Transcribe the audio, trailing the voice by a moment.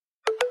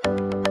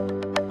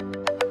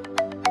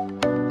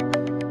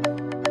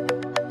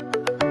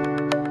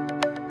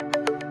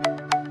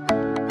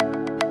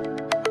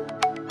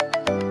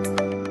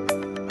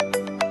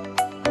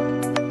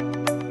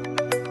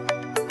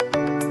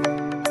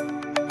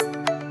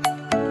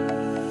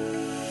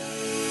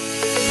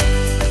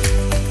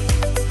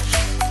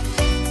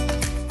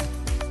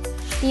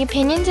The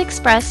opinions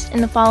expressed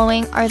in the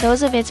following are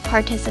those of its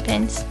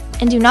participants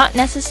and do not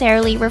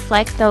necessarily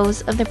reflect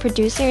those of the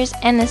producers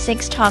and the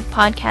Six Talk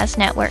Podcast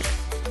Network.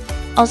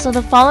 Also,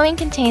 the following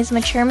contains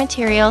mature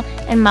material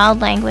and mild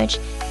language,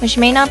 which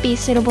may not be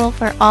suitable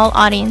for all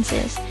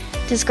audiences.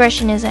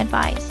 Discretion is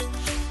advised.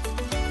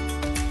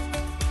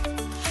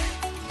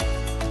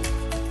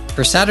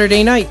 For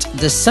Saturday night,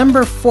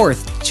 December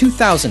 4th,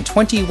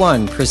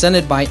 2021,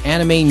 presented by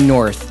Anime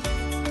North.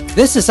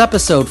 This is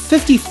episode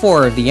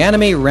 54 of the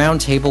Anime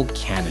Roundtable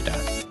Canada.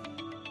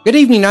 Good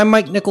evening, I'm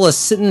Mike Nicholas,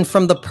 sitting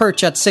from the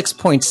perch at 6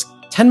 Points,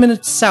 10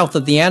 minutes south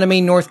of the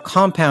Anime North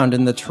compound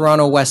in the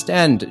Toronto West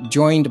End,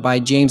 joined by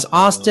James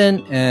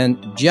Austin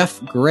and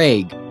Jeff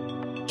Gregg.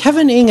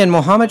 Kevin Ng and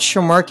Mohammed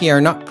Shamarki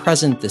are not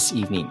present this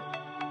evening.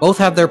 Both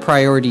have their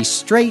priorities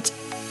straight,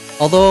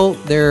 although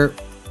they're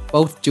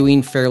both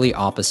doing fairly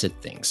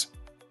opposite things.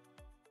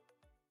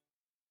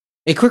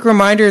 A quick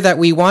reminder that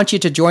we want you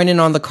to join in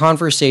on the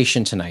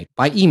conversation tonight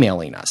by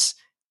emailing us,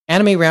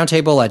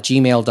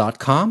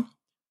 animeroundtable@gmail.com,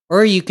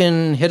 or you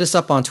can hit us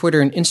up on Twitter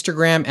and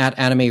Instagram at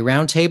Anime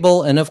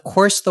Roundtable, and of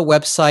course the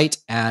website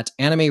at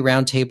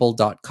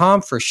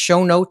animeroundtable.com for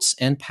show notes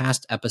and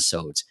past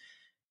episodes.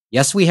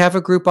 Yes, we have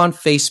a group on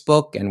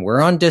Facebook, and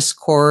we're on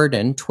Discord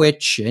and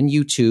Twitch and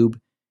YouTube.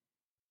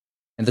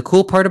 And the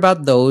cool part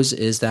about those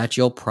is that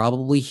you'll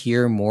probably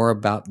hear more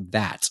about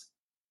that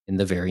in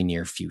the very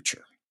near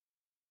future.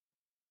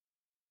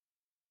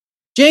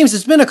 James,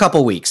 it's been a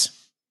couple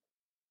weeks.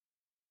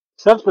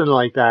 Something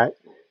like that.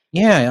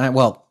 Yeah,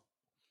 well,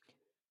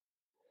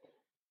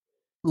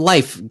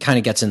 life kind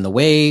of gets in the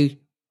way,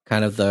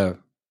 kind of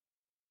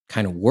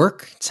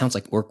work. It sounds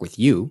like work with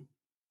you.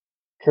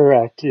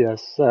 Correct,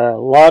 yes. A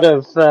lot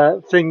of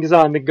things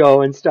on the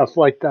go and stuff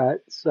like that.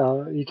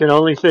 So you can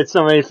only fit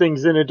so many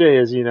things in a day,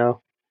 as you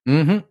know.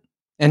 Mm-hmm.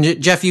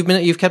 And Jeff,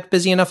 you've kept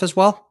busy enough as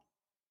well?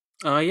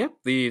 Yep.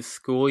 The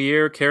school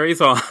year carries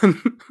on.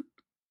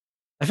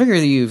 I figure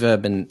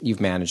that you've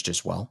managed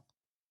as well.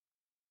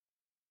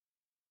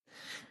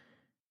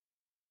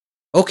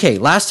 Okay,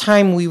 last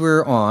time we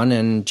were on,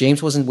 and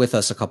James wasn't with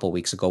us a couple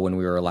weeks ago when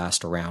we were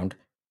last around,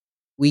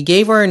 we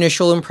gave our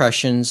initial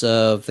impressions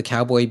of the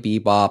Cowboy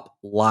Bebop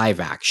live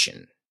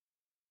action.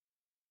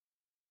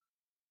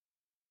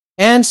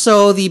 And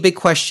so the big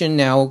question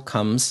now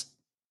comes,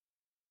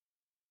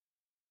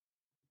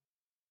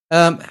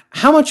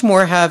 how much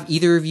more have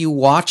either of you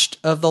watched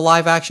of the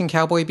live action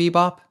Cowboy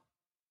Bebop?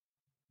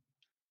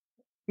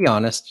 Be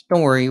honest.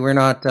 Don't worry, we're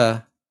not,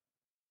 I'm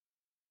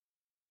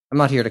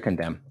not here to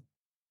condemn.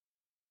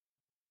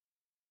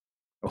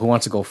 Who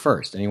wants to go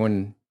first?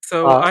 Anyone?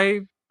 So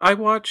I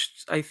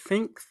watched, I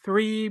think,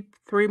 three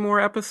more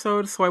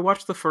episodes. So I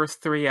watched the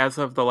first 3 as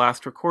of the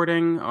last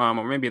recording,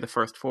 or maybe the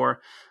first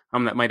 4.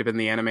 That might have been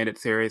the animated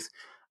series.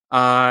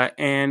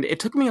 And it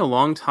took me a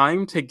long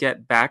time to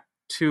get back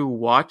to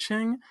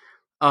watching.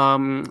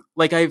 I'm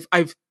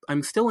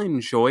still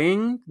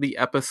enjoying the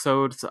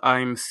episodes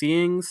I'm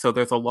seeing. So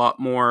there's a lot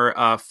more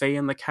Faye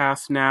in the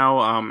cast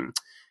now.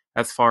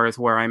 As far as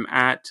where I'm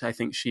at, I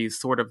think she's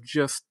sort of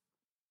just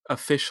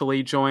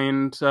officially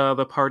joined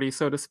the party,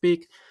 so to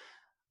speak.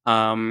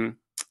 I'm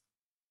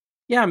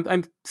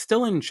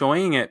still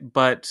enjoying it,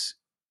 but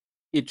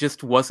it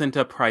just wasn't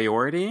a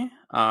priority.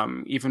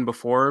 Even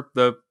before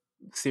the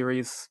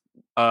series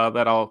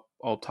that I'll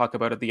talk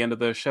about at the end of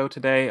the show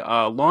today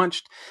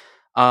launched,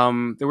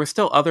 there were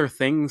still other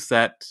things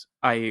that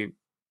I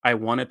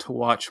wanted to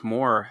watch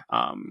more.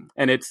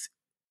 And it's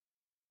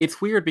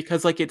weird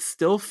because it's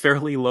still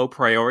fairly low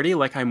priority.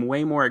 I'm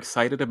way more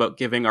excited about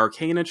giving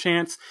Arcane a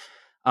chance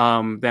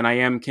than I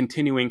am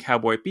continuing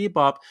Cowboy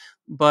Bebop.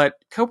 But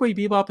Cowboy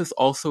Bebop is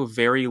also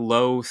very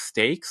low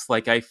stakes.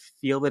 I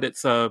feel that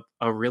it's a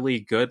really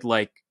good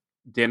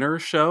dinner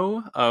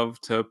show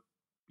to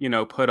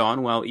put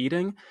on while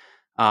eating.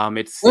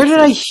 Where did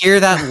I hear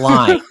that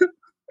line?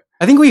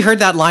 I think we heard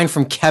that line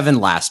from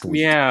Kevin last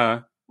week.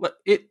 Yeah,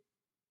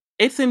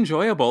 it's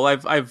enjoyable.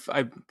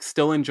 I'm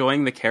still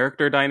enjoying the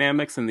character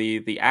dynamics and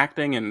the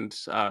acting and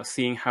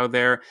seeing how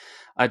they're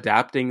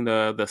adapting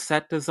the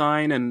set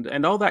design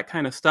and all that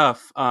kind of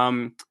stuff.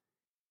 I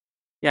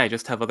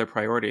just have other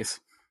priorities.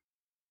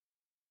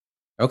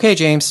 Okay,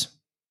 James.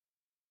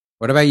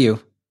 What about you?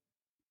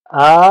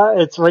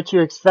 It's what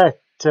you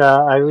expect.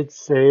 I would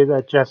say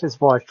that Jeff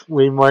has watched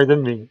way more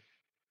than me.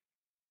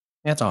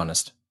 That's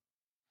honest.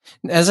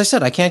 As I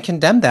said, I can't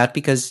condemn that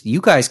because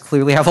you guys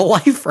clearly have a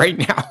life right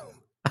now.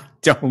 I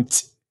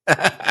don't.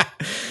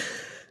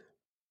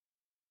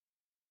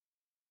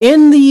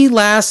 In the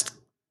last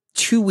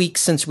 2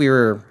 weeks since we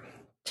were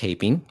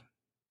taping,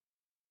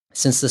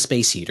 since the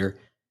Space Heater,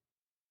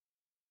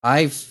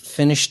 I've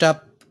finished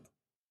up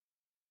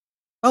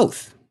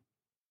both.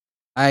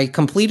 I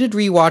completed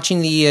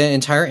rewatching the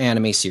entire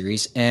anime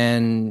series,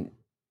 and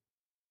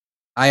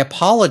I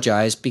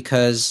apologize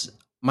because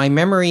my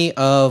memory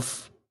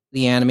of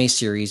the anime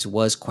series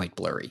was quite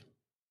blurry.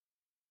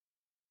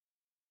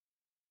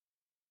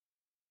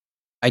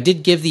 I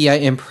did give the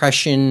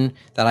impression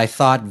that I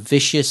thought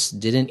Vicious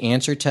didn't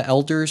answer to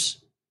elders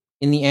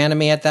in the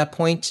anime at that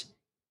point.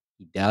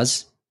 He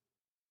does.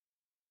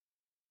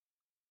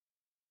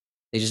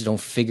 They just don't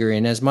figure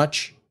in as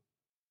much.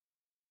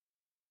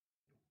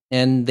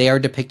 And they are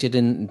depicted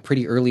in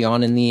pretty early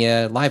on in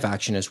the live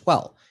action as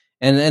well.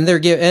 And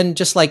and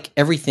just like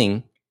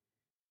everything,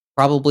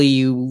 probably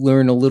you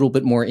learn a little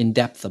bit more in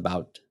depth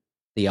about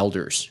the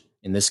elders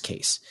in this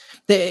case.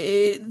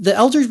 The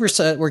elders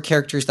were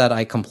characters that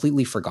I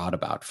completely forgot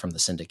about from the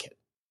Syndicate.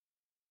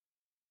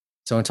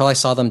 So until I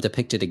saw them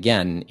depicted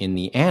again in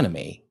the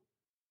anime,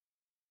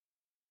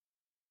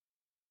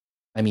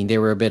 I mean, they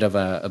were a bit of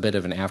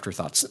an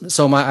afterthought.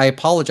 So I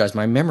apologize.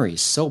 My memory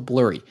is so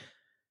blurry.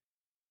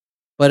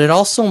 But it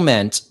also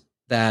meant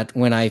that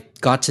when I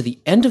got to the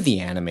end of the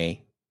anime,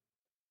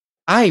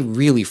 I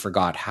really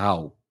forgot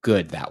how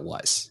good that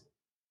was.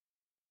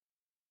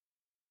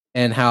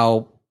 And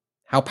how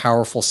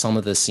powerful some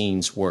of the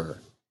scenes were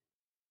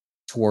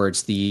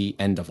towards the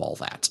end of all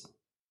that.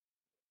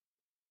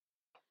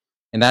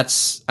 And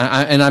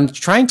I'm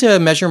trying to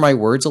measure my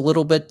words a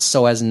little bit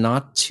so as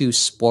not to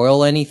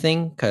spoil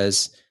anything,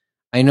 because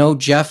I know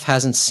Jeff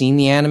hasn't seen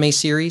the anime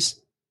series.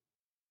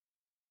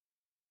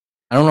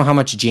 I don't know how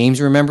much James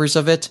remembers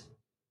of it.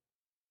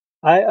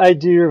 I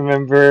do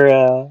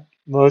remember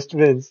most of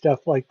it and stuff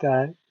like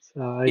that.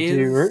 So I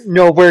do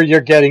know where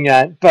you're getting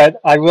at. But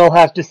I will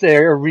have to say,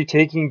 are we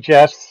taking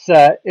Jeff's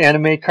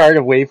anime card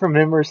away from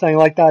him or something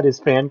like that? His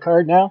fan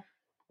card now?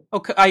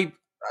 Okay,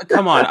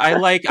 come on.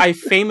 I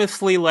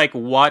famously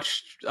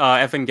watched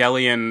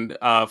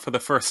Evangelion for the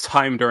first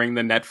time during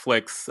the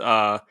Netflix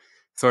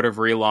sort of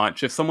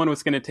relaunch. If someone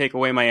was going to take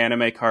away my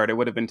anime card, it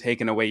would have been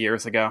taken away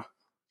years ago.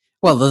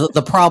 Well,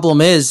 the problem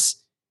is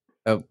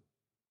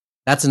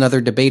that's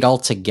another debate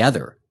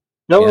altogether.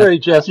 Don't worry,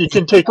 Jeff. You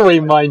can take away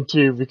mine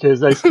too,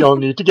 because I still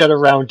need to get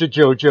around to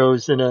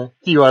JoJo's and a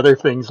few other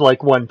things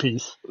like One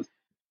Piece.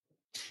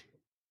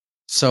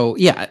 So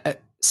yeah,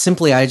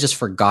 simply I just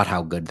forgot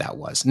how good that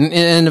was,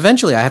 and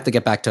eventually I have to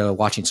get back to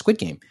watching Squid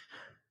Game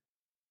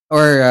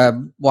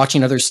or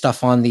watching other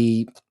stuff on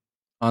the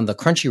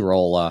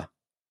Crunchyroll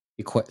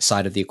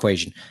side of the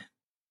equation.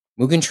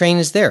 Mugen Train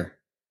is there.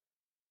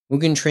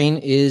 Mugen Train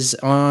is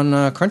on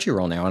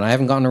Crunchyroll now, and I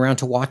haven't gotten around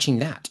to watching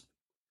that.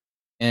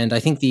 And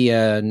I think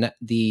the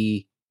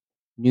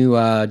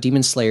new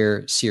Demon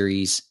Slayer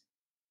series,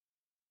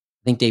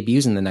 I think,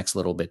 debuts in the next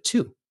little bit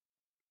too.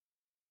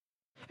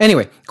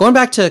 Anyway, going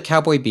back to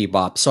Cowboy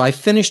Bebop. So I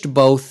finished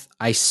both.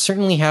 I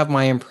certainly have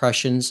my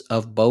impressions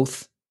of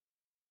both.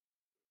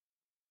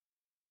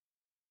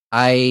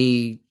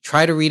 I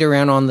try to read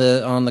around on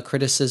the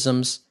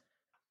criticisms.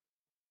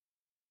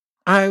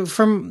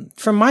 From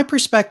my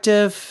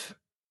perspective,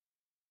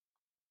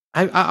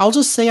 I'll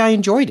just say I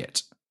enjoyed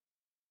it.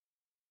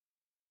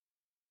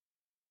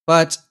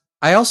 But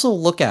I also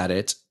look at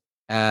it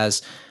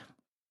as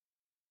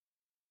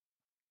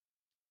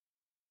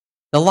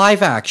the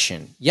live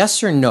action.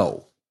 Yes or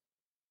no?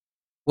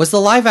 Was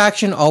the live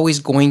action always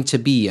going to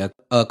be a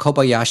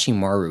Kobayashi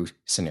Maru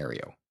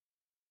scenario?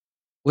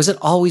 Was it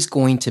always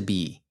going to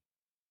be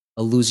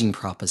a losing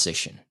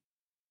proposition?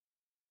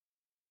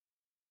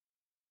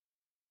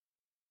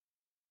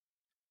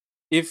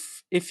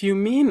 If you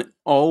mean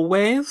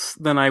always,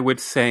 then I would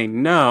say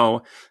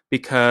no,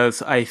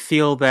 because I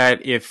feel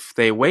that if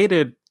they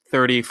waited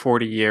 30,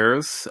 40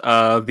 years,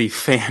 the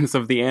fans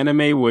of the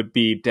anime would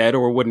be dead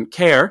or wouldn't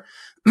care.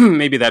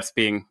 Maybe that's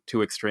being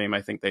too extreme.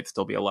 I think they'd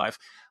still be alive.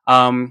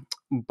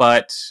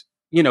 But,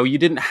 you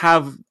didn't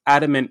have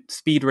adamant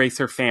Speed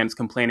Racer fans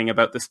complaining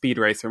about the Speed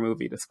Racer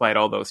movie, despite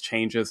all those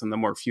changes and the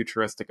more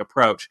futuristic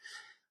approach.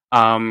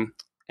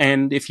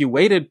 And if you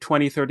waited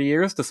 20, 30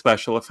 years, the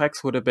special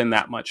effects would have been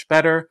that much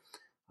better.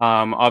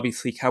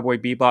 Obviously, Cowboy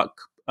Bebop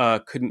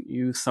couldn't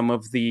use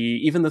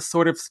even the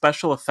sort of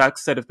special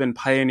effects that have been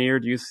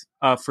pioneered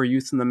for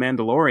use in The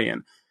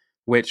Mandalorian,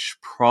 which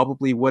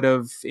probably would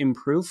have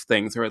improved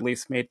things or at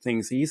least made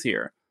things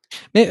easier.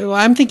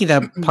 I'm thinking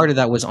that part of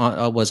that was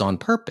on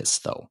purpose,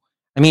 though.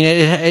 I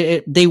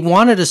mean, they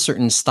wanted a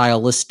certain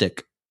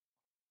stylistic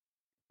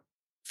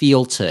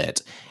feel to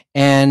it,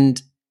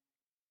 and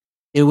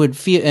it would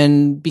feel,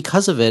 and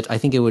because of it, I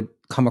think it would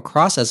come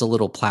across as a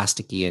little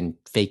plasticky and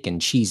fake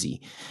and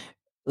cheesy.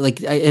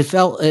 Like it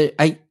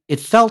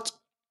felt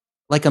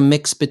like a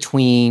mix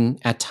between,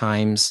 at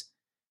times,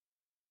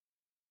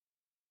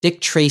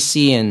 Dick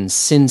Tracy and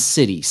Sin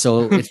City.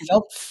 So it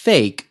felt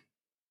fake,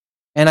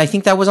 and I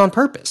think that was on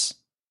purpose.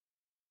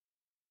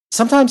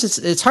 Sometimes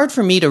it's hard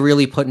for me to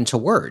really put into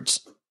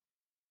words,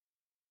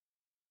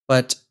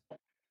 but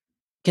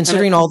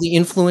considering all the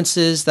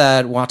influences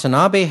that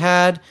Watanabe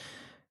had,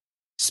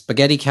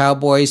 Spaghetti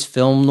Cowboys,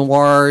 film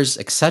noirs,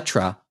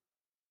 etc.,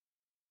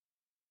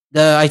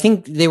 I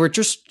think they were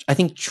just,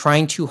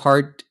 trying too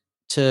hard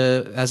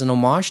as an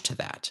homage to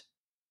that,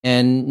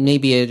 and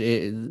maybe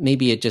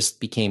it just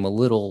became a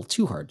little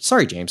too hard.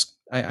 Sorry, James.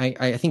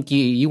 I think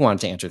you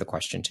wanted to answer the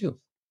question too.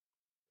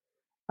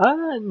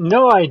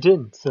 No, I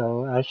didn't.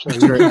 So actually,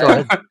 go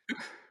ahead.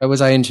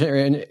 Was I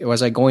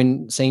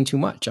saying too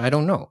much? I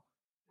don't know.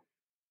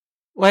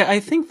 Well, I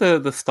think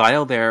the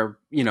style there,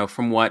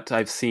 from what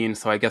I've seen,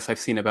 so I guess I've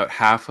seen about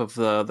half of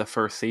the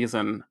first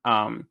season.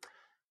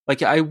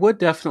 like I would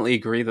definitely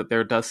agree that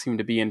there does seem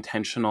to be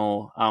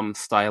intentional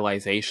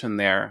stylization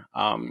there.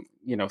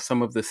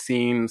 Some of the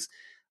scenes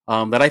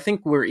that I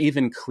think were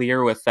even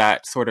clear with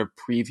that sort of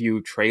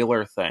preview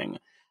trailer thing.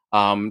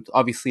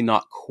 Obviously,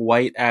 not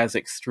quite as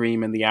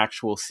extreme in the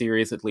actual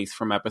series, at least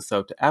from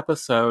episode to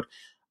episode.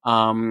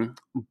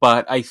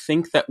 But I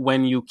think that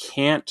when you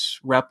can't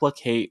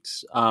replicate,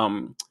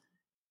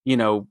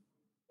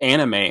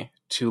 anime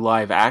to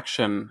live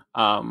action,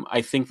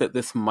 I think that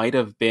this might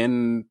have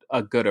been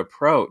a good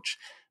approach,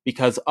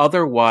 because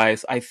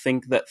otherwise I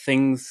think that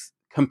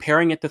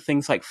comparing it to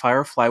things like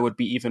Firefly would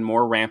be even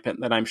more rampant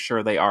than I'm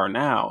sure they are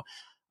now.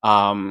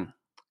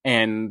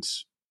 And,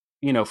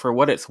 for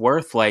what it's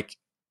worth, like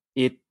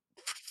it,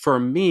 for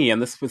me,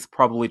 and this was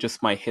probably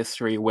just my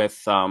history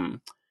with,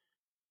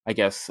 I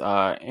guess,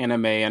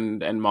 anime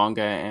and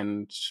manga,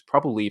 and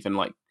probably even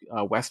like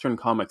Western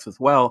comics as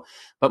well.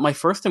 But my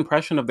first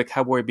impression of the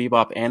Cowboy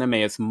Bebop anime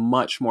is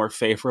much more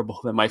favorable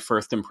than my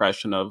first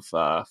impression of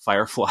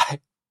Firefly.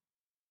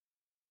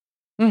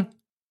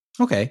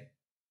 Okay.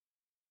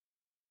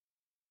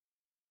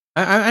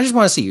 I just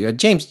want to see.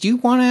 James, do you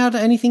want to add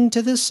anything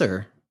to this,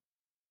 or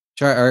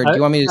do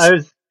you want me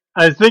to?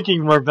 I was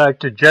thinking more back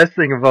to Jess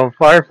thing about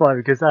Firefly,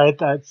 because I had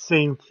that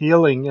same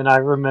feeling, and I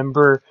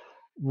remember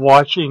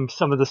watching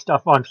some of the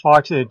stuff on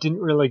Fox, and it didn't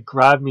really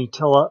grab me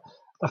till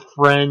a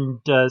friend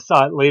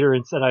saw it later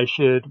and said I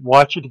should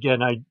watch it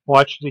again. I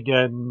watched it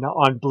again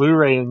on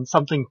Blu-ray, and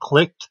something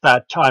clicked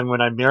that time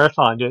when I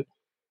marathoned it,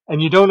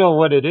 and you don't know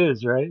what it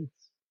is, right?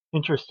 It's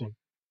interesting.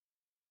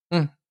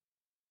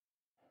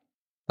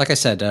 Like I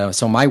said,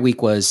 so my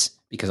week was,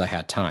 because I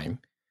had time,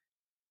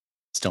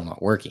 still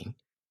not working.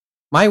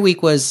 My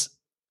week was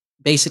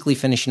basically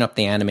finishing up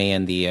the anime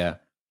and the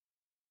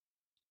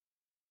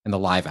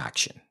live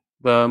action.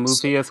 The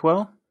movie as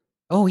well?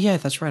 Oh yeah,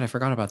 that's right. I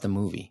forgot about the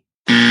movie.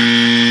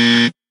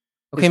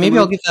 Okay, maybe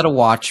I'll give that a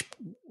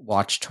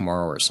watch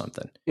tomorrow or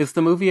something. Is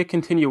the movie a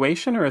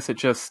continuation, or is it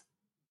just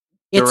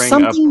during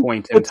a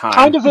point in time? It's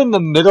kind of in the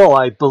middle,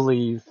 I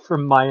believe,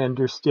 from my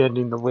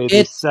understanding, the way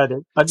they said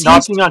it. But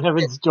Knocking on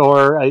Heaven's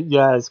Door,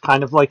 is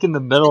kind of like in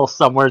the middle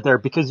somewhere there,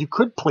 because you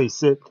could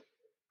place it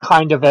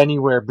kind of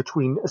anywhere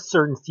between a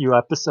certain few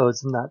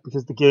episodes and that,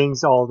 because the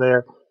gang's all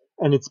there,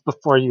 and it's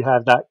before you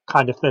have that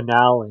kind of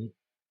finale.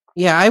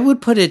 Yeah, I would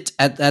put it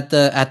at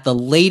the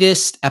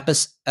latest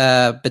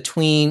episode,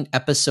 between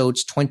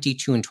episodes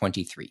 22 and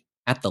 23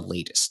 at the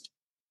latest.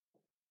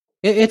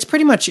 It's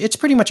pretty much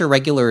a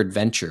regular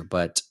adventure,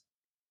 but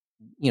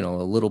a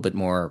little bit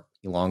more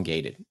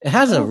elongated. It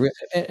has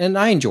and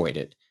I enjoyed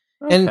it.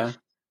 Okay.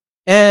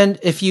 And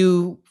if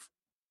you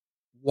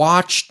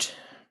watched,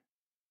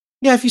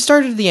 if you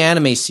started the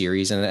anime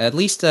series, and at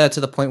least to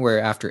the point where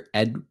after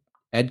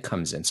Ed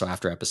comes in, so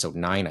after episode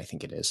 9, I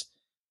think it is,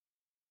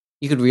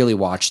 you could really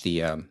watch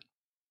the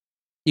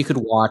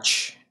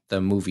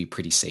movie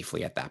pretty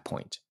safely at that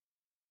point,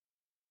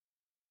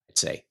 I'd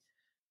say.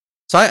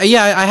 So I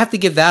have to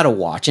give that a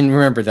watch. And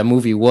remember, the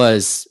movie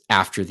was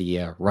after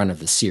the run of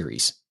the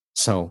series,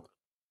 so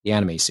the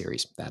anime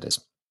series, that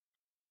is.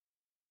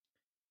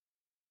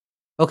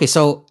 Okay,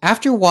 so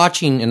after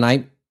watching, and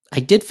I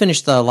did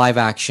finish the live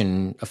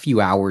action a few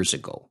hours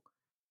ago,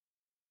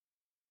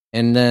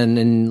 and then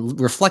in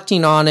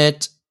reflecting on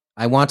it,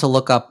 I want to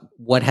look up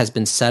what has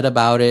been said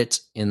about it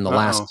in the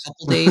last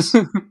couple days.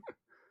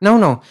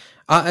 No.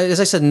 As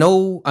I said,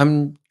 no.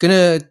 I'm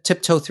gonna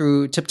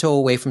tiptoe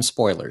away from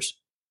spoilers.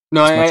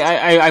 No,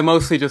 I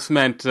mostly just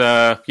meant,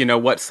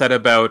 what's said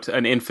about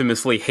an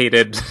infamously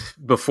hated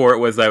before it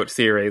was out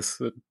series.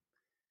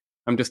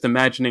 I'm just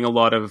imagining a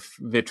lot of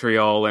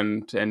vitriol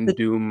and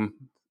doom.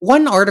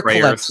 One article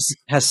that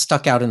has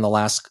stuck out in the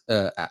last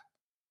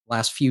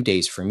few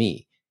days for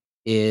me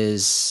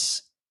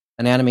is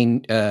an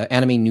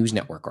Anime News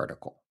Network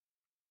article.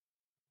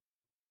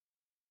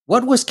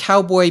 What was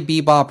Cowboy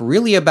Bebop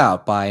really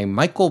about, by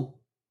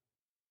Michael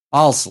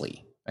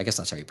Balsley? I guess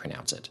that's how you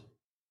pronounce it.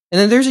 And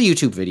then there's a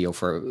YouTube video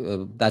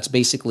for that's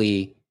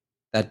basically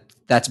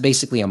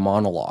a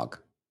monologue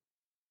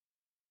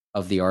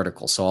of the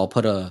article. So I'll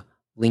put a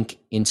link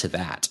into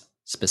that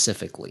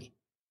specifically.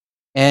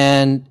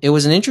 And it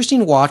was an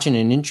interesting watch and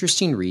an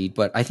interesting read,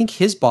 but I think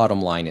his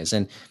bottom line is,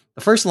 and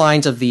the first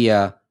lines of the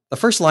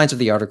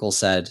article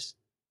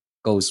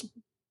goes,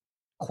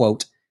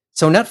 quote,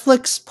 "So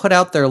Netflix put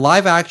out their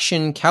live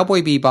action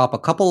Cowboy Bebop a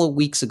couple of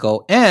weeks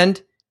ago,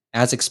 and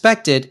as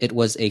expected, it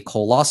was a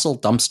colossal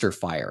dumpster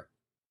fire.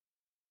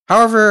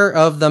 However,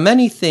 of the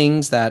many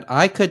things that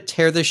I could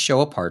tear this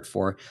show apart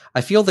for,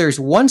 I feel there's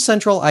one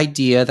central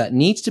idea that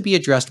needs to be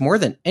addressed more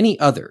than any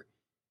other.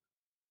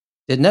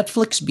 Did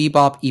Netflix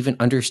Bebop even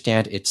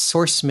understand its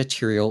source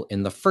material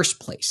in the first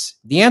place?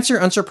 The answer,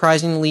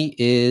 unsurprisingly,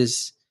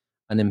 is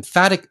an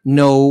emphatic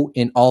no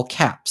in all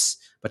caps.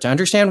 But to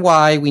understand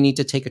why, we need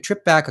to take a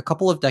trip back a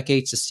couple of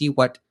decades to see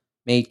what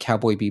made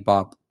Cowboy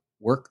Bebop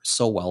work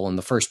so well in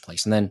the first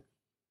place." And then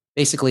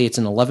basically it's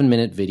an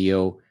 11-minute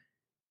video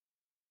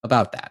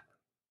about that.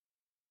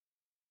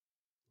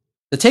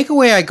 The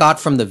takeaway I got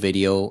from the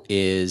video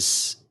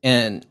is,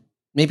 and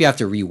maybe I have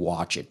to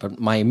rewatch it, but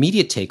my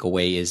immediate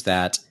takeaway is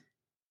that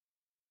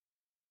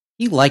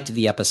he liked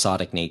the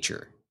episodic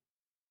nature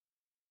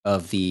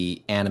of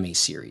the anime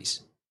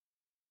series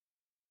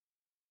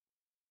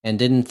and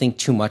didn't think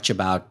too much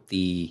about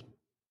the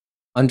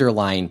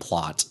underlying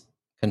plot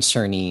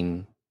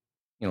concerning,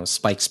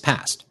 Spike's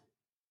past.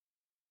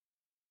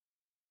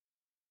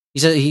 He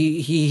said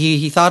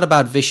he thought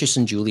about Vicious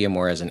and Julia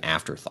more as an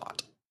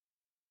afterthought.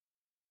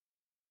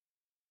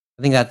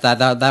 I think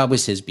that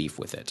was his beef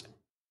with it,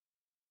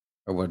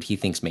 or what he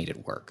thinks made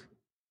it work.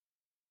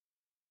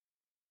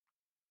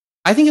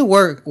 I think it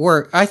worked.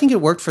 I think it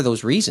worked for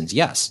those reasons,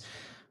 yes.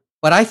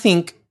 But I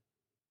think,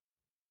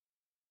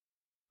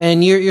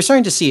 and you're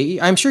starting to see,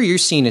 I'm sure you're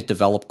seeing it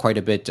develop quite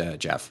a bit,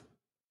 Jeff,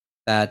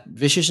 that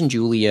Vicious and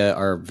Julia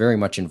are very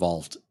much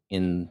involved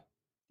in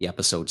the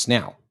episodes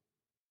now.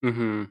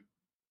 Mm-hmm.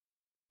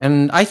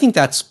 And I think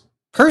that's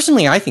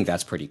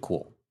pretty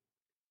cool.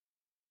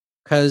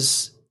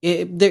 Because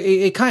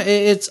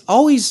it's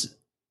always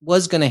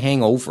was going to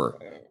hang over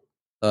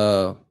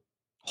the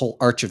whole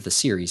arch of the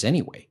series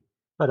anyway.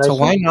 But so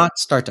why not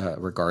start to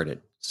regard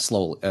it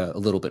slowly, a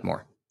little bit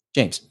more?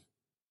 James?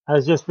 I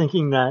was just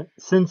thinking that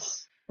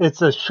since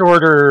it's a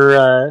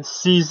shorter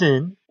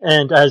season,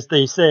 and as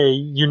they say,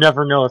 you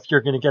never know if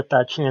you're going to get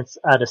that chance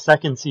at a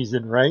second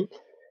season, right?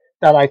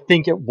 That I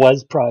think it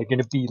was probably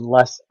going to be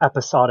less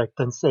episodic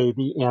than, say,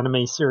 the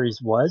anime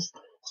series was.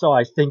 So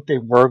I think they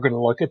were going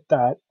to look at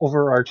that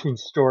overarching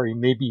story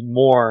maybe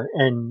more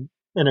and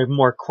in a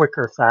more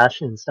quicker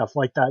fashion, stuff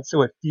like that.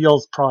 So it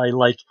feels probably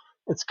like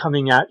it's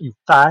coming at you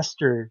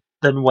faster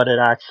than what it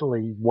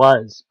actually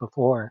was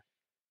before.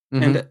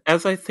 Mm-hmm. And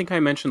as I think I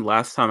mentioned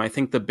last time, I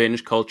think the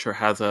binge culture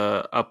has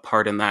a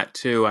part in that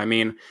too. I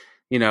mean,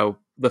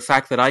 the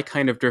fact that I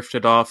kind of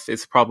drifted off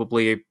is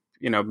probably,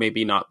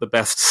 maybe not the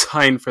best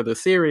sign for the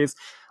series.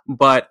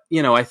 But,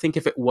 I think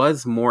if it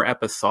was more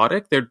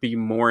episodic, there'd be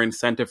more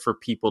incentive for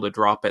people to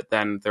drop it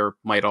than there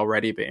might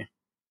already be.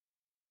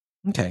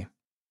 Okay.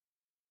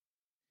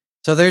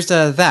 So there's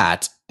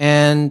that.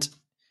 And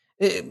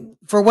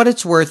for what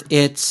it's worth,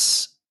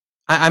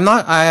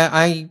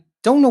 I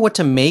don't know what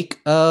to make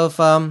of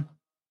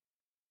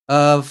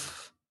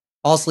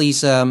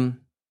Halsey's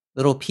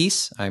little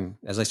piece.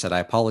 As I said, I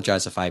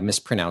apologize if I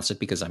mispronounce it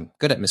because I'm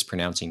good at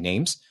mispronouncing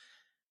names.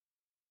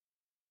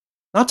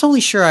 Not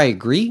totally sure I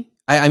agree.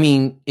 I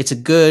mean, it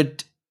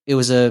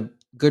was a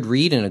good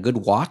read and a good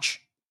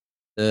watch,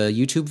 the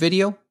YouTube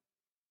video.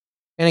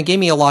 And it gave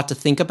me a lot to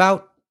think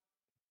about,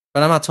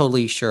 but I'm not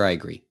totally sure I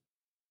agree.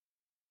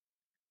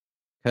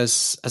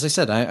 Because, as I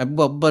said,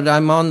 but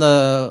I'm on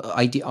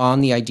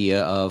the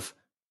idea of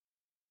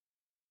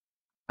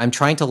I'm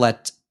trying to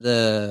let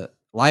the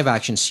live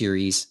action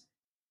series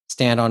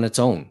stand on its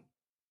own,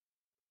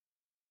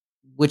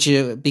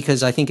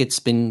 because I think it's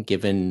been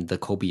given the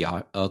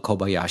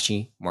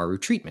Kobayashi Maru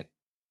treatment.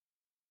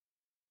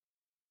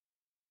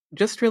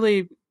 Just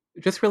really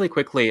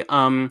quickly,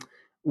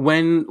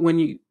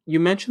 when you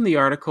mentioned the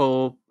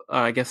article,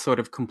 I guess sort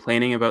of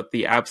complaining about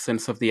the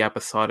absence of the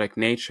episodic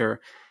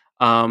nature,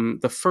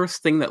 the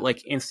first thing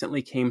that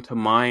instantly came to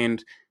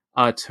mind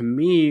to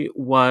me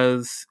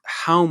was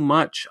how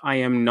much I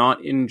am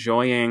not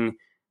enjoying,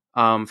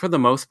 for the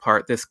most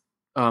part, this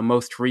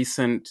most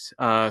recent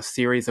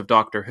series of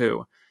Doctor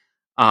Who.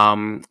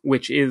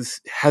 Which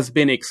has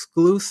been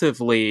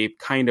exclusively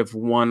kind of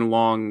one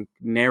long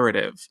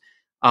narrative.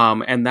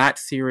 And that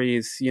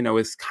series,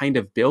 is kind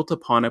of built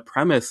upon a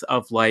premise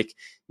of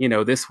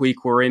this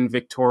week we're in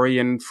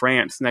Victorian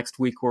France, next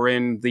week we're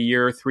in the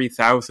year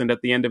 3000 at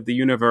the end of the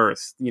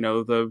universe,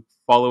 the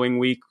following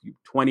week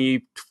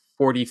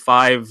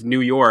 2045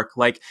 New York.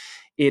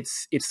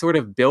 It's sort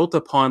of built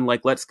upon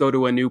let's go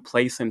to a new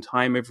place in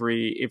time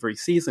every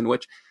season,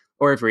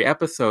 or every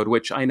episode,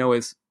 which I know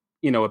is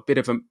a bit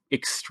of an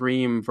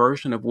extreme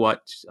version of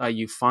what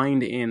you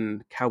find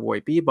in Cowboy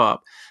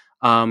Bebop.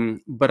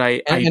 But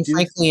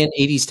frankly, in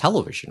 80s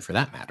television, for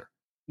that matter.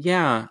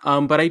 Yeah,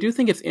 but I do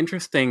think it's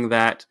interesting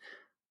that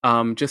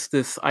just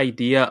this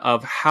idea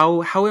of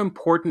how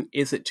important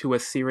is it to a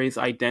series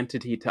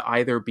identity to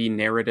either be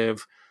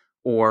narrative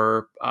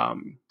or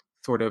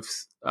sort of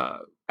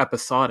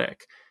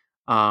episodic.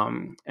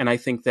 And I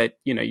think that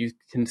you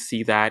can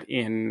see that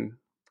in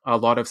a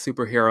lot of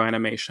superhero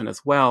animation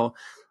as well.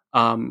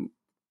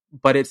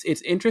 But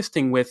it's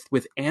interesting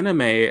with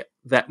anime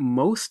that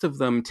most of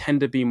them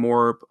tend to be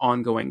more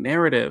ongoing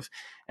narrative,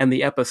 and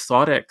the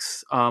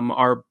episodics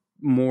are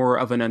more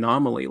of an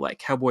anomaly. Like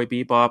Cowboy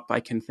Bebop, I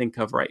can think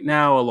of right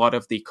now. A lot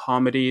of the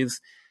comedies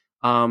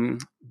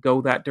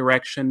go that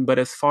direction, but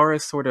as far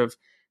as sort of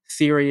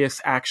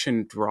serious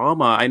action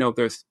drama, I know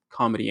there's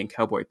comedy in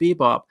Cowboy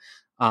Bebop.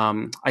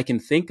 I can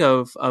think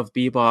of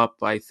Bebop.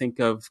 I think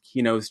of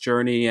Kino's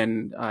Journey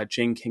and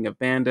Jing King of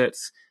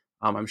Bandits.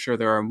 I'm sure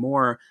there are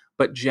more.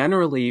 But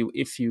generally,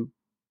 if you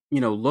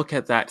look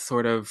at that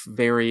sort of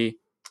very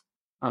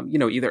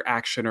either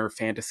action or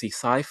fantasy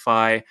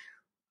sci-fi,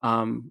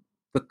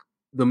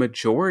 the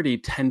majority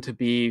tend to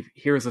be,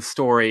 here's a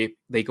story,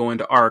 they go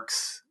into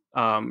arcs,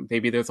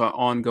 maybe there's an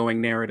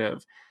ongoing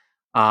narrative.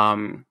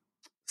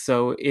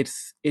 So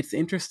it's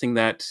interesting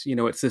that,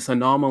 it's this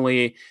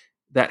anomaly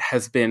that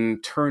has been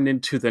turned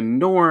into the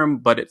norm,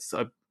 but it's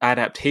a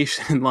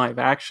adaptation in live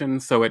action,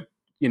 so it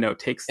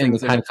takes And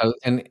things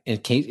in.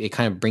 it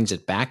kind of brings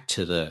it back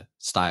to the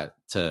style,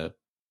 to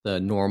the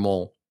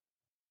normal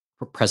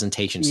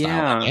presentation style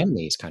that Yeah, anime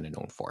is kind of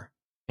known for.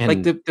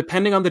 like And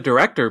depending on the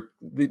director,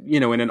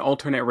 in an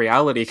alternate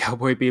reality,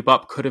 Cowboy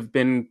Bebop could have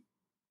been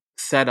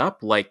set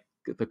up like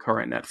the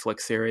current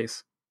Netflix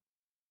series,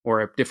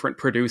 or a different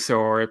producer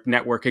or a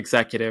network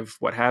executive,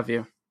 what have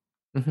you.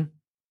 Mhm.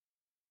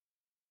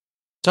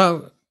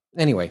 So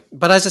anyway,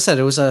 but as I said,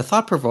 it was a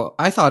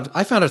I found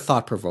it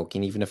thought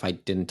provoking, even if I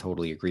didn't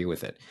totally agree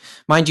with it.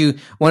 Mind you,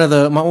 one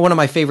of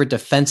my favorite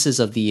defenses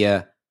of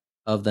the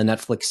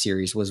Netflix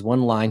series was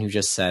one line who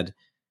just said,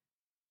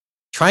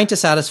 "Trying to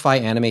satisfy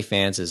anime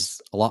fans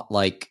is a lot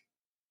like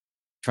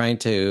trying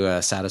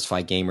to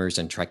satisfy gamers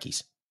and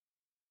Trekkies."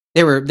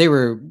 They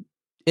were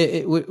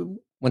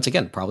once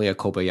again probably a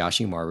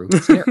Kobayashi Maru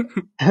scenario.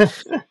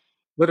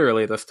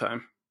 Literally this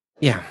time.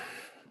 Yeah.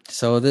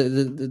 So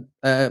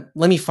let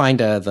me find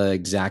the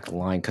exact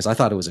line, because I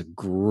thought it was a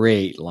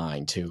great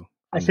line too.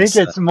 I think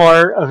it's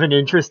more of an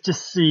interest to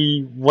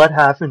see what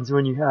happens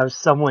when you have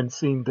someone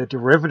seeing the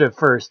derivative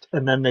first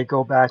and then they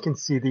go back and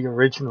see the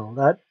original.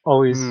 That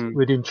always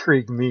would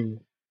intrigue me,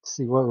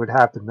 see what would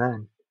happen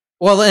then.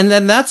 Well, and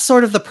then that's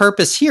sort of the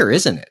purpose here,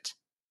 isn't it?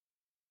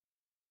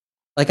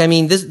 Like, I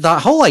mean, the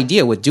whole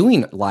idea with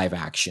doing live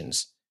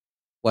actions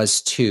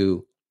was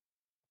to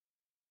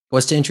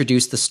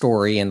introduce the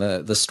story and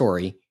the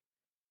story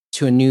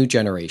to a new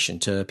generation,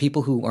 to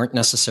people who aren't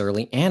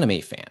necessarily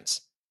anime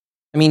fans.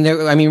 I mean,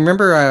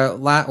 remember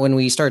when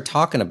we started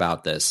talking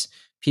about this,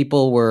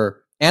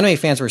 anime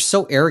fans were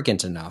so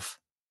arrogant enough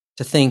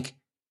to think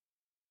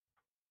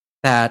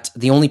that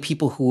the only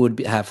people who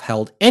would have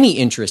held any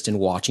interest in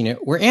watching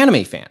it were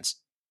anime fans,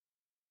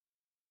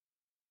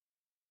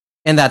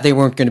 and that they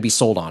weren't going to be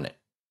sold on it.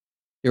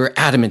 They were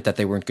adamant that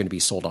they weren't going to be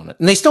sold on it,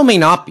 and they still may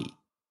not be.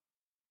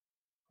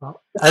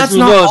 Well, as we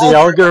know, the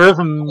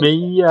algorithm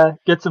may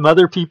get some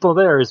other people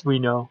there, as we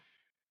know.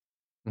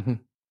 Mm-hmm.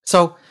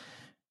 So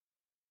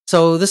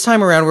this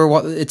time around,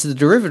 it's the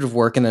derivative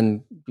work, and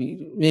then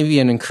maybe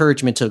an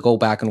encouragement to go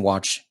back and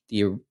watch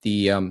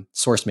the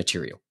source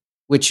material,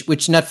 which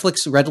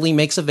Netflix readily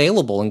makes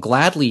available and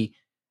gladly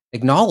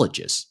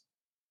acknowledges.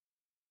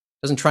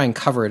 Doesn't try and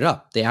cover it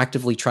up. They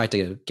actively try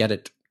to get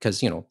it,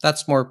 because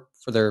that's more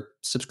for their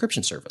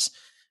subscription service.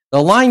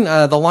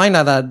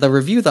 The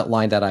review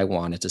line that I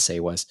wanted to say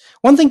was,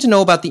 one thing to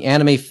know about the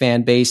anime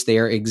fan base: they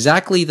are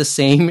exactly the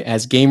same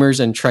as gamers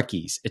and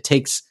Trekkies. It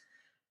takes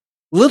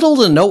little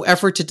to no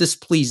effort to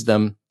displease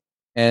them,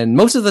 and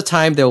most of the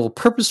time they will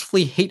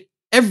purposefully hate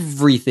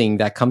everything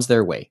that comes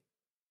their way.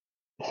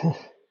 I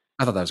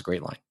thought that was a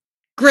great line.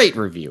 Great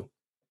review.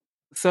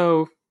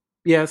 So,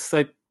 yes,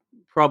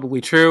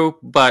 probably true,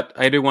 but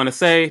I do want to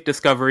say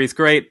Discovery's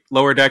great,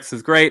 Lower Decks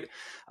is great,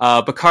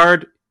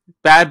 Picard,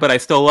 bad, but I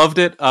still loved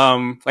it. I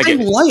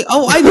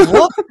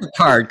love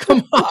Picard.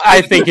 Come on.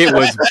 I think it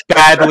was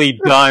badly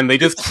done. They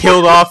just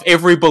killed off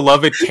every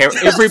beloved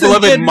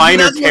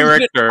minor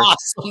character.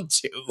 Awesome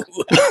too.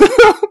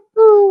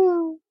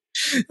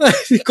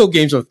 Go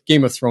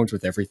Game of Thrones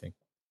with everything.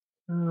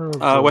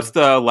 What's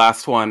the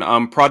last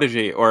one?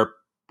 Prodigy.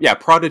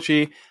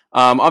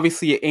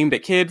 Obviously aimed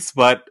at kids,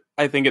 but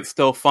I think it's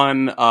still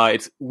fun.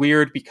 It's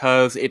weird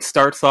because it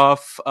starts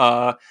off,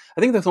 I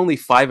think there's only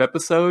 5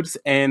 episodes,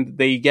 and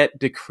they get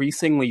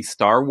decreasingly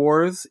Star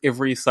Wars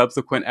every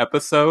subsequent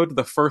episode.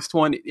 The first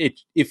one,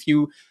 if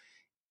you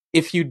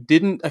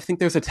didn't, I think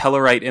there's a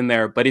Tellarite in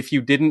there, but if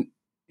you didn't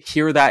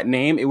hear that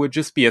name, it would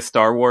just be a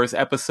Star Wars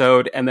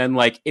episode, and then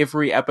like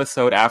every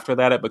episode after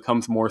that, it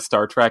becomes more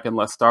Star Trek and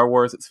less Star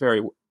Wars. It's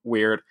very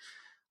weird.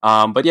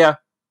 But yeah.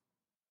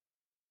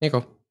 There you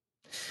go.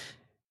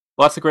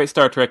 Lots of great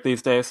Star Trek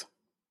these days.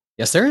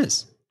 Yes, there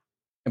is.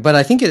 But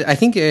I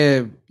think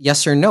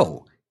yes or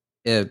no.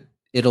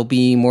 It'll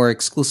be more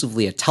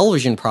exclusively a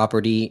television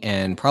property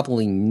and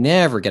probably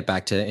never get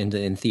back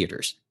in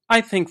theaters. I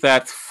think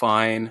that's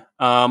fine.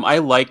 I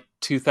like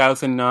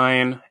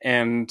 2009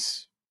 and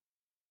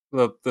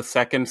the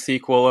second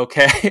sequel.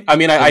 Okay, I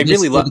mean, I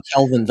really love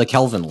the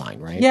Kelvin line,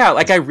 right? Yeah,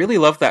 like I really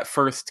love that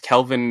first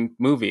Kelvin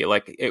movie.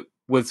 Like it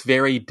was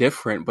very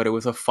different, but it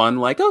was a fun,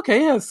 like,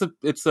 okay, yeah,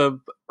 it's a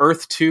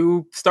Earth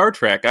 2 Star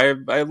Trek.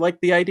 I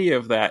like the idea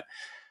of that.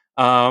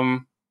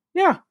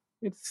 Yeah,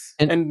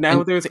 and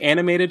now there's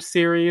animated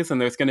series, and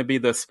there's going to be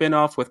the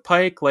spin-off with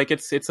Pike. Like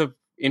it's a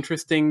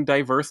interesting,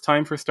 diverse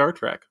time for Star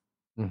Trek.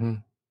 Mm-hmm.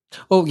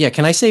 Oh yeah,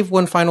 can I save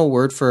one final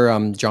word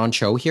for John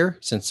Cho here,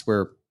 since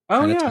we're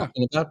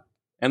talking about?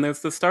 And there's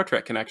the Star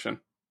Trek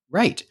connection,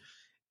 right?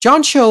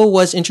 John Cho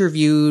was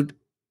interviewed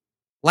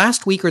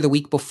last week or the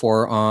week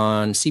before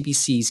on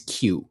CBC's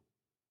Q,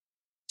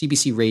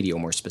 CBC Radio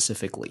more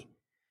specifically.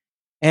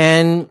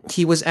 And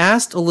he was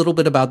asked a little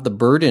bit about the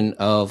burden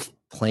of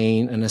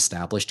playing an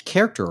established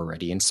character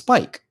already in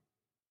Spike.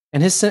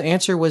 And his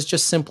answer was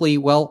just simply,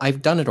 well,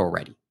 I've done it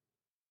already.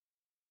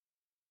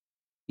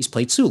 He's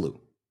played Sulu.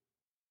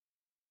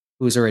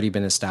 who's already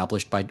been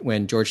established by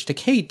when George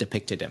Takei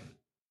depicted him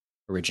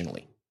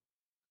originally.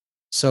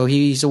 So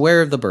he's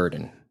aware of the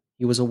burden.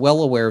 He was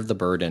well aware of the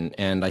burden,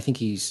 and I think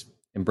he's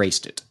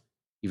embraced it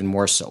even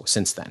more so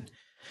since then.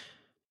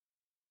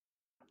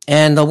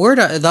 And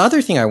the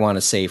other thing I want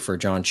to say for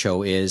John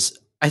Cho is,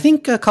 I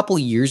think a couple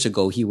of years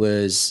ago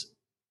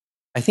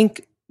I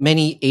think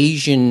many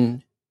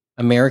Asian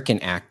American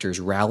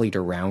actors rallied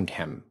around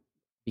him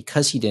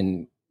because he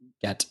didn't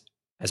get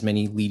as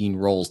many leading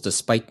roles,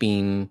 despite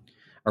being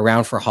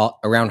around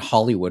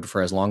Hollywood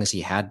for as long as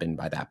he had been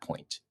by that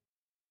point.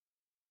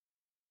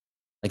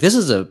 Like, this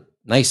is a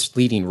nice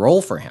leading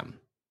role for him.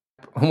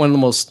 One of the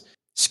most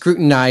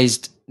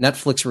scrutinized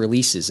Netflix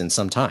releases in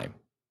some time.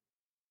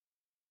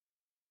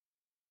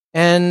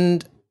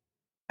 And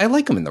I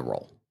like him in the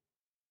role.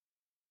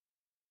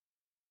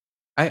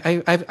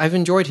 I've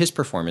enjoyed his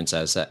performance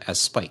as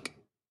Spike.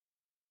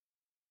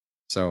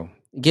 So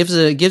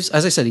it gives,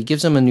 as I said, he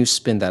gives him a new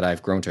spin that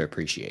I've grown to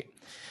appreciate.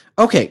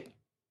 Okay.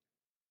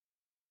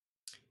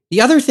 The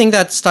other thing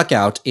that stuck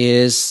out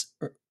is,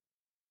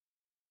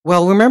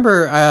 well,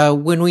 remember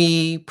when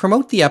we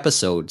promote the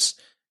episodes,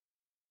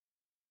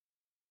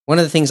 one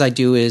of the things I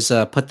do is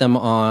put them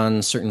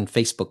on certain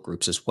Facebook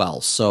groups as well.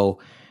 So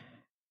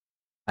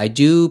I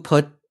do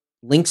put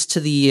links to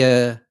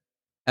the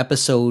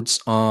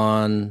episodes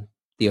on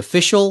the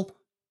official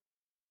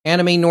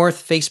Anime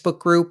North Facebook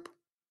group,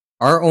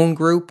 our own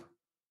group,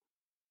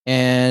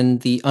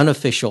 and the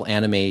unofficial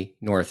Anime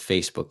North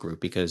Facebook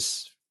group,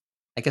 because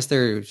I guess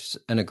there's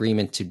an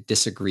agreement to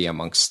disagree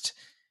amongst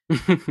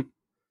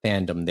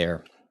fandom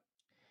there.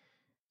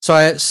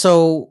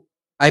 So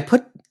I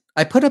put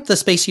up the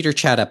Space Eater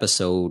Chat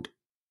episode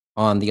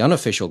on the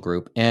unofficial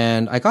group,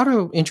 and I got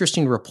an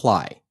interesting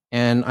reply.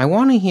 And I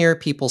want to hear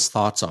people's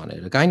thoughts on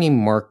it. A guy named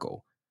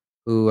Marco,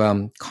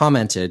 who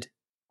commented,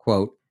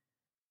 quote,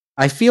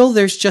 "I feel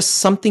there's just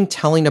something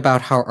telling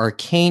about how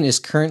Arcane is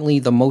currently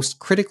the most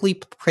critically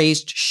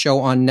praised show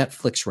on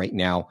Netflix right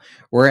now,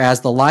 whereas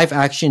the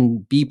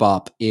live-action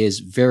Bebop is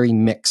very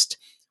mixed.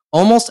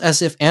 Almost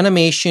as if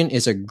animation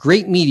is a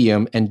great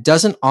medium and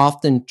doesn't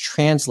often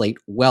translate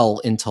well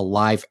into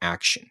live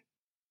action."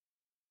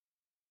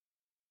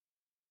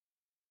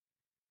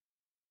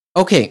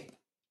 Okay.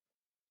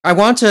 I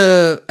want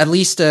to at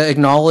least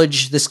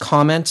acknowledge this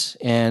comment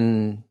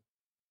and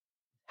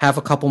have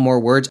a couple more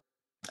words.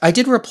 I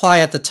did reply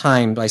at the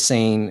time by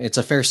saying it's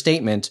a fair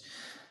statement,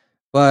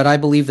 but I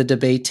believe the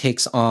debate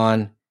takes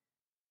on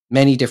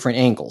many different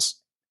angles.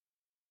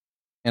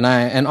 And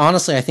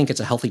honestly, I think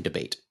it's a healthy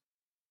debate.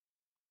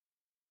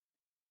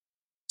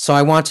 So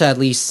I want to at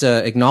least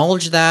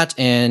acknowledge that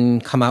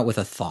and come out with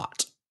a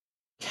thought.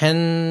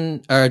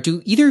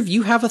 Do either of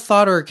you have a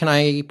thought, or can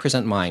I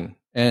present mine?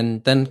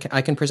 And then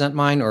I can present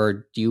mine,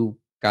 or do you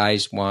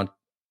guys want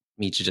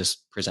me to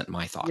just present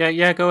my thought?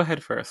 Yeah, go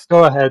ahead first.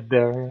 Go ahead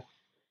there.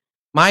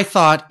 My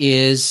thought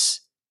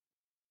is,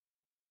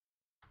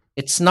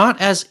 it's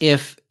not as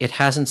if it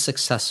hasn't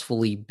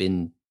successfully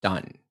been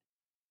done.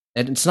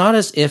 And it's not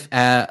as if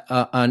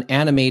an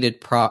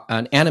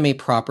anime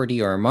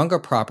property or a manga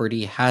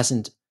property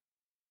hasn't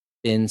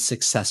been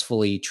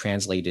successfully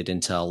translated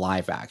into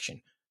live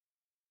action.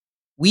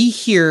 We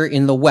here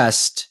in the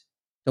West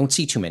don't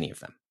see too many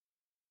of them.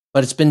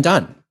 But it's been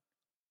done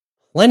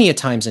plenty of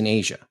times in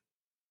Asia.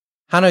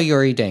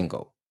 Hanayori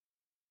Dango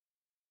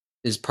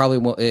is probably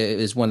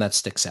one that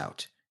sticks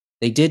out.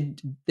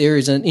 There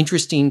is an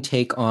interesting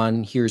take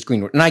on Here's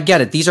Greenwood. And I get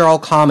it. These are all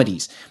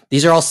comedies.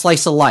 These are all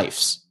slice of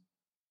lifes.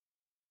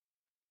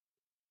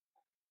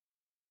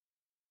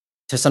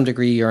 To some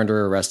degree, You're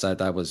Under Arrest.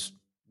 That was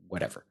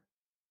whatever.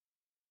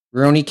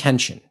 Rurouni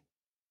Kenshin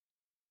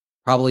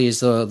probably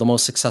is the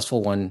most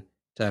successful one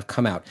to have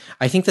come out.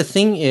 I think the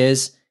thing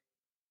is,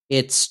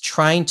 it's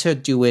trying to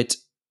do it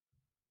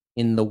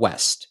in the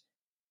West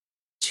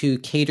to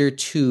cater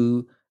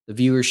to the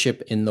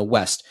viewership in the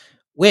West,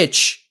 and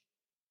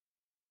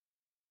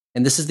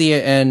this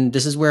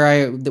is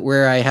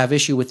where I have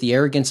issue with the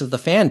arrogance of the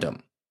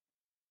fandom.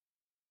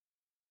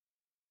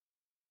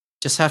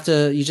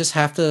 You just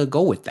have to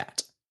go with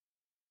that,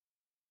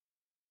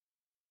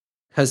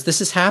 because this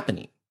is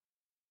happening.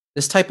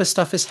 This type of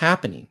stuff is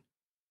happening.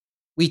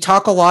 We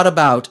talk a lot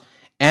about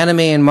anime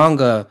and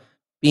manga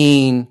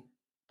being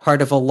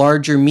part of a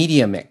larger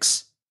media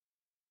mix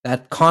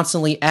that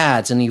constantly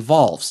adds and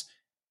evolves.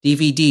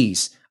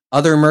 DVDs,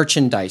 other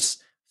merchandise,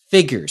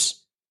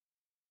 figures,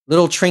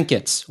 little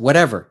trinkets,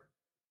 whatever.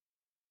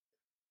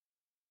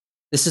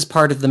 This is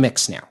part of the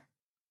mix now.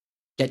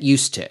 Get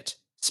used to it,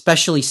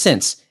 especially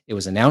since it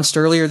was announced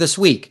earlier this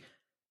week.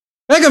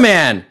 Mega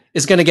Man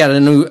is going to get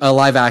a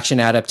live-action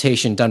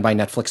adaptation done by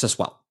Netflix as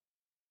well.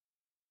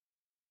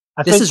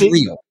 This is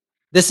real.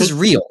 This is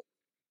real.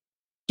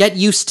 Get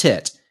used to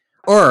it.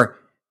 Or,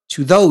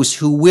 to those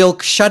who will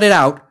shut it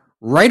out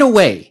right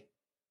away,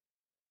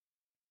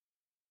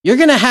 you're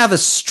going to have a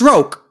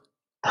stroke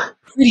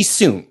pretty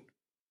soon.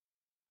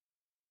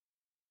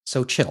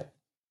 So chill.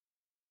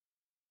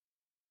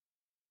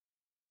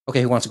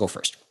 Okay, who wants to go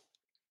first?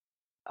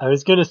 I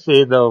was gonna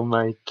say though,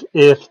 Mike,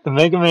 if the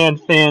Mega Man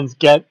fans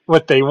get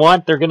what they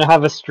want, they're gonna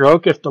have a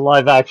stroke if the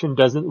live action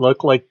doesn't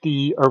look like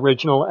the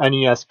original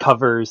NES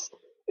covers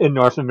in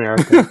North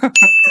America.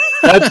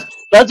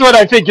 That's what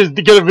I think is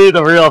gonna be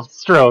the real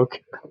stroke.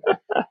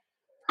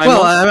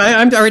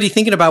 I'm already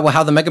thinking about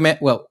how the Mega Man.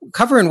 Well,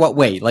 cover in what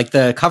way? Like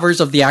the covers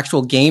of the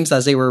actual games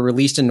as they were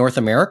released in North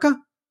America?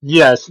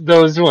 Yes,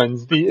 those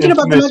ones, the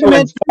infamous the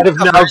ones that have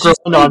now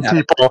grown on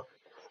people.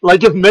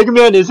 Like if Mega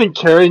Man isn't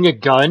carrying a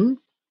gun,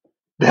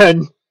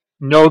 then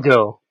no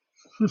go.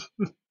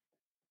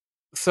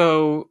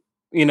 So,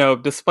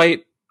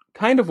 despite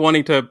kind of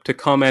wanting to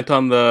comment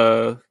on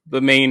the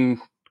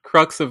main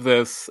crux of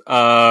this,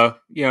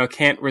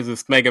 can't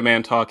resist Mega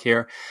Man talk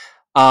here.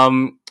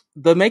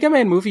 The Mega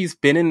Man movie's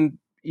been in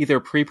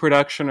either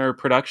pre-production or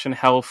production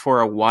hell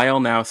for a while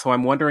now, so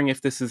I'm wondering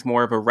if this is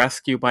more of a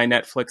rescue by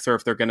Netflix or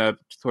if they're going to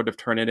sort of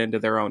turn it into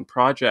their own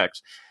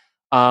project.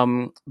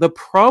 The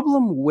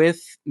problem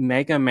with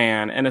Mega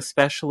Man, and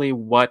especially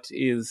what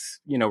is,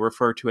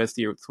 referred to as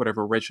the sort of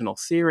original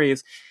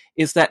series,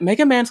 is that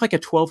Mega Man's like a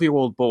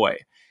 12-year-old boy.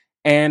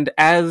 And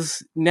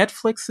as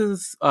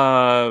Netflix's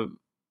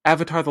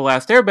Avatar The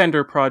Last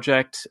Airbender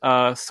project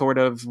sort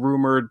of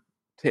rumored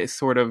to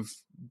sort of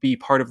be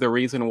part of the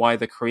reason why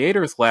the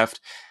creators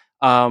left,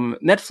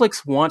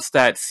 Netflix wants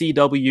that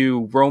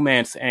CW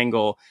romance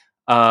angle.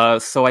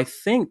 So I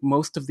think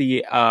most of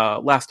the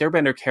Last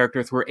Airbender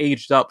characters were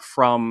aged up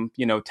from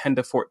 10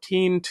 to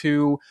 14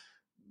 to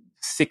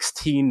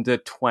 16 to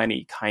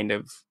 20 kind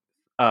of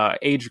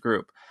age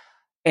group.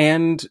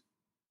 And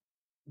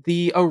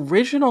the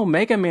original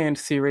Mega Man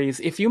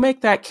series, if you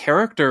make that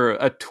character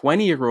a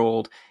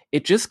 20-year-old,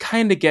 it just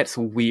kind of gets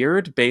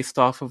weird based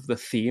off of the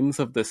themes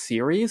of the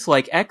series.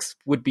 Like X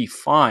would be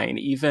fine,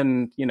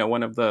 even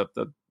one of the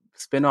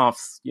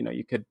spin-offs,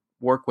 you could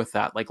work with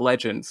that, like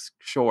Legends,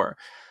 sure.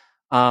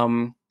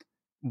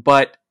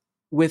 But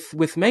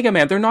with Mega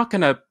Man, they're not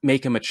going to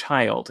make him a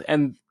child,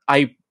 and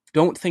I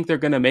don't think they're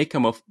going to make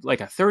him a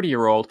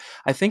 30-year-old.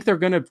 I think they're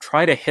going to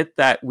try to hit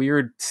that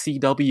weird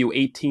CW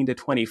 18 to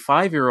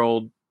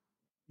 25-year-old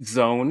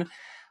zone,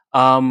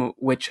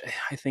 which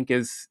I think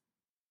is,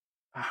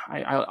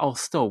 I'll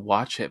still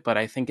watch it, but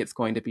I think it's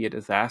going to be a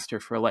disaster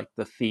for like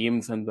the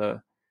themes and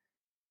the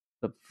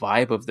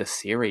vibe of the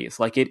series.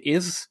 Like it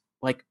is,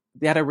 like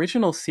that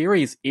original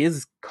series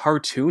is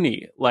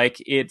cartoony.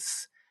 Like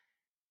it's,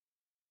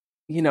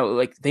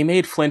 like they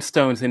made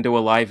Flintstones into a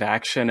live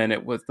action, and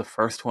the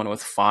first one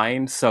was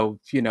fine. So,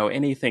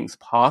 anything's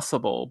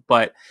possible,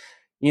 but,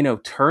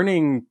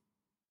 turning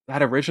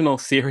that original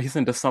series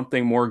into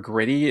something more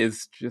gritty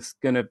is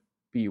just going to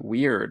be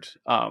weird.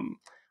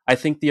 I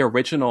think the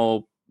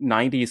original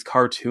 90s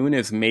cartoon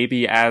is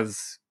maybe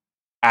as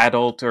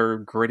adult or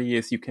gritty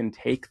as you can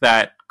take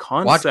that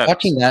concept.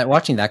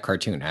 Watching that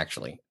cartoon,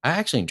 actually, I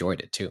actually enjoyed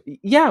it too.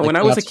 Yeah, like, when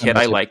I was a kid,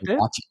 I liked it.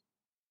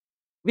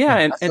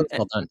 Yeah, and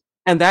well done.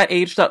 And that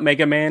aged up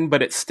Mega Man,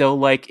 but it's still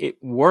like it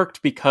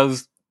worked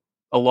because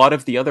a lot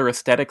of the other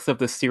aesthetics of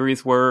the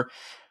series were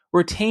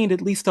retained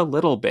at least a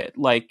little bit.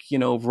 Like,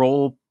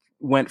 Roll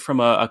went from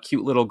a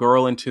cute little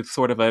girl into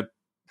sort of a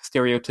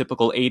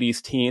stereotypical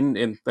 80s teen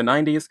in the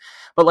 90s,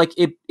 but like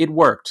it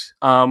worked.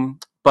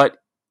 But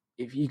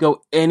if you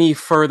go any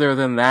further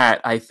than that,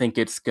 I think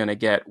it's gonna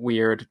get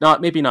weird.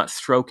 Maybe not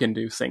stroke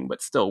inducing,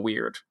 but still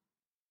weird.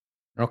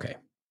 Okay.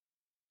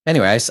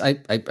 Anyway,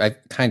 I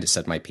kind of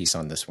said my piece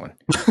on this one.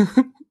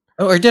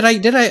 Or did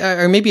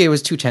I, or maybe it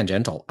was too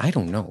tangential. I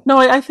don't know. No,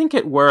 I think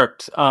it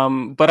worked.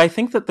 But I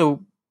think that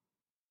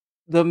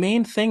the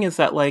main thing is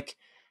that, like,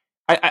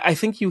 I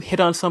think you hit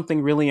on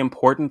something really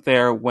important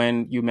there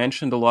when you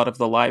mentioned a lot of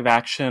the live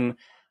action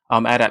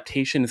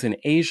adaptations in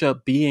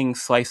Asia being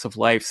slice of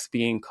life,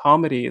 being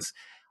comedies.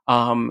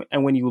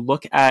 And when you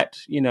look at,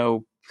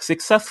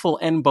 successful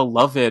and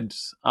beloved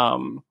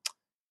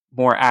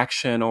more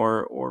action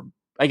or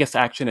I guess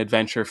action,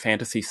 adventure,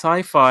 fantasy,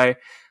 sci-fi,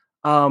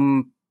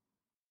 I'm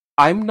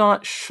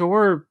not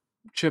sure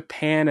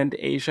Japan and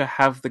Asia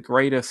have the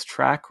greatest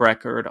track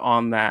record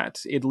on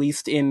that, at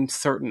least in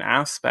certain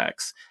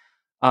aspects.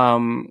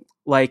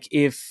 Like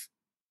if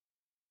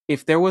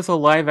there was a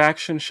live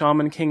action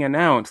Shaman King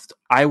announced,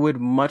 I would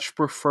much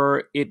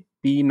prefer it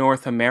be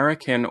North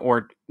American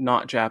or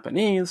not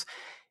Japanese,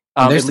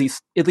 at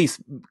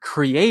least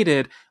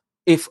created,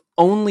 if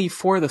only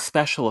for the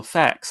special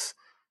effects.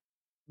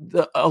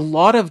 A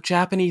lot of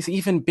Japanese,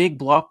 even big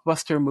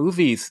blockbuster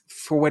movies,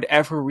 for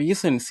whatever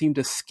reason, seem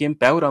to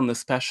skimp out on the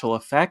special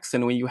effects.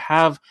 And when you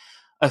have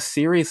a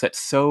series that's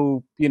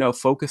so,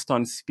 focused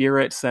on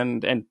spirits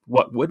and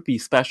what would be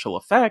special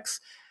effects,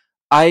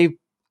 I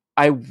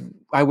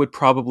would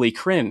probably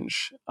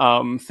cringe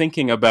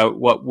thinking about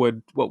what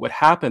would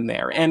happen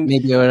there. And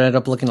maybe it would end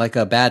up looking like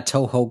a bad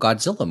Toho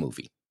Godzilla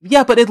movie.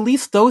 Yeah, but at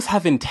least those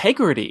have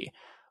integrity.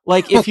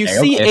 Like, if you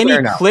see any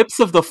clips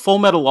of the Full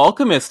Metal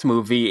Alchemist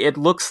movie, it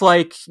looks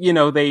like,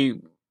 they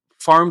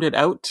farmed it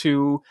out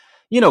to,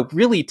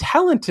 really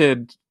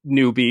talented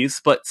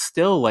newbies, but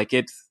still, like,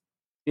 it's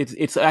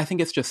I think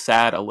it's just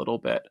sad a little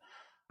bit.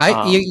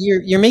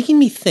 You're making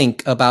me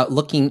think about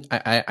looking.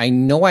 I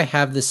know I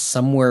have this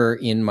somewhere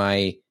in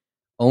my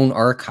own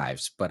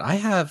archives, but I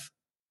have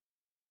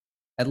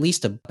at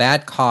least a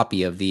bad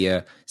copy of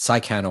the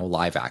Saikano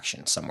live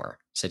action somewhere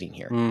sitting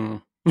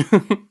here.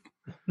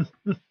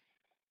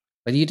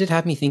 But you did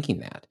have me thinking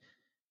that.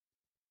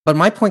 But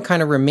my point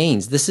kind of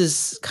remains. This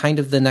is kind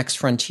of the next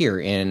frontier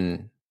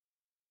in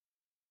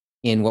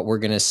what we're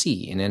going to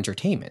see in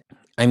entertainment.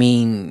 I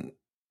mean,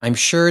 I'm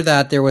sure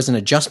that there was an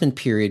adjustment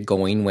period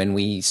going when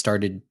we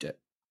started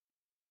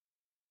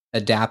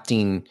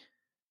adapting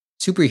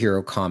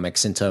superhero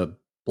comics into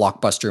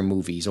blockbuster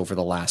movies over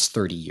the last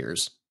 30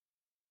 years.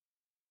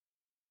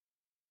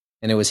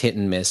 And it was hit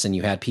and miss, and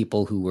you had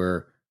people who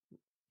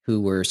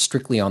were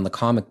strictly on the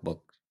comic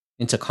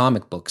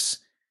books,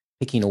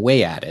 picking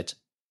away at it.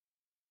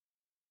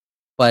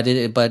 But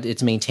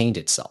it's maintained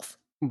itself.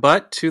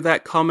 But to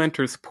that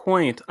commenter's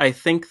point, I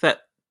think that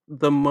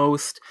the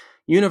most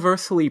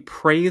universally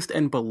praised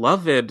and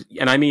beloved,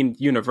 and I mean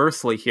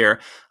universally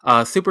here,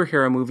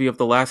 superhero movie of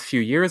the last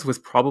few years was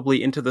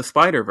probably Into the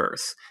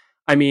Spider-Verse.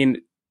 I mean,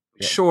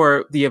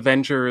 sure, the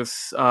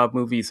Avengers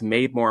movies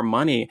made more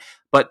money,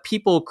 but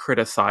people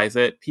criticize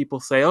it. People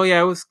say, oh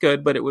yeah, it was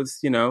good, but it was,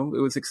 it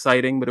was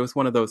exciting, but it was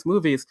one of those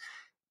movies.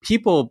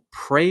 People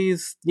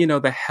praise,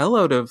 the hell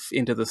out of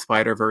Into the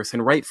Spider-Verse,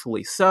 and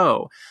rightfully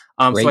so.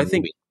 So I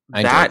think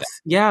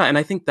that's, and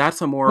I think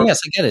that's a more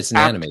it's an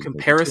apt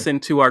comparison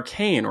to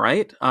Arcane,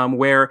 right?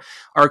 Where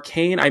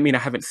Arcane, I mean, I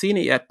haven't seen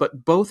it yet,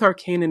 but both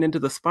Arcane and Into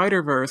the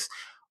Spider-Verse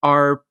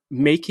are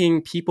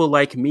making people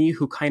like me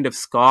who kind of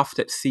scoffed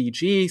at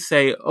CG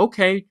say,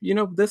 okay,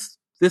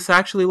 this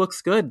actually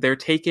looks good. They're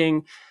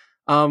taking,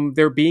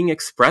 they're being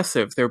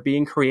expressive, they're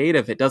being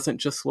creative. It doesn't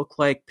just look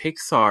like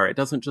Pixar. It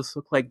doesn't just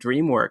look like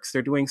DreamWorks.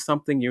 They're doing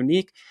something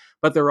unique,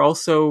 but they're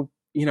also,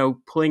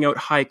 pulling out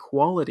high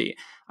quality.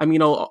 I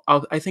mean,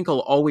 I think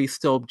I'll always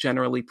still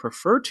generally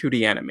prefer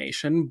 2D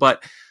animation,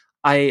 but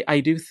I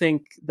do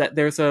think that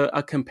there's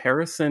a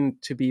comparison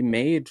to be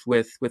made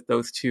with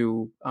those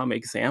two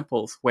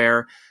examples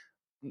where,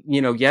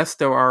 yes,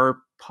 there are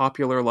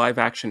popular live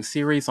action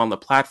series on the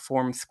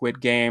platform,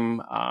 Squid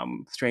Game,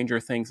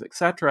 Stranger Things,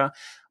 etc.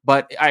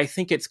 But I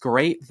think it's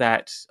great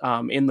that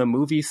in the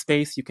movie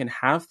space, you can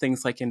have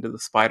things like Into the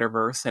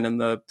Spider-Verse, and in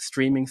the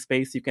streaming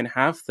space, you can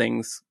have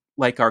things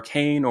like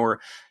Arcane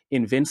or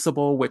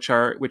Invincible, which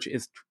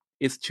is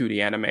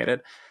 2D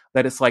animated.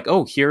 That it's like,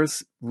 oh,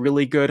 here's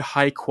really good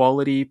high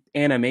quality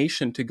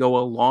animation to go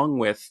along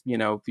with,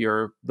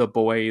 your The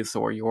Boys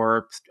or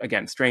your,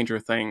 again, Stranger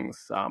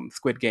Things,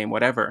 Squid Game,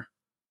 whatever.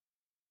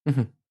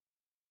 Mm-hmm.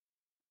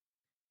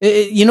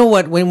 You know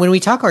what? When we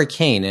talk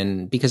Arcane,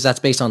 and because that's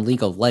based on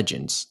League of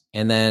Legends,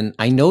 and then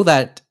I know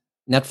that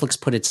Netflix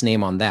put its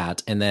name on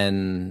that, and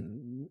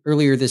then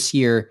earlier this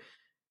year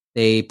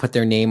they put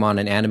their name on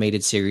an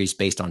animated series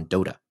based on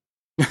Dota,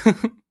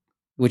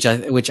 which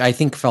I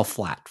think fell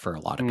flat for a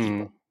lot of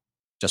people,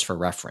 just for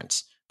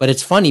reference. But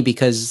it's funny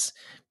because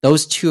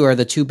those two are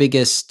two of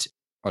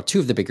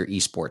the bigger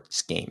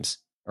esports games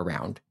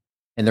around,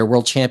 and their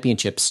world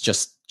championships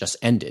just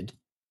ended,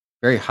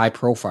 very high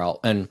profile,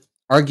 and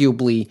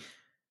arguably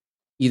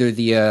either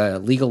the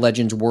League of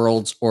Legends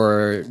Worlds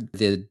or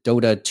the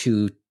Dota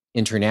 2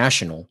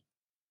 International.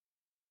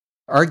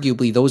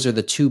 Arguably, those are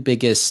the two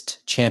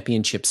biggest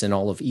championships in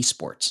all of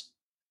esports.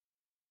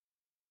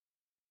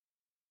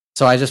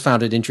 So I just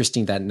found it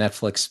interesting that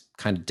Netflix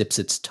kind of dips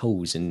its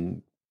toes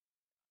in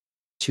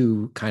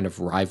two kind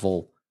of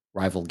rival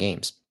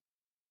games.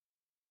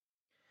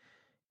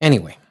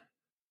 Anyway.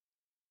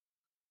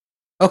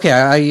 Okay,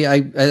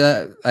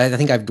 I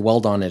think I've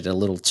dwelled on it a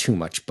little too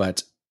much,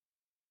 but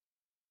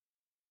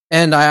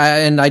and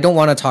I don't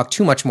want to talk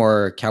too much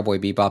more Cowboy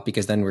Bebop,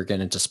 because then we're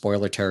getting into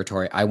spoiler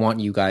territory. I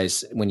want you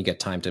guys, when you get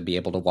time, to be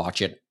able to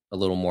watch it a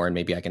little more, and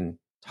maybe we can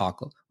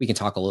talk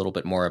a little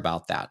bit more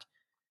about that.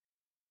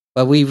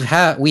 But we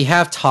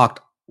have talked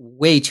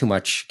way too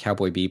much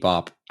Cowboy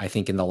Bebop, I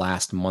think, in the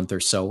last month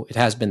or so. It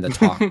has been the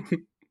talk.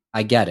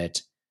 I get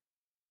it.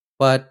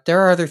 But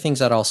there are other things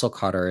that also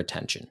caught our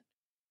attention.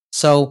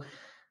 So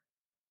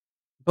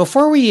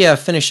before we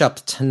finish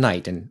up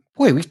tonight, and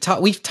boy, we've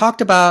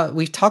talked about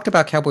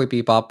Cowboy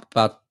Bebop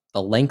about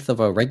the length of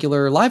a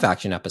regular live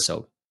action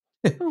episode.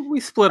 We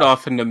split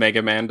off into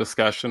Mega Man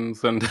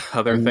discussions and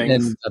other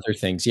things. And other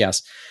things,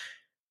 yes.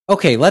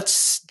 Okay,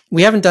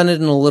 we haven't done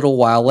it in a little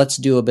while. Let's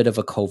do a bit of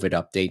a COVID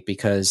update,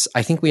 because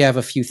I think we have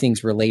a few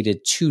things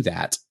related to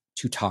that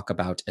to talk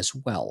about as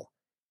well.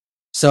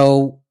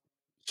 So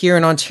here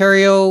in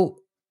Ontario,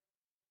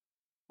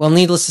 well,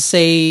 needless to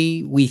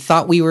say, we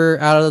thought we were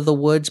out of the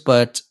woods,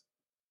 but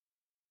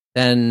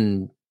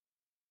then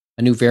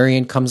a new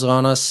variant comes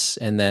on us,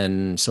 and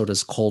then so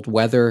does cold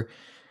weather.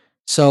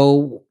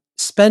 So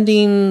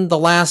spending the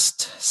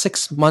last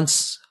 6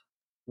 months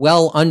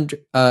well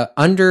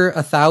under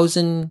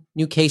 1,000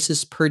 new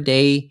cases per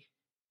day,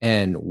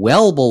 and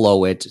well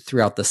below it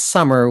throughout the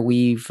summer,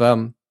 we've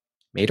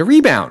made a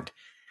rebound.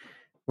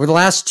 For the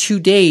last 2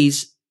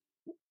 days,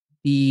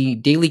 the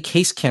daily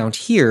case count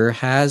here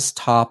has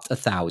topped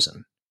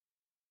 1,000.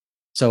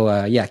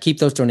 So yeah, keep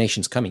those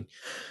donations coming.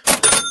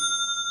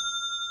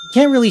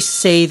 Can't really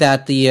say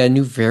that the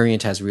new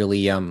variant has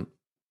really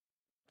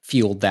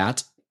fueled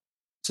that.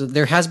 So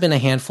there has been a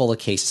handful of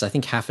cases, I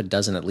think half a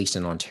dozen at least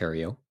in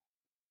Ontario.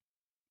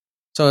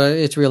 So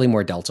it's really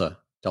more Delta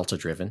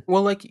driven.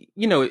 Well, like,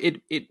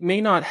 it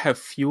may not have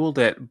fueled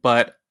it,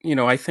 but,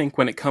 I think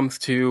when it comes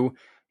to,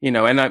 and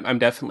I'm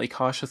definitely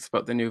cautious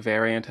about the new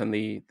variant and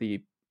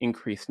the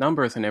increased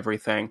numbers and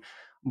everything.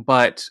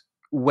 But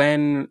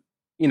when,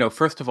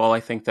 first of all, I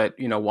think that,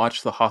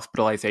 watch the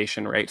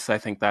hospitalization rates. I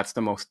think that's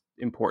the most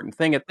important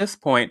thing at this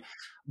point.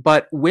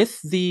 But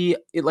with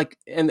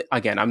and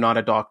again, I'm not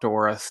a doctor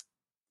or a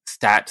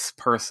stats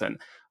person,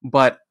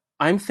 but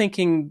I'm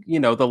thinking,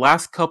 the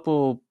last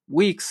couple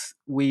weeks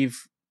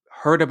we've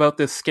heard about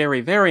this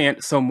scary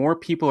variant, so more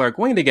people are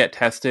going to get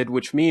tested,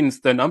 which means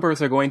the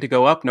numbers are going to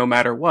go up no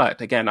matter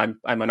what. Again,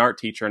 I'm an art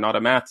teacher, not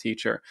a math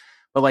teacher,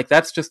 but like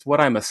that's just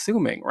what I'm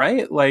assuming,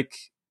 right? Like,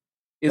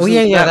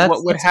 isn't that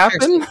what would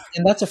happen?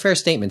 And that's a fair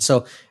statement.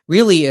 So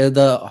really,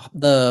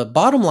 the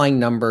bottom line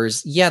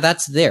numbers, yeah,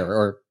 that's there,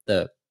 or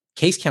the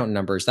case count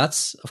numbers,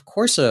 that's of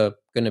course going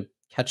to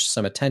catch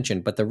some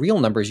attention. But the real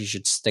numbers you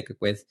should stick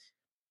with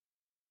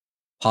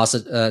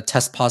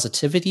test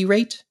positivity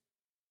rate,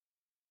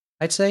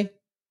 I'd say,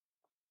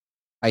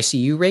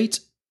 ICU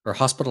rate, or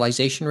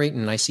hospitalization rate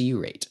and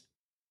ICU rate.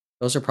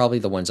 Those are probably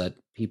the ones that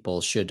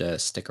people should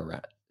stick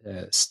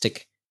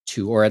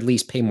to, or at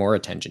least pay more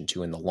attention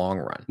to in the long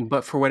run.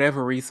 But for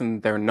whatever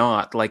reason, they're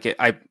not. Like,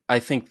 I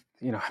think,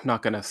 I'm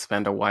not going to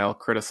spend a while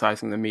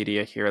criticizing the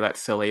media here.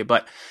 That's silly.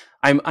 But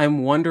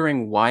I'm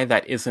wondering why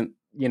that isn't,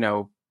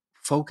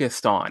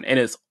 focused on. And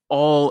it's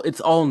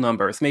all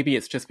numbers. Maybe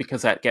it's just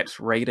because that gets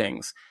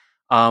ratings.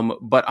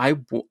 But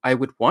I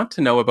would want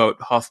to know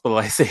about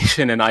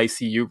hospitalization and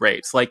ICU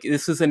rates. Like,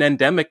 this is an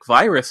endemic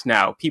virus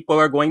now. People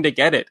are going to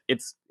get it.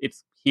 It's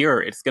here.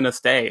 It's going to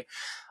stay.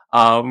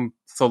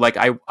 So like,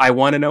 I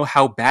want to know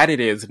how bad it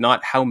is,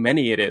 not how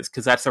many it is,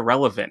 because that's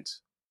irrelevant.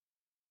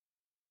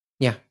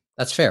 Yeah,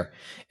 that's fair.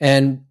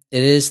 And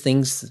it is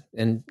things,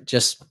 and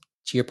just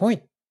to your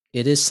point,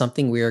 it is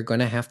something we are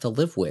going to have to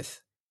live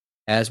with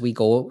as we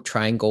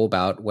try and go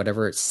about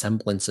whatever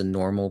semblance of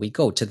normal we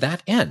go. To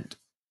that end,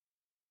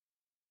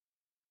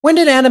 when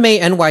did Anime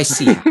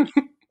NYC?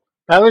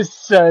 That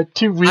was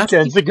 2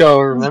 weekends ago,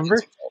 remember?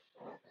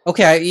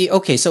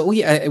 Okay. So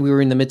we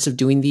were in the midst of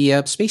doing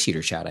the Space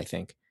Heater chat, I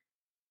think.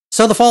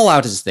 So the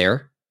fallout is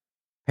there.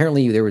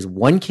 Apparently, there was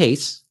one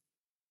case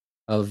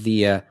of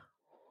the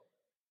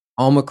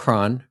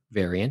Omicron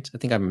variant. I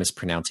think I'm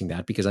mispronouncing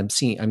that because I'm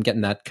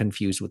getting that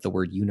confused with the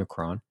word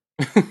Unicron.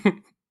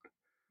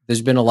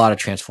 There's been a lot of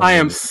transformation. I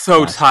am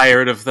so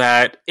tired of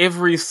that.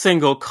 Every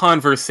single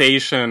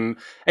conversation.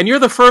 And you're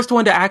the first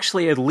one to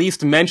actually at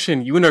least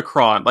mention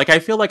Unicron. Like, I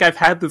feel like I've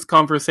had this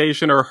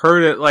conversation or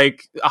heard it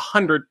like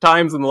 100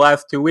 times in the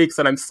last 2 weeks,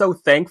 and I'm so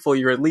thankful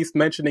you're at least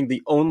mentioning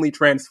the only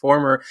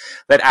Transformer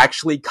that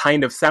actually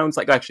kind of sounds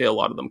like... Actually, a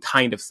lot of them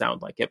kind of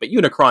sound like it, but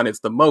Unicron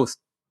is the most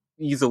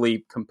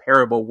easily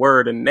comparable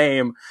word and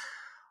name.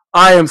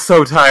 I am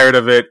so tired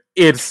of it.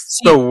 It's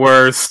the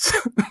worst.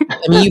 I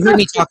mean, you heard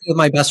me talking with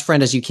my best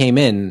friend as you came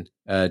in,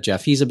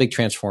 Jeff. He's a big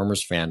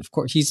Transformers fan. Of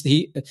course,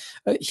 he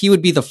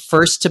would be the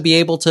first to be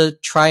able to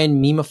try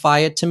and memify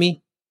it to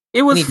me.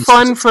 It was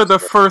fun for the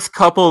first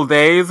couple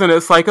days, and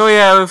it's like, oh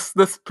yeah,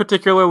 this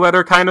particular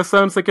letter kind of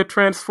sounds like a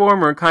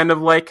Transformer, kind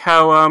of like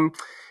how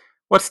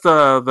what's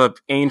the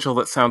angel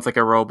that sounds like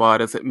a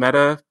robot? Is it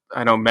Meta?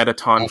 I know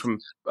Mettaton from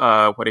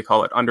what do you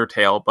call it,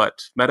 Undertale,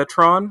 but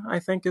Metatron, I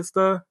think, is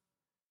the...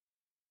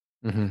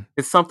 Mm-hmm.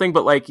 It's something,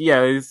 but like,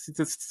 yeah, it's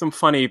just some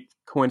funny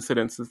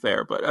coincidences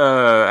there. But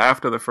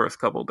after the first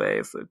couple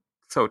days, I'm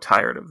so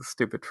tired of the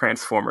stupid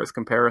Transformers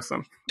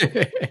comparison.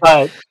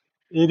 But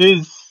it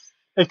is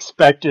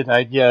expected,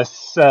 I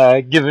guess,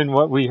 given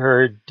what we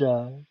heard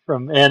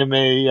from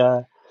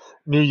Anime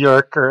New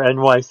York or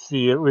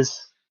NYC. It was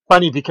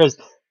funny because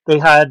they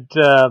had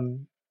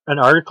an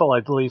article, I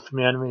believe,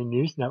 from Anime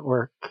News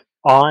Network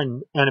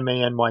on Anime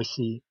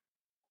NYC.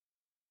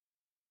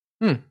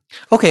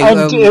 Okay,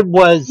 and it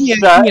was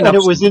and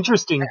it was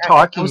interesting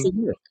talking.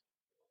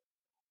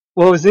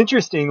 Well, it was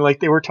interesting. Like,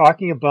 they were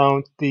talking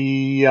about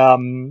the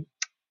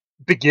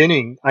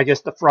beginning, I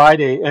guess, the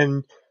Friday,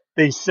 and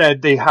they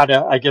said they had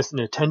an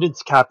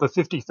attendance cap of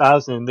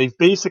 50,000. They've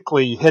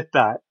basically hit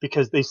that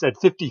because they said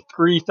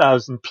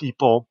 53,000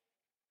 people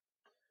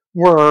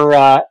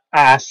were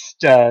asked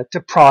to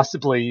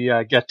possibly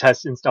get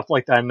tested and stuff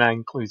like that, and that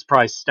includes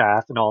probably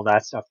staff and all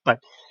that stuff. But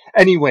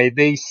anyway,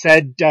 they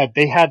said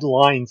they had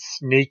lines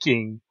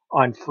snaking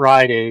on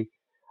Friday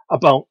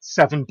about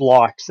 7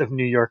 blocks of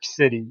New York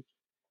City,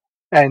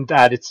 and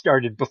that it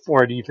started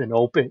before it even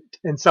opened.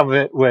 And some of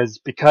it was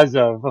because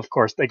of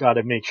course, they got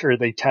to make sure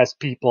they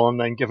test people and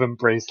then give them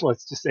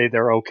bracelets to say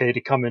they're okay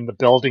to come in the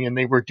building, and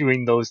they were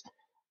doing those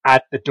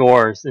at the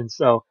doors, and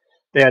so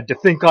they had to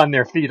think on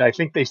their feet. I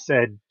think they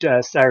said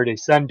Saturday,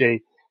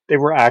 Sunday, they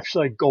were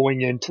actually going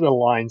into the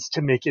lines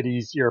to make it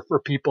easier for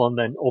people and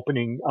then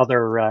opening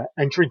other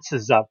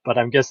entrances up. But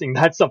I'm guessing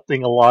that's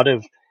something a lot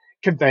of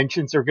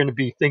conventions are going to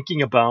be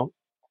thinking about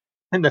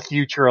in the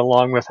future,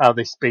 along with how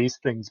they space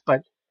things.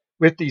 But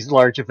with these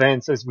large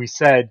events, as we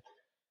said,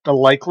 the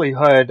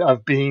likelihood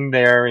of being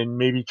there and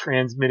maybe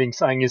transmitting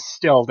something is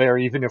still there,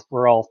 even if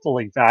we're all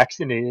fully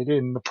vaccinated.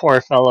 And the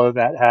poor fellow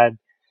that had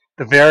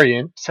the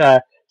variant,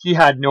 he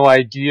had no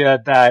idea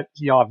that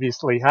he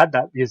obviously had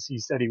that because he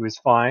said he was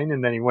fine.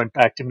 And then he went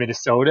back to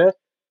Minnesota,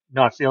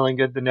 not feeling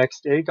good the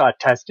next day, got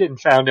tested and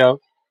found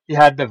out he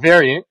had the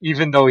variant,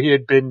 even though he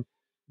had been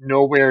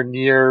nowhere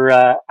near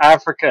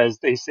Africa, as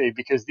they say,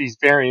 because these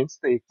variants,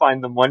 they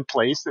find them one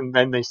place and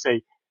then they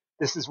say,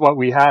 this is what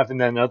we have, and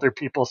then other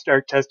people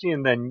start testing,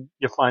 and then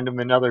you find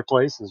them in other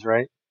places,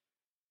 right?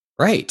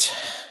 Right.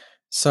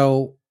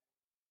 So,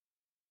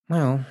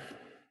 well,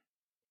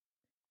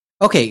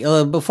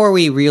 okay. Before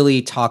we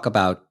really talk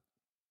about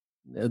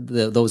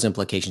those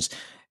implications,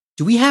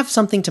 do we have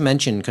something to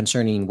mention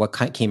concerning what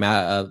came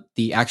out of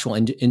the actual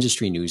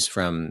industry news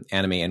from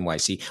Anime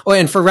NYC? Oh,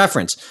 and for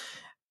reference,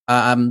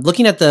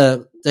 looking at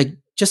the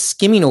just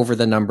skimming over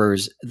the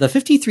numbers, the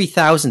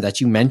 53,000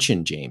 that you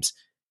mentioned, James,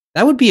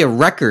 that would be a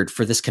record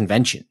for this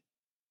convention.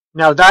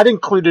 Now, that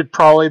included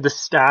probably the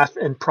staff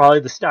and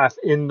probably the staff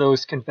in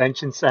those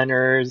convention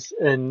centers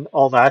and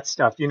all that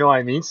stuff. You know what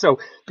I mean? So,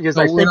 because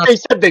I think they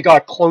said they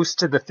got close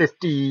to the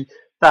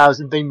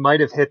 50,000. They might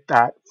have hit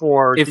that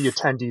for the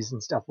attendees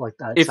and stuff like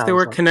that. If there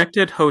were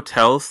connected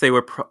hotels,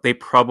 they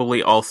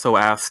probably also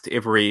asked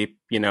every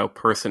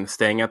person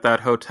staying at that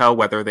hotel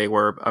whether they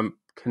were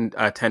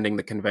attending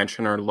the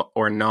convention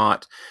or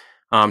not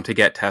to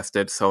get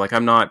tested. So, like,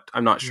 I'm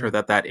not sure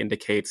that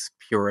indicates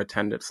pure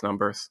attendance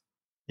numbers.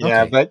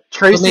 Yeah, okay. But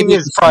tracing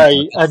is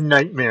probably a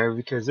nightmare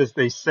because, as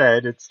they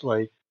said, it's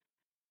like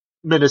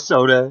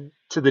Minnesota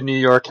to the New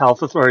York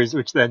health authorities,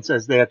 which then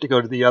says they have to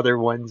go to the other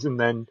ones. And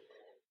then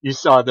you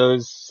saw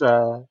those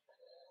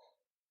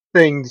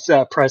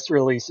press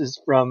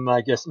releases from,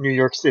 I guess, New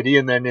York City.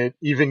 And then it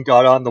even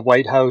got on the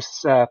White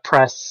House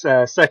press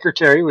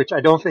secretary, which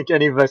I don't think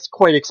any of us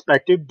quite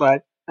expected.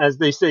 But as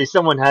they say,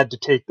 someone had to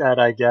take that,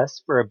 I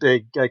guess, for a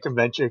big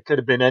convention. It could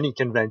have been any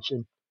convention.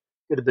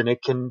 It could have been a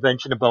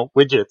convention about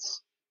widgets.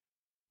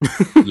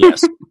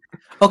 Yes.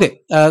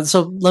 Okay.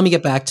 So let me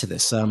get back to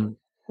this.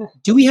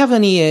 Do we have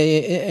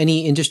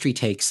any industry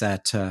takes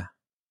that?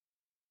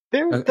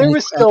 There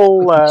was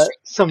still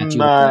some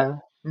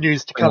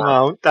news to come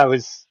out that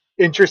was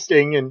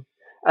interesting, and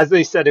as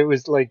they said, it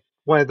was like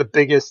one of the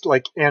biggest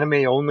like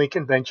anime only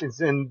conventions,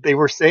 and they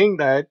were saying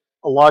that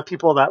a lot of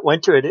people that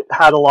went to it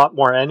had a lot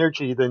more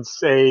energy than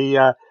say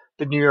the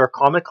New York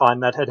Comic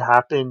Con that had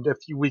happened a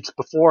few weeks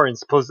before, and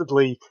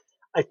supposedly,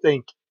 I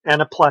think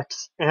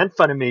Aniplex and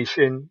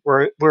Funimation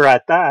were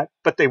at that,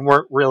 but they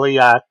weren't really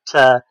at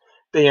the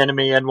Anime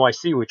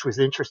NYC, which was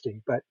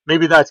interesting. But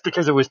maybe that's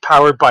because it was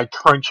powered by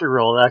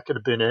Crunchyroll. That could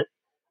have been it.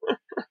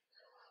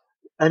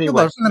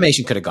 Anyway,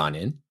 Funimation could have gone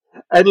in.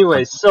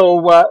 Anyway,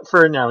 so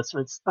for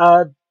announcements,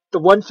 the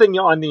one thing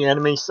on the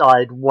anime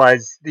side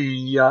was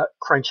the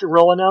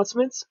Crunchyroll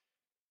announcements.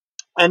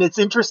 And it's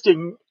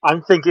interesting.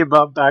 I'm thinking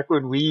about back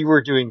when we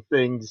were doing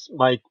things,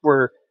 Mike,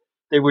 where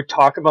they would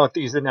talk about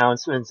these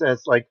announcements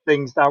as like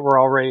things that were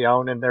already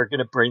out and they're going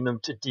to bring them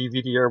to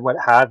DVD or what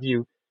have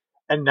you.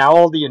 And now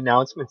all the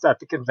announcements at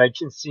the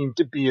convention seem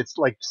to be, it's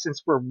like,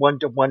 since we're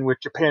 1-to-1 with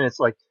Japan, it's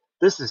like,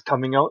 this is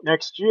coming out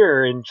next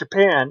year in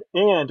Japan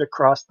and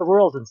across the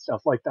world and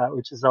stuff like that,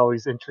 which is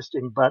always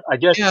interesting. But I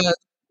guess...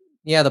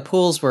 Yeah, the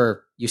pools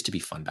used to be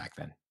fun back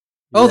then.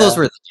 Oh, those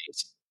were the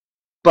days.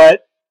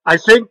 But I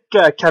think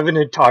Kevin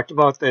had talked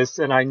about this,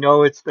 and I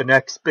know it's the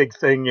next big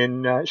thing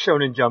in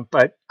Shonen Jump,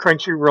 but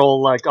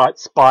Crunchyroll got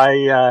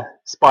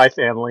Spy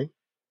Family,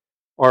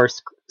 or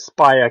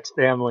Spy X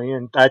Family,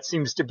 and that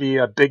seems to be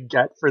a big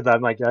get for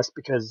them, I guess,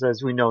 because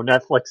as we know,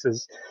 Netflix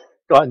has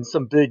gotten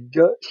some big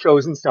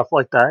shows and stuff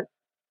like that.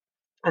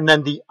 And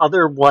then the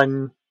other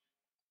one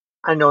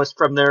I noticed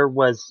from there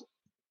was,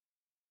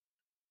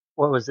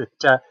 what was it?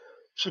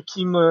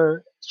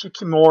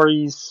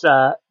 Shikimori's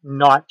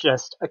Not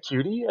Just a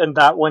Cutie, and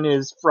that one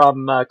is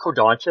from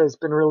Kodansha has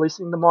been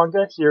releasing the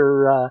manga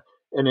here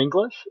in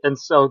English, and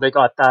so they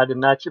got that,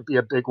 and that should be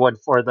a big one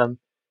for them.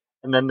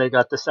 And then they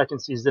got the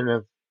second season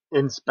of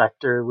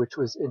Inspector, which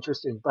was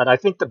interesting. But I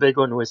think the big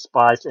one was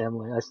Spy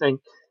Family. I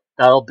think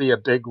that'll be a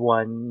big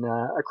one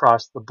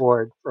across the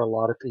board for a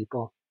lot of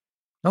people.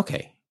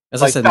 Okay.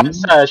 As I said,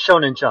 that's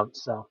Shonen Jump,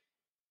 so.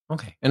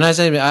 Okay. And as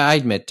I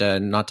admit,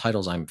 not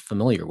titles I'm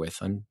familiar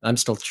with. I'm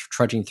still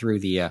trudging through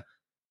the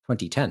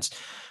 2010s.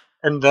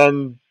 And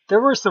then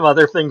there were some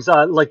other things,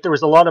 like there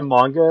was a lot of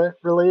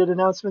manga-related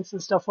announcements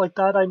and stuff like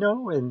that, I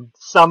know. And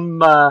some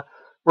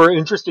were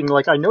interesting.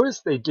 Like, I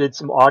noticed they did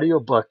some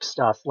audiobook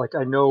stuff. Like,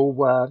 I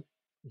know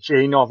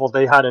J-Novel,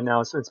 they had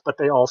announcements, but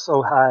they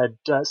also had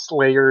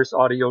Slayer's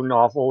audio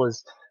novel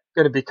is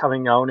going to be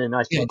coming out. And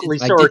I think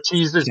Lisa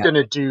Ortiz is going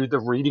to do the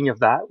reading of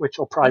that, which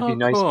will probably be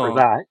nice for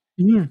that.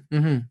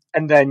 Mm-hmm.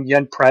 And then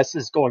Yen Press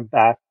is going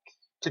back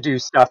to do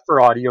stuff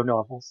for audio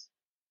novels,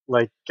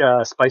 like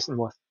Spice and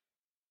Wolf.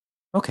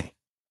 Okay.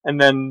 And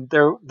then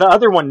the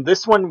other one,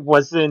 this one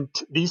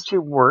wasn't, these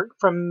two weren't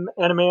from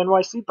Anime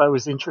NYC, but it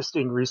was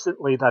interesting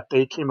recently that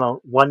they came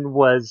out. One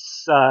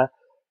was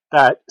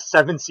that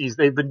Seven Seas,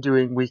 they've been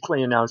doing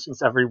weekly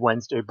announcements every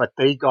Wednesday, but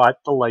they got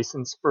the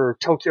license for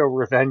Tokyo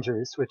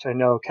Revengers, which I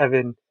know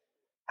Kevin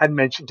had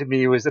mentioned to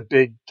me was a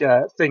big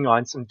thing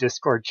on some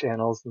Discord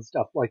channels and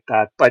stuff like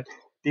that. But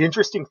the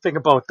interesting thing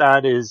about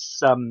that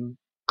is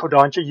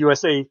Kodansha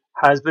USA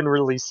has been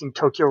releasing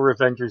Tokyo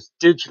Revengers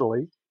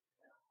digitally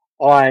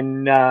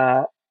on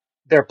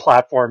their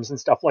platforms and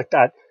stuff like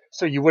that.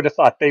 So you would have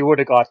thought they would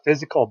have got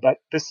physical, but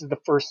this is the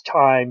first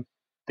time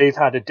they've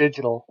had a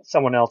digital.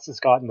 Someone else has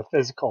gotten the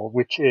physical,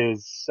 which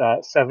is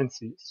Seven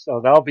Seas.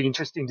 So that'll be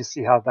interesting to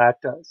see how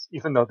that does,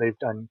 even though they've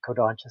done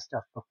Kodansha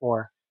stuff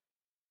before.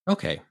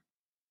 Okay.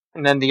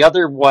 And then the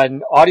other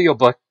one,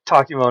 audiobook,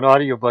 talking about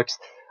audiobooks,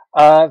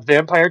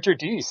 Vampire Hunter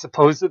D.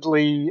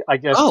 Supposedly, I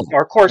guess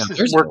Dark Horse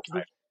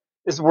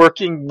is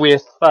working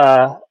with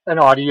an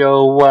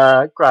audio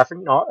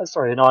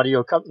an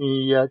audio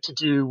company to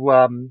do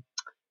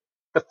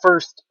the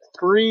first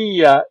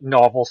three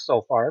novels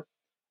so far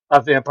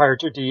of Vampire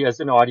Hunter D as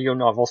an audio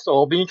novel. So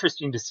it'll be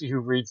interesting to see who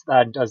reads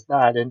that and does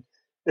that. And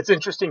it's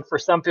interesting for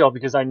some people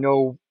because I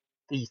know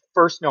the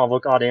first novel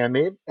got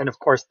animated, and of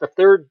course the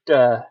third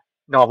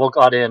novel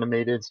got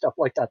animated and stuff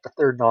like that. The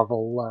third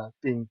novel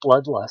being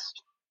Bloodlust.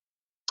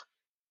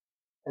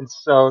 And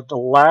so the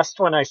last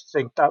one I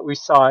think that we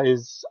saw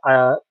is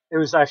it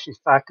was actually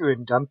Faku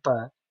and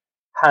Dumpa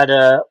had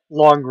a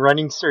long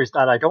running series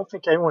that I don't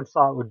think anyone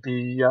thought would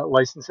be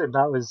licensed, and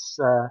that was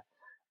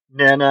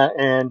Nana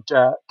and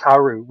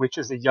Karu, which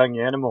is a young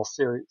animal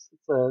series.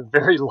 It's a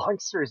very long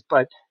series,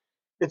 but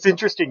it's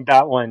interesting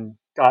that one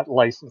got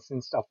licensed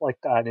and stuff like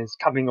that and is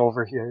coming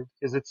over here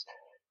because it's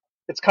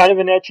kind of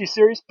an ecchi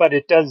series, but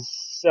it does.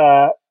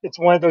 It's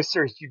one of those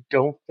series you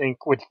don't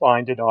think would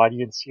find an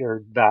audience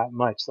here that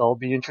much. So it'll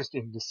be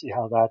interesting to see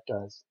how that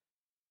does.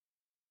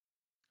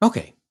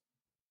 Okay.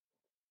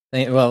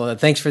 Well,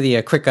 thanks for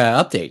the quick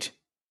update.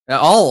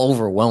 All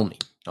overwhelming,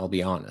 I'll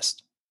be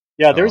honest.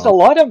 Yeah, there's a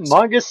lot of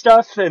manga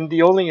stuff, and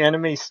the only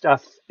anime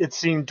stuff it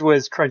seemed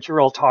was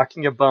Crunchyroll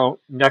talking about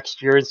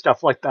next year and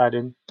stuff like that.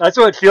 And that's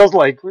what it feels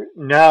like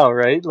now,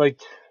 right? Like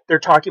they're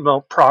talking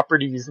about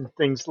properties and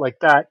things like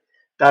that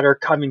that are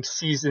coming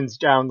seasons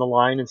down the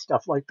line and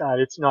stuff like that.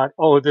 It's not,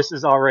 oh, this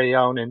is already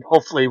out, and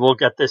hopefully we'll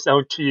get this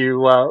out to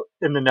you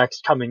in the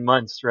next coming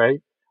months,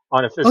 right?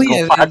 On a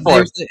physical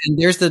platform.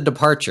 There's the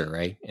departure,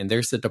 right? And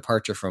there's the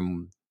departure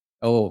from,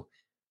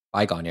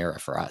 bygone era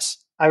for us.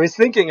 I was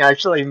thinking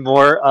actually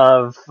more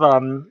of,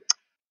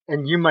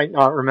 and you might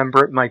not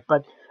remember it, Mike,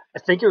 but I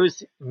think it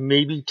was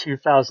maybe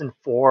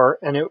 2004,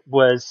 and it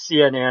was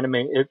CN Anime.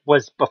 It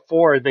was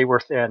before they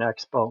were Fan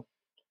Expo.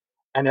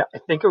 And I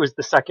think it was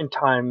the second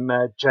time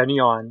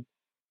Genion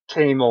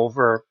came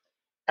over,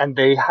 and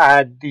they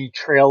had the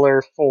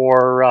trailer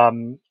for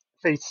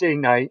Fate Stay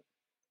Night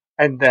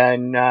and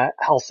then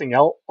Hellsing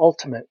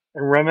Ultimate.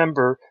 And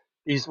remember,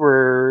 these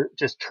were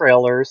just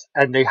trailers,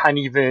 and they hadn't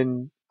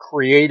even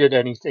created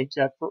anything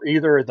yet for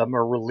either of them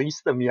or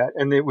released them yet.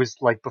 And it was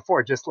like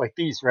before, just like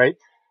these, right?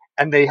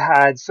 And they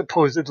had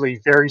supposedly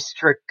very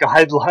strict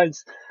guidelines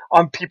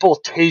on people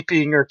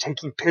taping or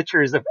taking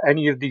pictures of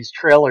any of these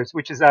trailers,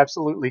 which is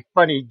absolutely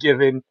funny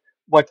given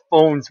what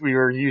phones we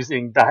were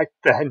using back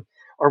then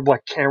or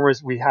what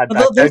cameras we had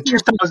back then,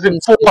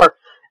 2004.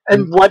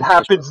 And what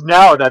happens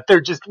now that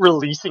they're just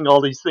releasing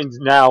all these things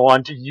now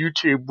onto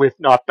YouTube with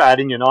not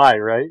batting an eye,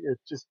 right? It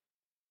just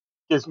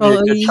gives me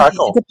a good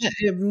chuckle.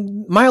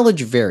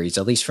 Mileage varies,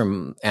 at least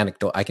from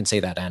anecdote. I can say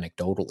that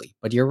anecdotally,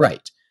 but you're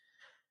right.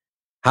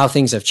 How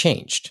things have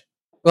changed.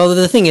 Well,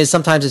 the thing is,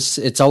 sometimes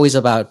it's always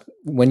about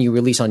when you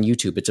release on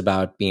YouTube, it's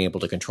about being able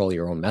to control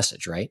your own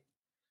message, right?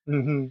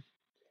 Mm-hmm.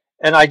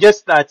 And I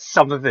guess that's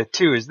some of it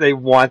too, is they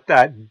want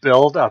that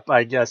build up,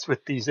 I guess,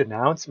 with these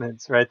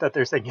announcements, right? That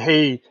they're saying,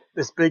 hey,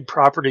 this big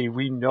property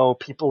we know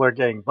people are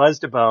getting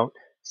buzzed about,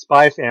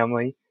 Spy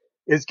Family,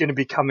 is going to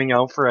be coming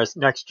out for us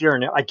next year.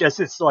 And I guess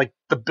it's like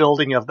the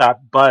building of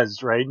that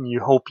buzz, right? And you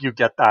hope you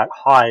get that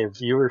high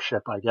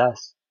viewership, I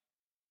guess.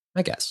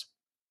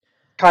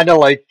 Kind of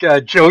like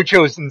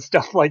JoJo's and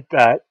stuff like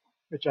that,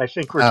 which I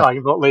think we're talking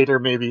about later,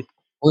 maybe.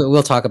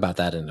 We'll talk about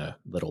that in a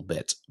little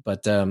bit.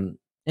 But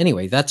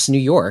anyway, that's New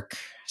York.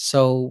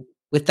 So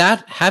with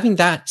that,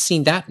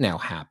 seen that now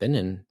happen,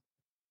 and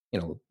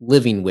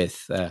living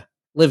with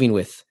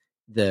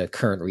the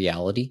current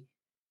reality,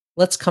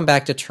 let's come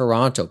back to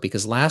Toronto,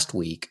 because last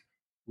week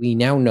we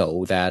now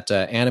know that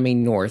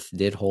Anime North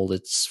did hold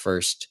its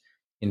first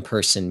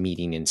in-person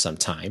meeting in some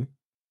time.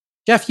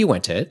 Jeff, you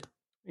went to it.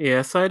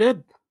 Yes, I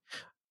did.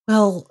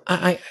 Well,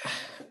 how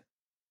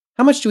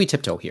much do we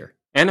tiptoe here?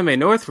 Anime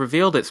North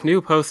revealed its new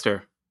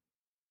poster.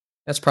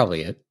 That's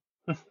probably it.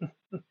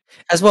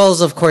 As well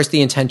as, of course,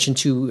 the intention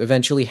to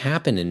eventually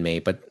happen in May.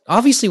 But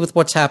obviously with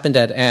what's happened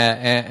at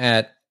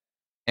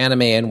Anime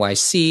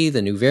NYC,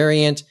 the new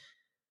variant,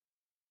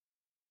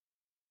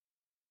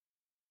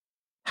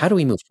 how do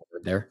we move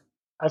forward there?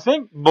 I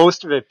think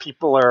most of it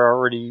people are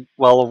already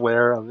well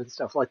aware of and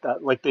stuff like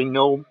that. Like they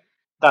know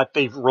that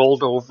they've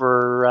rolled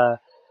over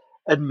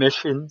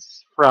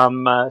admissions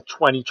from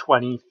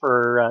 2020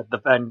 for the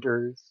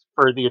vendors,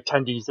 for the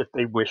attendees if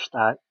they wish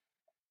that.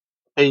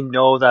 They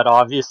know that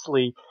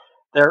obviously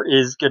there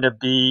is going to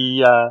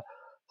be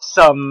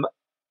some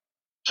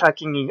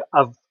checking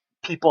of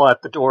people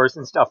at the doors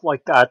and stuff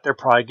like that. They're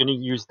probably going to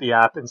use the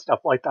app and stuff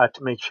like that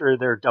to make sure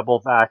they're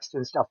double vaxxed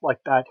and stuff like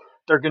that.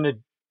 They're going to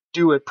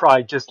do it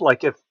probably just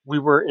like if we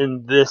were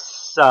in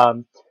this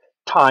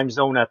time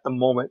zone at the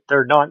moment.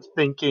 They're not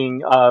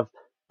thinking of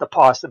the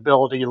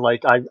possibility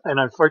and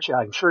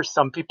unfortunately, I'm sure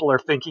some people are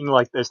thinking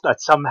like this, that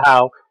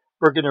somehow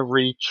we're going to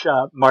reach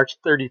March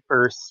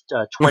 31st,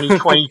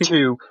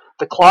 2022.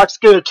 The clock's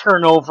going to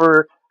turn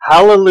over.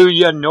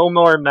 Hallelujah, no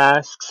more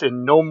masks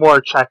and no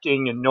more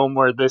checking and no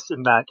more this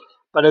and that.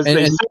 But as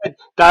they said,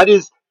 that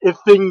is if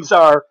things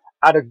are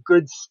at a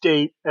good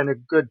state and a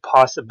good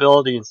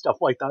possibility and stuff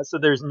like that. So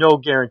there's no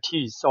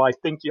guarantees. So I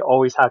think you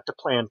always have to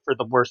plan for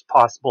the worst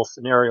possible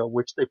scenario,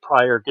 which they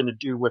probably are going to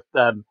do with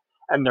them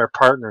and their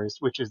partners,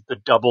 which is the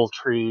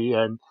DoubleTree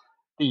and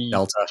the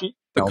Delta.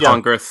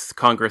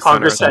 Congress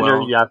Center as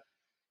well. Yeah.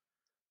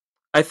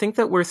 I think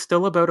that we're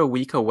still about a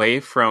week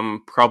away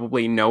from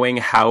probably knowing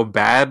how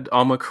bad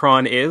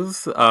Omicron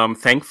is.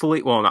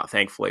 Thankfully, well, not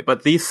thankfully,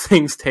 but these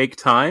things take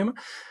time.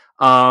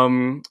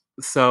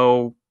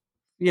 So,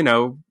 you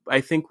know,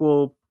 I think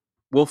we'll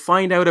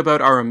find out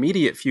about our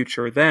immediate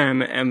future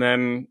then, and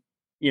then,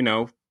 you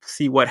know,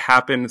 see what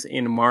happens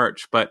in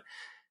March. But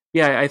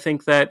yeah, I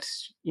think that,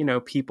 you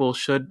know, people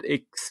should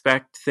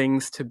expect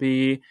things to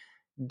be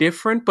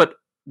different, but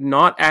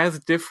not as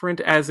different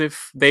as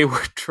if they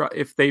were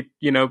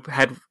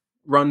had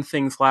run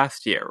things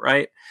last year,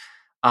 right?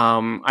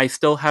 I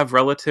still have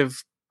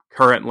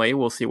currently,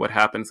 we'll see what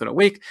happens in a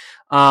week.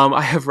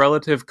 I have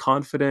relative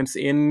confidence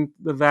in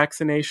the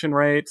vaccination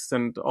rates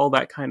and all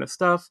that kind of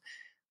stuff.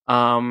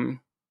 And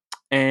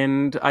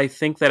I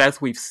think that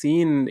as we've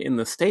seen in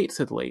the States,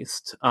 at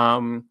least,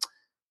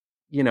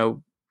 you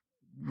know,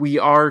 we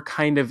are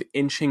kind of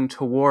inching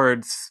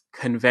towards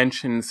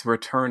conventions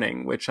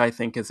returning, which I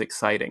think is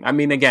exciting. I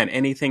mean, again,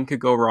 anything could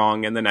go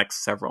wrong in the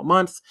next several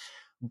months,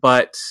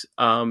 but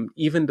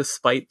even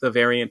despite the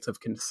variant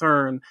of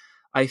concern,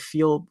 I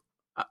feel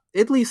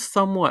at least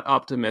somewhat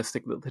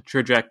optimistic that the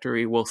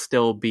trajectory will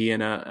still be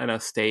in a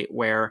state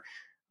where,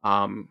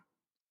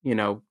 you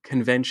know,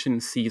 convention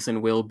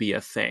season will be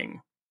a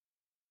thing.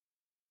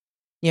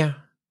 Yeah.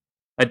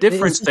 A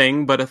different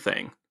thing, but a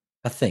thing.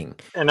 A thing.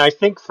 And I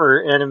think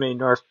for Anime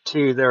North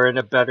too, they're in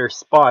a better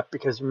spot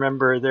because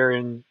remember they're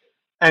in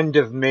end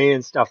of May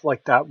and stuff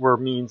like that, where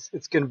it means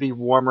it's going to be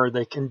warmer.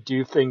 They can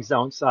do things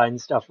outside and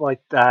stuff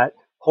like that.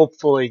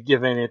 Hopefully,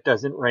 given it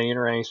doesn't rain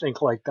or anything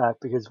like that,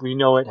 because we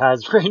know it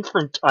has rained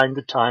from time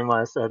to time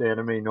last at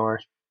Anime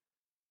North.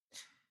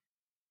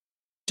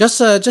 Just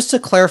to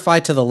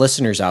clarify to the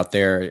listeners out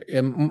there,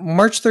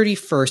 March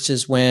 31st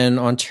is when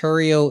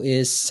Ontario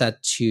is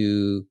set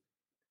to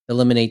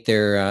eliminate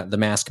their the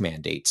mask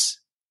mandates.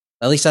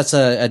 At least that's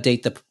a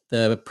date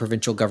the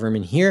provincial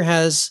government here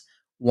has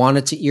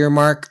wanted to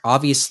earmark.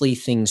 Obviously,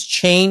 things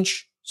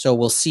change, so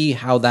we'll see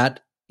how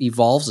that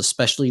evolves,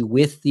 especially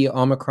with the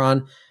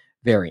Omicron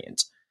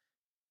variant.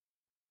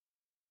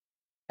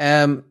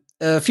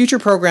 Future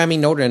programming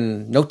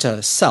note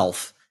to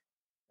self,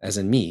 as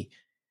in me.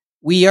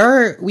 We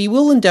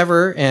will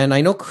endeavor, and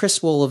I know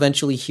Chris will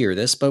eventually hear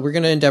this, but we're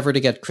going to endeavor to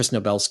get Chris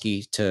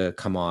Nobelski to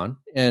come on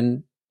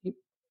and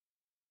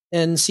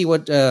see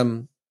what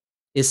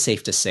is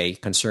safe to say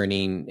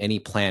concerning any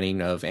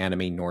planning of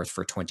Anime North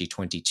for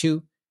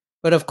 2022.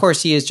 But of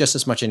course, he is just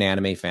as much an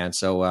anime fan,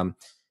 so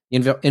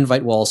the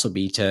invite will also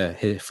be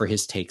for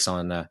his takes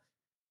on the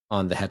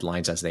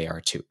headlines as they are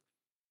too.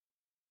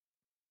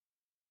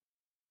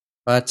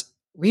 But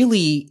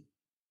really,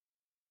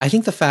 I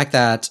think the fact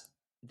that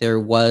there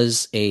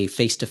was a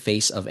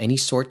face-to-face of any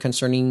sort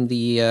concerning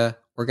the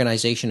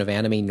organization of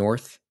Anime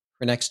North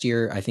for next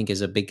year, I think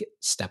is a big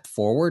step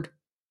forward.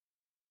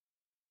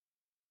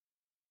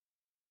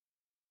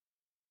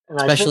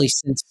 Especially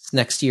since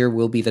next year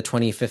will be the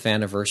 25th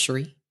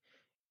anniversary.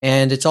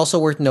 And it's also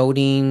worth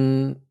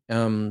noting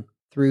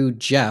through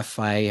Jeff,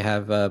 I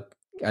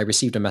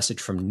received a message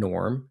from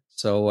Norm.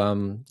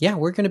 So yeah,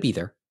 we're going to be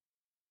there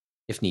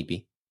if need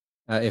be,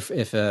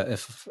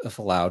 if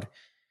allowed.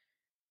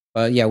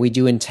 But yeah, we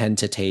do intend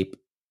to tape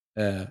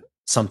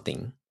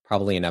something,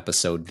 probably an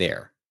episode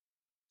there.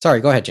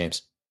 Sorry, go ahead,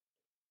 James.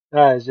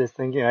 I was just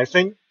thinking, I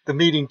think the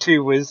meeting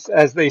too was,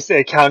 as they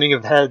say, counting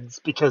of heads,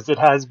 because it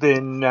has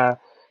been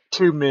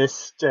 2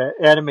 missed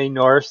Anime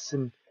Norths,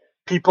 and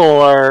people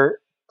are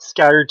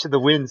scattered to the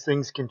winds.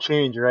 Things can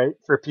change, right,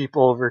 for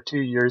people over 2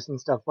 years and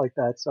stuff like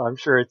that. So I'm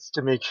sure it's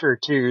to make sure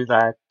too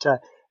that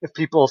if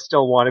people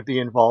still want to be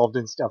involved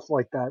in stuff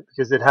like that,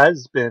 because it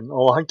has been a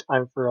long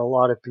time for a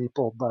lot of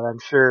people, but I'm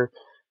sure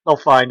they'll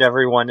find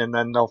everyone and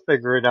then they'll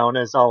figure it out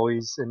as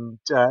always and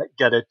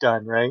get it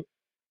done, right?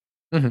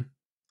 Mm-hmm.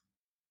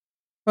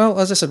 Well,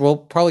 as I said, we'll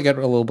probably get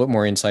a little bit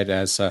more insight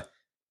as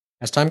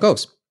time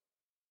goes.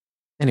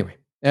 Anyway,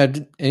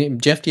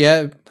 Jeff, do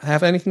you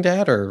have anything to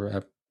add,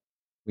 or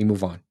we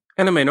move on?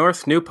 Anime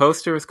North's new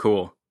poster is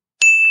cool.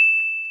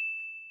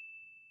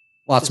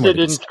 Lots Is more it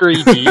to in this.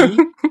 3D?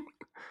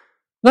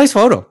 Nice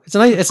photo. It's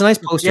a nice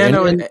poster. Yeah,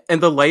 no, and and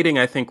the lighting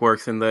I think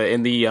works in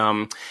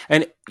the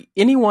and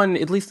anyone,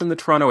 at least in the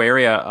Toronto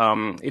area,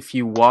 if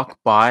you walk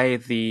by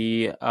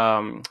the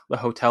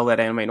hotel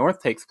that Anime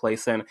North takes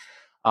place in,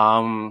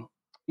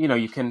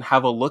 you can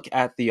have a look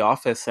at the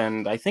office,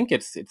 and I think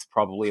it's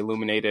probably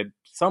illuminated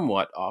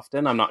somewhat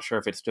often. I'm not sure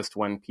if it's just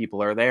when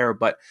people are there,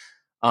 but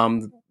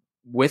um,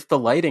 with the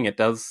lighting, it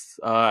does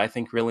I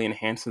think really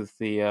enhances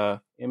the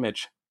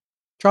image.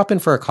 drop in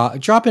for a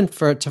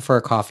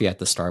coffee at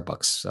the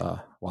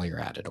Starbucks while you're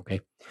at it.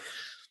 Okay.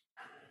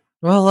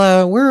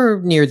 Well,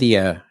 we're near the.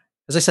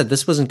 As I said,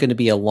 this wasn't going to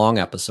be a long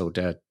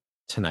episode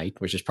tonight,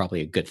 which is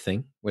probably a good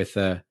thing. We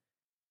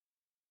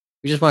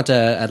just want to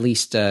at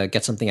least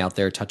get something out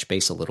there, touch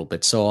base a little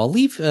bit. So I'll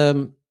leave.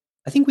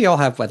 I think we all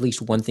have at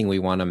least one thing we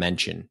want to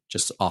mention,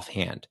 just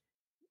offhand.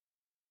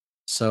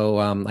 So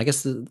I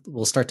guess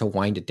we'll start to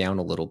wind it down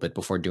a little bit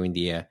before doing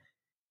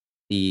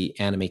the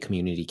anime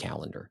community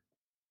calendar.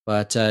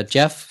 But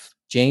Jeff,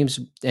 James,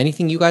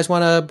 anything you guys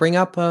want to bring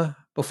up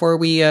before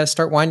we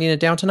start winding it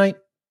down tonight?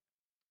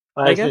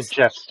 I guess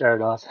Jeff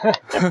start off.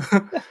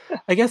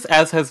 I guess,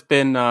 as has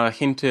been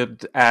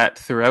hinted at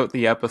throughout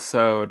the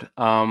episode,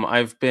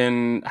 I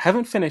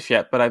haven't finished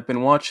yet, but I've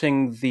been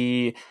watching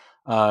the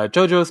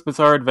JoJo's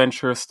Bizarre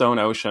Adventure Stone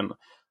Ocean.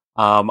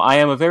 I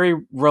am a very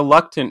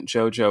reluctant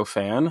JoJo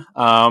fan.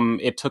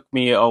 It took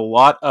me a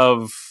lot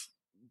of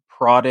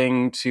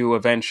prodding to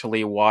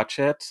eventually watch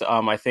it.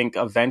 I think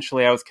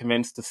eventually I was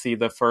convinced to see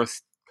the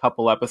first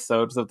couple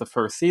episodes of the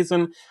first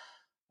season.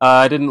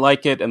 I didn't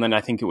like it, and then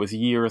I think it was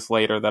years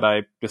later that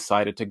I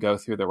decided to go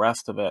through the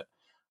rest of it.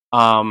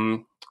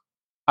 I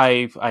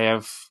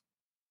have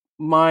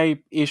my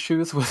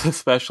issues with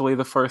especially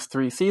the first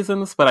 3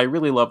 seasons, but I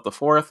really love the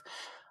fourth.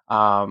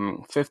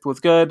 Fifth was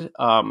good.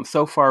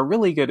 So far,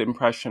 really good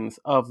impressions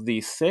of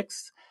the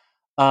sixth.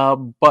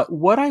 But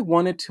what I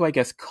wanted to, I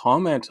guess,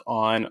 comment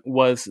on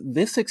was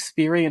this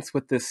experience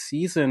with this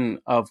season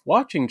of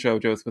watching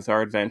JoJo's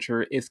Bizarre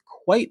Adventure is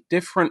quite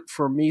different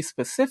for me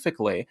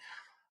specifically.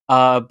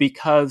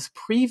 Because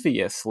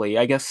previously,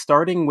 I guess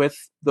starting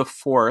with the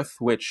fourth,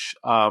 which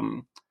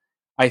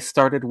I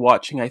started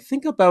watching, I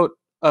think about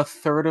a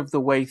third of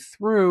the way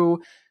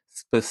through,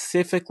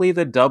 specifically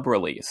the dub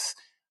release.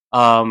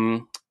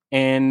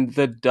 And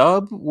the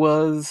dub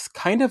was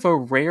kind of a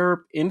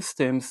rare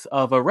instance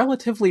of a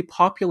relatively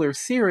popular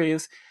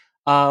series,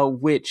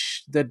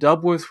 which the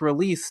dub was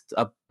released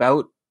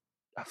about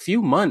a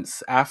few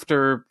months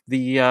after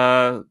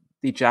the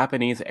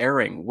Japanese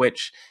airing,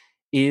 which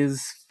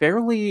is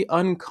fairly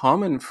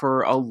uncommon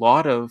for a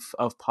lot of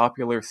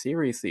popular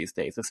series these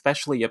days,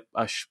 especially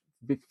a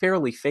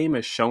fairly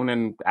famous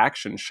shonen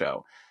action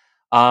show.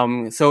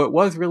 So it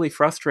was really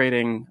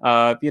frustrating.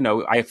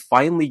 I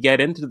finally get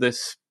into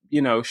this,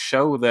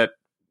 show that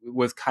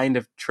was kind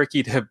of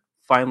tricky to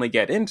finally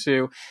get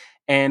into.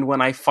 And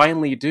when I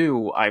finally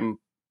do, I'm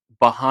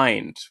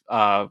behind.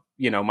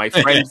 My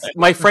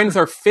friends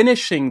are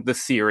finishing the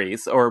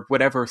series or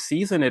whatever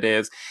season it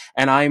is,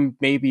 and I'm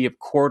maybe a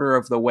quarter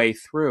of the way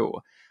through.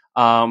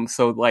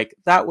 So like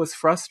that was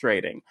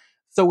frustrating.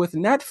 So with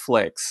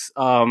Netflix,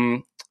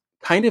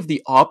 kind of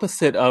the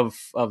opposite of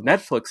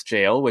Netflix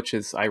jail, which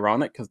is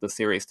ironic because the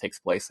series takes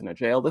place in a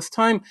jail this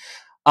time.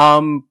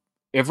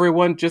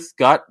 Everyone just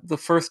got the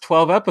first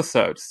 12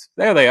 episodes.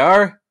 There they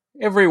are.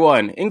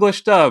 Everyone.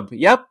 English dub.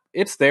 Yep,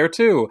 it's there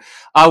too.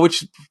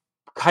 Which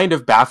kind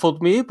of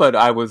baffled me, but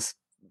I was,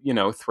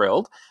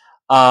 thrilled.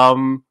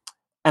 And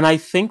I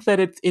think that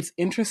it's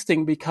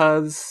interesting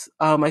because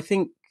I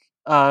think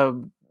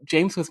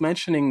James was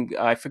mentioning,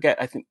 I forget,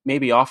 I think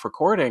maybe off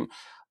recording,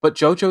 but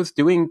JoJo's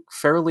doing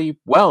fairly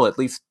well, at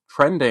least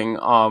trending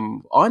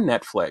on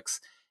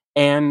Netflix.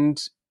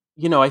 And,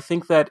 I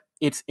think that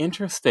it's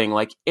interesting.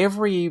 Like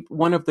every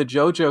one of the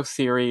JoJo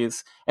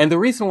series, and the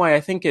reason why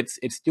I think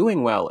it's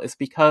doing well is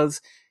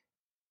because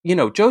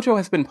JoJo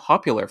has been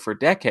popular for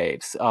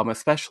decades,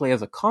 especially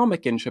as a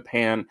comic in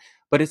Japan,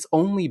 but it's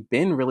only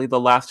been really the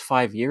last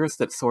 5 years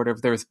that sort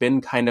of there's been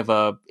kind of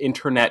a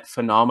internet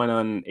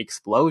phenomenon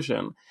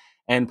explosion.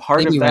 And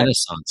part Maybe of that,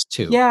 Renaissance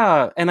too.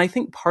 yeah, and I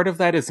think part of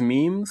that is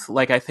memes.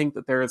 Like I think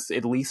that there's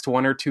at least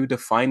 1 or 2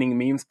 defining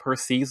memes per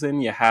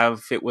season. You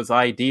have It Was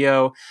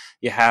IDEO,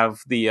 you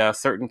have the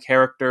certain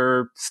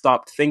character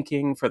stopped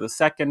thinking for the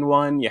second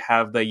one, you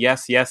have the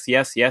yes, yes,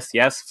 yes, yes,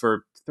 yes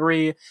for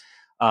 3.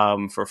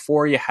 For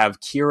 4, you have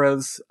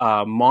Kira's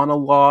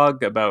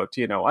monologue about,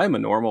 I'm a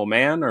normal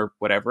man or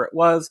whatever it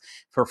was.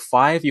 For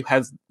 5, you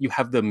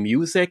have the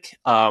music,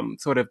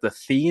 sort of the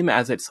theme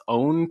as its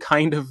own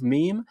kind of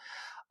meme.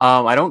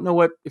 I don't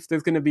know if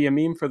there's going to be a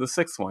meme for the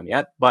 6th one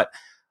yet, but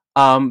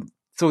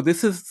so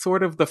this is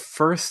sort of the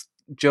first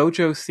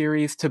JoJo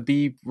series to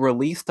be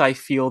released. I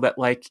feel that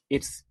like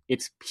it's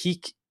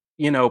peak,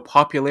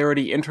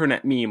 popularity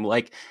internet meme.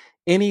 Like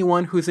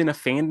anyone who's in a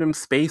fandom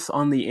space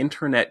on the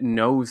internet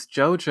knows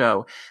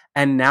JoJo,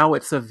 and now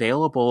it's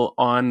available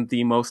on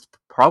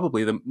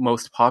probably the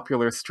most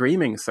popular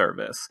streaming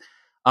service.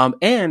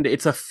 And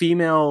it's a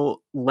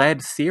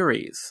female-led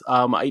series.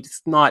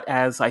 It's not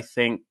as, I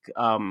think,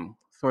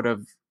 sort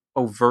of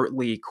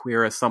overtly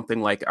queer as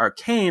something like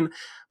Arcane,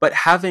 but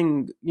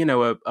having,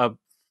 a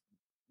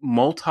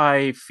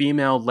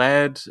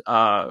multi-female-led,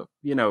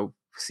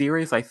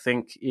 series, I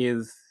think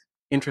is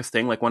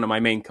interesting. Like, one of my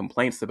main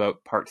complaints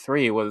about Part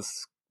 3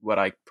 was what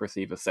I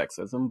perceive as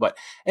sexism. But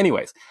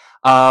anyways,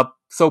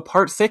 so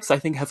Part 6, I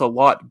think, has a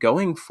lot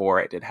going for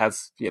it. It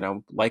has,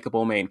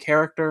 likable main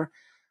character.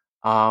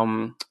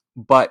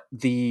 But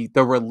the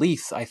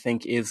release, I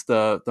think, is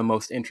the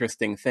most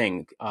interesting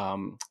thing.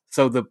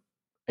 So the,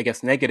 I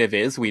guess, negative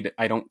is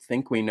I don't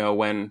think we know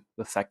when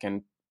the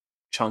second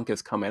chunk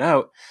is coming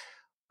out.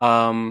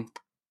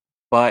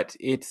 But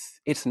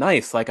it's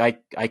nice. Like,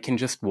 I can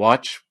just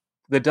watch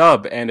the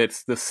dub, and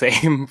it's the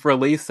same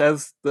release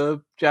as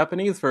the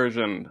Japanese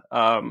version.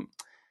 It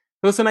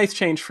was a nice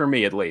change for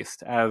me, at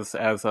least, as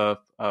a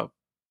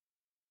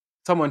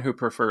someone who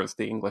prefers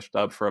the English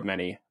dub for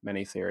many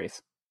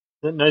series.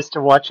 Is it nice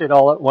to watch it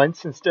all at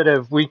once instead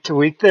of week to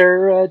week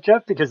there,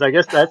 Jeff? Because I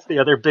guess that's the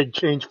other big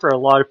change for a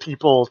lot of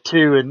people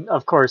too. And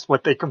of course,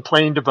 what they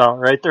complained about,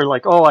 right? They're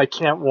like, oh, I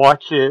can't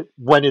watch it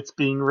when it's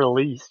being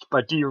released.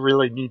 But do you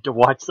really need to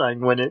watch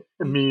something when it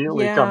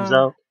immediately comes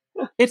out?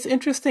 It's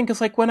interesting because,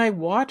 like, when I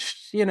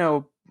watched,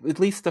 at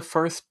least the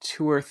first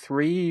 2 or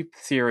 3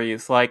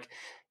 series, like,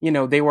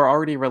 they were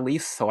already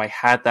released, so I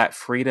had that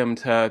freedom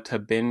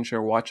to binge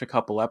or watch a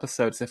couple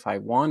episodes if I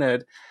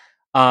wanted.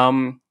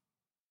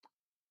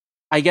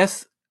 I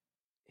guess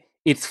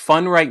it's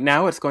fun right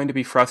now. It's going to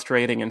be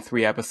frustrating in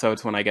 3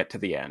 episodes when I get to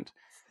the end.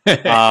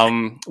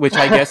 Which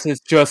I guess is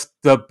just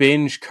the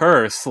binge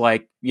curse.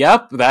 Like,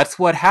 yep, that's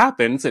what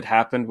happens. It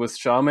happened with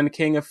Shaman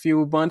King a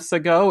few months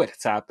ago.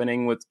 It's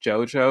happening with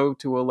JoJo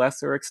to a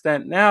lesser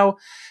extent now.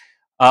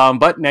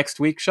 But next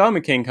week,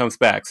 Shaman King comes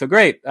back. So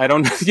great. I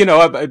don't,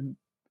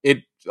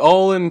 it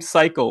all in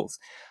cycles.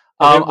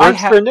 It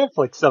works for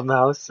Netflix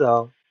somehow,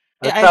 so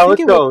that's how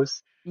it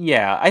goes.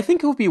 Yeah, I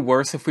think it would be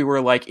worse if we were,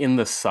 like, in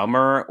the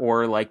summer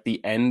or, like,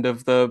 the end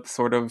of the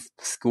sort of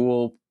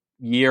school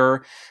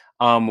year,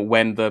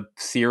 when the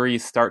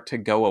series start to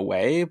go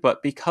away.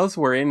 But because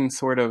we're in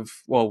sort of,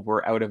 well,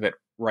 we're out of it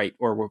right,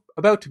 or we're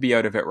about to be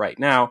out of it right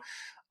now.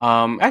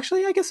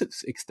 Actually, I guess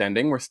it's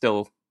extending. We're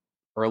still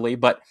early,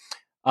 but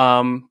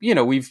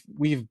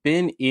we've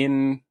been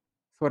in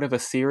sort of a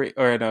series,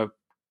 or in a,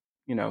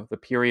 the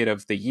period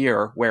of the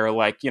year where,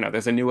 like,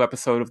 there's a new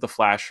episode of The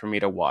Flash for me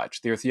to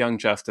watch. There's Young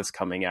Justice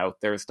coming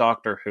out. There's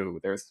Doctor Who.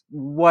 There's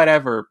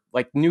whatever,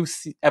 like, new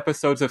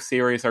episodes of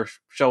series are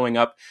showing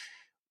up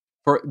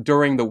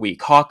during the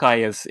week.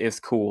 Hawkeye is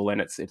cool,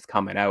 and it's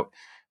coming out.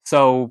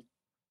 So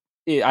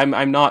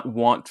I'm not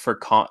want for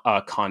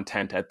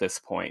content at this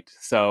point.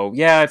 So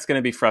yeah, it's going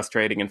to be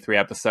frustrating in 3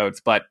 episodes,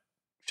 but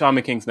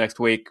Shaman King's next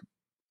week.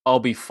 I'll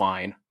be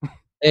fine.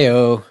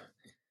 Heyo.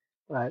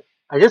 Right.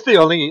 I guess the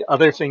only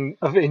other thing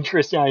of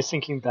interest, I was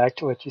thinking back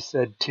to what you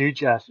said too,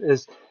 Jeff,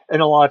 is,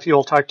 and a lot of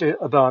people talked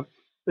about,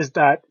 is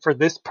that for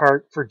this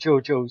part, for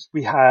JoJo's,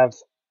 we have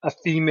a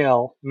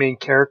female main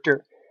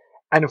character.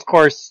 And of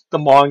course, the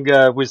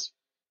manga was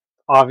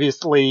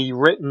obviously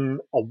written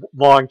a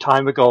long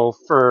time ago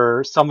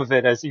for some of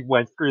it as he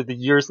went through the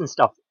years and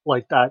stuff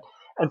like that.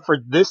 And for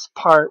this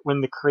part,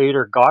 when the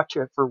creator got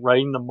to it for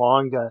writing the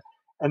manga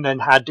and then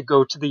had to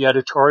go to the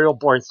editorial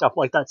board and stuff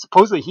like that,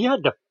 supposedly he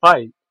had to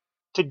fight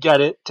to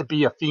get it to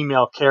be a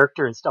female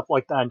character and stuff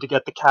like that, and to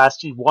get the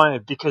cast he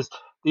wanted, because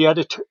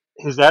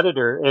his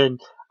editor,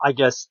 and I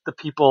guess the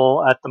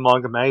people at the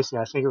manga magazine,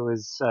 I think it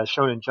was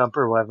Shonen Jump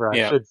or whatever,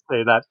 I should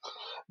say that,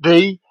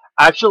 they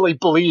actually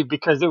believed,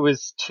 because it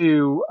was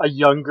to a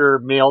younger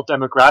male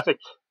demographic,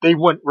 they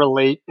wouldn't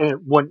relate and it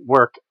wouldn't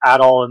work at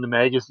all in the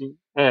magazine.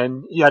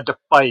 And he had to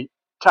fight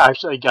to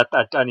actually get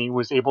that done. He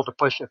was able to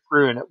push it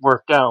through and it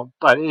worked out.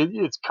 But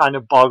it kind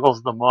of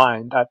boggles the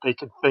mind that they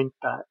could think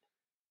that.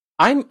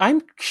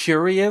 I'm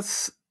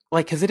curious,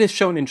 like, because it is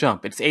Shonen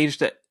Jump. It's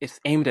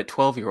aimed at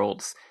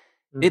 12-year-olds.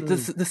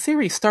 Mm-hmm. The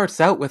series starts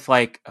out with,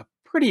 like, a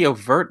pretty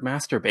overt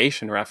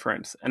masturbation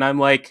reference, and I'm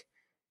like,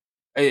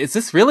 is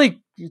this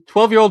really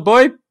 12-year-old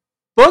boy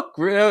book?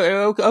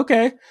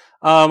 Okay.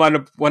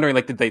 I'm wondering,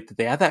 like, did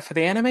they add that for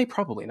the anime?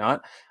 Probably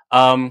not.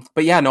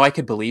 But yeah, no, I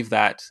could believe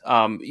that.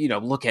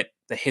 Look at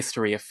the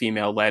history of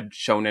female-led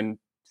shonen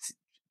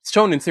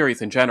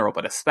series in general,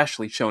 but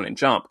especially Shonen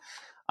Jump.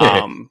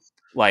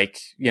 Like,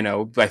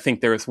 I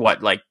think there's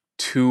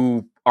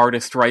 2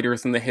 artist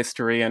writers in the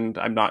history, and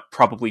I'm not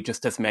probably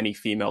just as many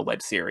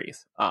female-led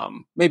series.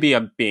 Maybe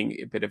I'm being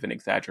a bit of an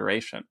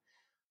exaggeration,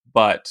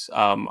 but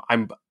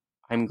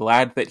I'm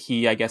glad that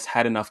he, I guess,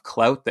 had enough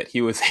clout that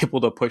he was able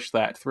to push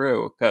that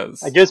through.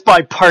 Because I guess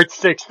by part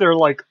 6, they're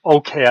like,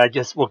 okay, I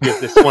guess we'll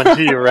give this one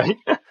to you, right?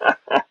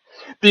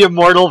 The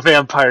immortal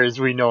vampires,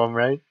 we know them,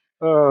 right?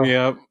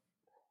 Yeah.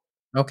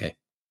 Okay.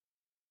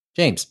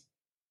 James,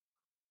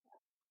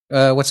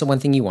 what's the one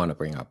thing you want to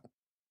bring up?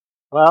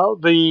 Well,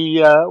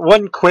 the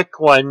one quick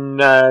one,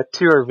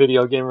 2 are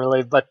video game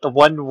related, but the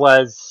one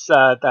was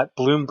that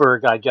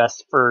Bloomberg, I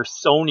guess, for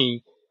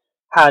Sony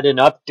had an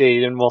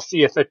update, and we'll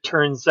see if it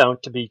turns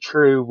out to be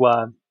true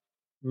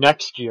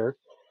next year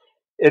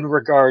in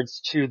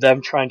regards to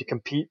them trying to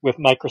compete with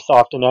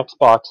Microsoft and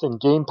Xbox and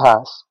Game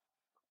Pass,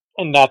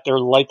 and that they're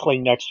likely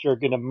next year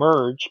going to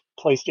merge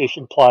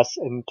PlayStation Plus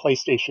and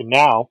PlayStation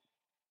Now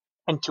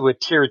into a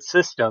tiered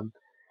system,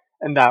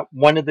 and that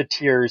one of the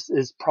tiers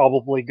is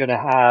probably going to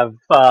have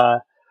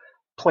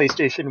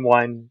PlayStation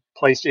 1,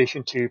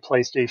 PlayStation 2,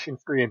 PlayStation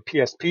 3, and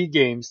PSP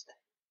games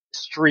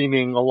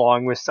streaming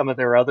along with some of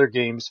their other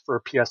games for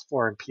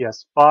PS4 and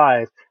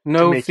PS5 to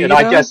No make it,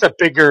 I Vita? guess, a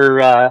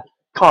bigger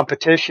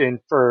competition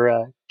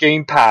for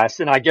Game Pass.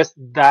 And I guess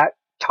that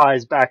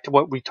ties back to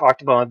what we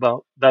talked about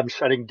them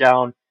shutting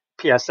down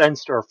PSN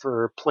store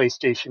for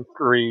PlayStation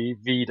 3,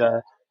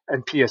 Vita,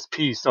 and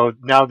PSP. So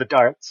now the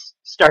dots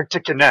start to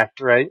connect,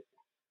 right?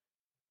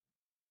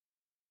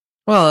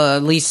 Well,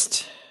 at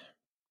least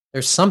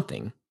there's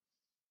something.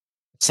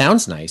 It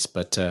sounds nice,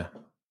 but I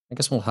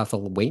guess we'll have to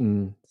wait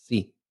and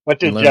see. What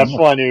did Jeff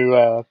want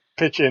to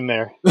pitch in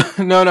there?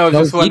 No,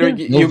 just Vita? wondering.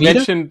 No You Vita?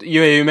 mentioned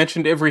you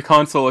mentioned every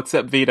console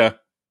except Vita.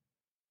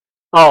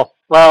 Oh,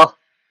 well,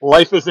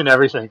 life isn't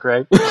everything,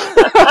 right?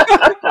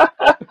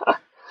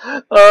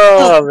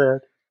 Oh, man.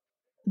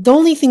 The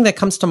only thing that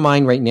comes to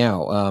mind right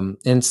now, and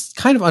it's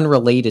kind of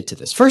unrelated to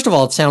this. First of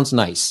all, it sounds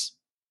nice.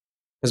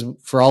 Because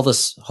for all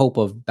this hope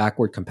of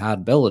backward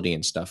compatibility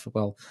and stuff,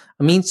 well,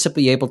 a means to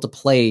be able to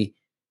play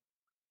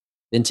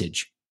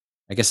vintage.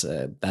 I guess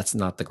that's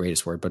not the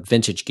greatest word, but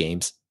vintage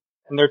games.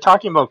 And they're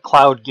talking about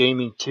cloud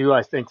gaming too,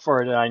 I think,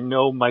 for it. And I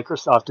know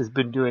Microsoft has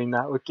been doing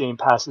that with Game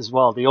Pass as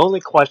well. The only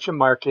question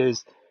mark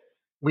is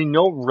we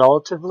know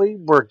relatively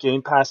where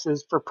Game Pass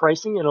is for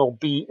pricing. It'll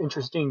be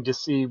interesting to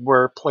see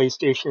where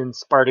PlayStation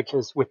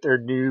Spartacus with their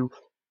new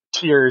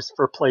tiers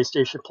for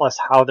PlayStation Plus,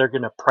 how they're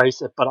going to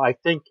price it. But I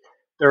think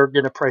they're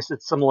going to price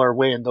it similar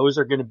way, and those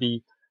are going to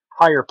be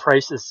higher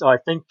prices. So I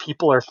think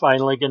people are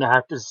finally going to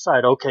have to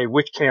decide, okay,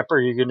 which camp are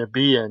you going to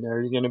be in?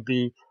 Are you going to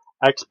be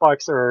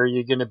Xbox or are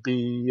you going to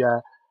be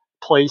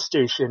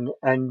PlayStation?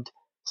 And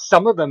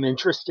some of them,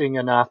 interesting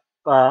enough,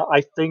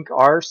 I think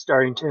are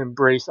starting to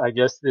embrace, I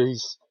guess,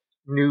 these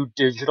new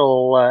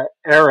digital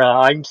era.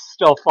 I'm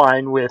still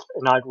fine with,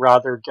 and I'd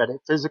rather get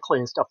it physically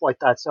and stuff like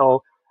that.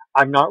 So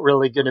I'm not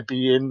really going to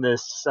be in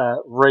this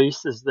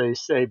race, as they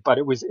say. But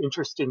it was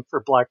interesting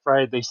for Black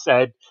Friday. They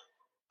said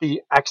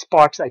the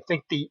Xbox, I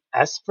think the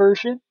S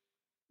version,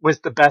 was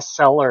the best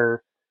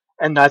seller.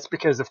 And that's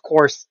because, of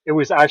course, it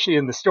was actually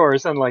in the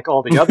stores, unlike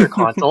all the other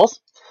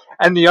consoles.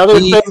 And the other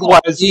thing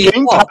was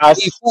Game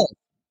Pass.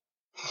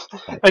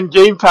 And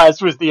Game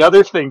Pass was the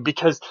other thing,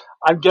 because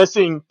I'm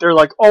guessing they're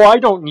like, oh, I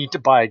don't need to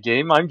buy a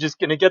game. I'm just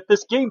going to get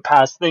this Game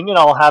Pass thing and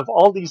I'll have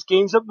all these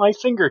games at my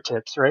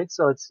fingertips, right?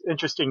 So it's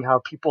interesting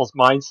how people's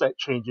mindset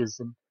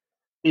changes and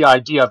the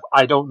idea of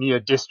I don't need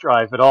a disk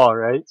drive at all,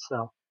 right?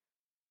 So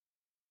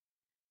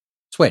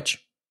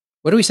Switch.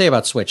 What do we say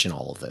about Switch in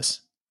all of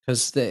this?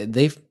 Because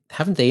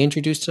haven't they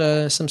introduced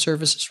some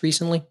services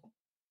recently?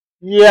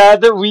 yeah,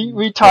 that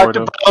we talked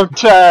about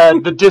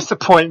the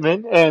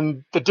disappointment,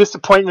 and the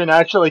disappointment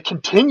actually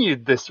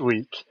continued this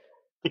week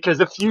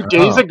because a few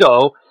days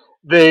ago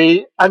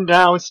they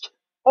announced,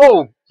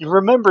 oh, you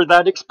remember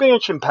that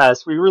expansion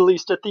pass we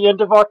released at the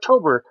end of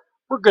October?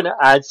 We're going to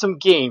add some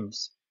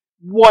games.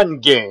 One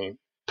game,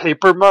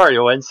 Paper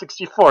Mario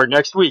N64,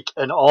 next week.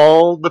 And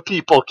all the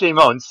people came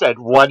out and said,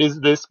 what is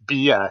this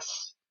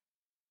BS?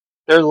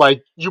 They're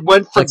like, you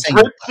went from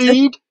drip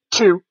feed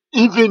to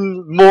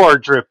even more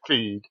drip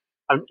feed,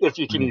 if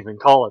you can even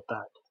call it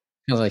that.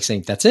 I was like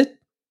saying, that's it?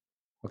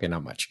 Okay,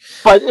 not much.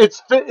 But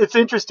it's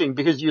interesting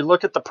because you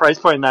look at the price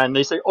point of that and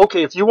they say,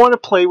 okay, if you want to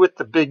play with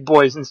the big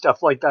boys and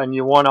stuff like that and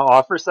you want to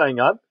offer something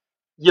up,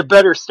 you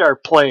better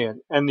start playing.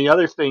 And the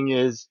other thing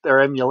is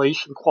their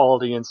emulation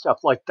quality and stuff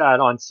like that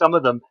on some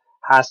of them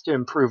has to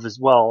improve as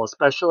well,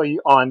 especially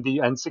on the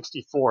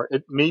N64.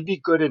 It may be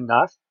good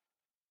enough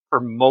for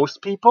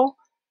most people,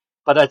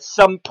 but at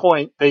some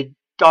point they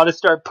got to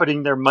start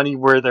putting their money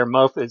where their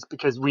mouth is,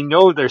 because we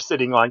know they're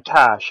sitting on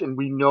cash and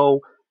we know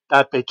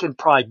that they can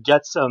probably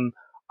get some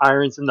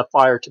irons in the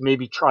fire to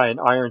maybe try and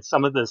iron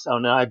some of this out.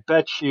 And I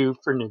bet you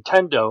for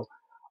Nintendo,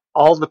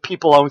 all the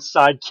people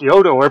outside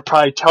Kyoto are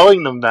probably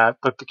telling them that,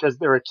 but because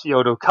they're a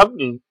Kyoto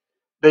company,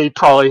 they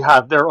probably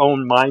have their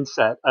own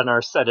mindset and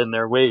are set in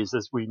their ways,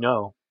 as we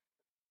know.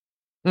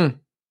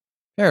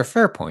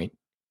 Fair point.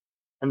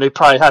 And they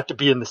probably have to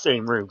be in the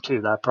same room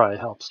too. That probably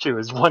helps too,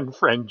 as one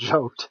friend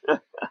joked.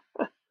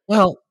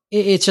 Well,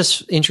 it's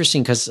just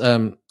interesting because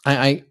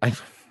I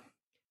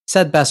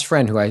said best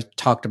friend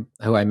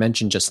who I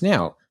mentioned just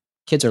now.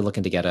 Kids are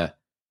looking to get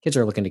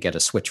a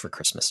Switch for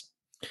Christmas.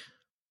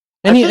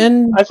 I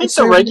think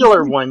the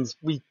regular ones,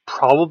 we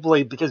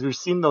probably, because we've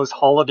seen those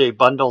holiday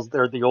bundles,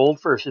 they're the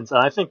old versions,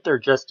 and I think they're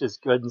just as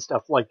good and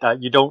stuff like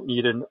that. You don't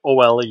need an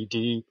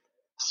OLED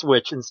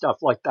Switch and stuff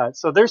like that.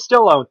 So they're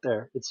still out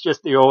there. It's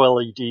just the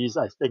OLEDs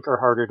I think are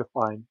harder to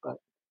find, but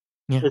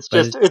it's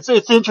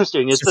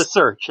interesting. It's a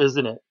search,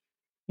 isn't it?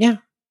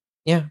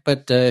 Yeah.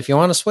 But if you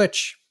want a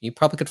Switch, you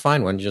probably could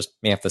find one. You just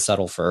may have to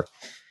settle for,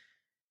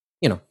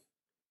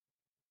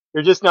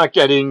 You're just not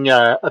getting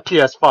a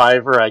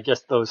PS5 or I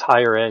guess those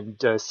higher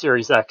end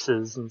Series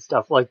X's and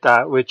stuff like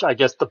that, which I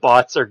guess the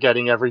bots are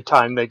getting every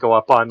time they go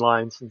up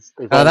online since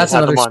they've only That's had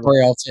another them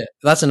on. story.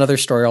 That's another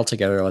story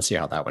altogether. Let's see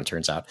how that one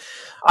turns out.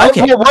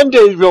 Well, one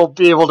day we'll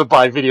be able to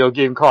buy video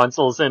game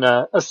consoles in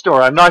a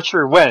store. I'm not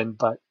sure when,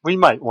 but we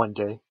might one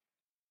day.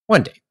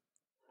 One day.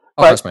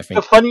 I'll cross my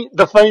fingers.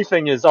 The funny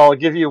thing is, I'll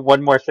give you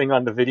one more thing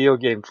on the video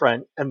game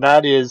front, and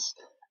that is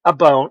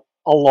about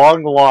a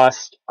long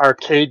lost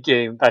arcade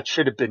game that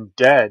should have been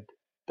dead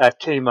that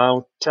came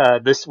out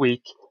this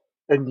week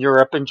in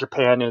Europe and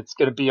Japan, and it's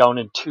going to be out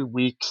in 2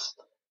 weeks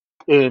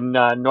in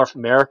North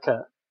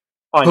America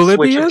on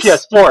Switch and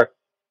Polybius? PS4.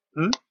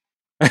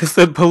 I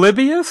said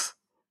Polybius?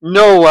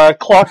 No,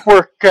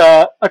 Clockwork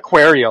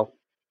Aquario,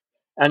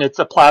 and it's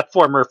a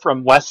platformer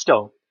from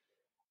Westone.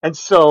 And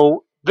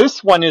so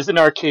this one is an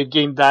arcade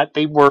game that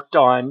they worked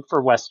on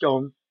for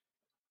Westone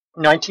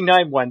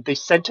 1991. They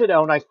sent it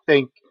out, I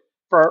think,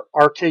 for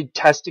arcade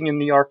testing in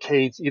the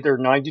arcades either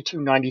 92,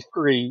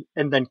 93,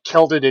 and then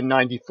killed it in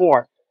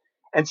 94.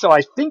 And so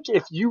I think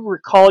if you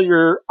recall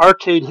your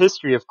arcade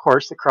history, of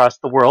course, across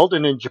the world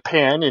and in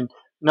Japan in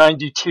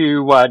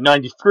 92,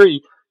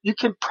 93, you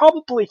can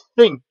probably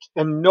think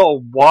and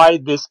know why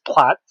this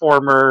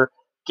platformer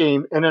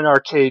game in an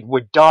arcade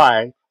would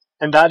die.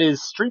 And that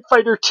is Street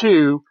Fighter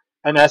II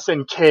and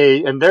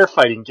SNK and their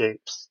fighting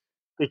games.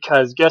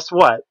 Because guess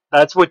what?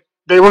 That's what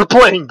they were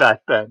playing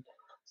back then.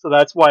 So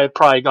that's why it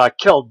probably got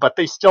killed. But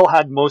they still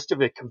had most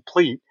of it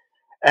complete.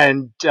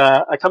 And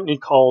a company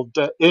called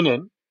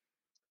Inen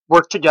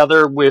worked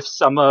together with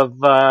some of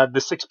the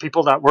 6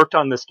 people that worked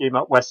on this game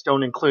at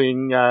Westone,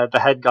 including the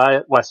head guy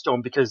at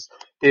Westone, because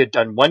they had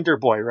done Wonder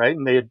Boy, right?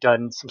 And they had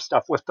done some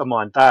stuff with them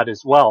on that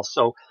as well.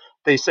 So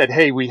they said,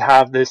 hey, we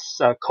have this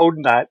code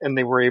in that, and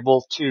they were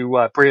able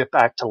to bring it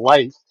back to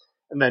life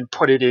and then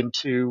put it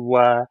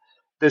into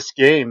this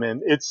game.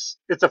 And it's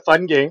a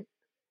fun game.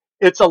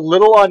 It's a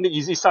little on the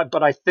easy side,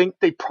 but I think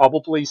they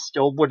probably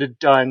still would have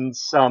done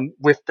some,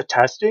 with the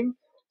testing,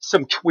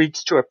 some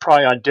tweaks to it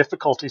probably on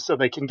difficulty so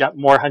they can get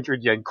more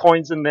 100 yen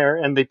coins in there,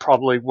 and they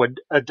probably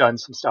would have done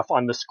some stuff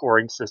on the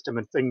scoring system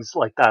and things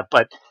like that.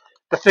 But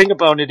the thing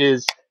about it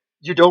is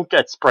you don't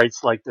get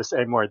sprites like this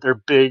anymore. They're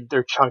big,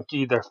 they're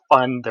chunky, they're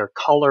fun, they're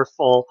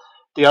colorful.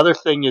 The other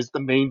thing is the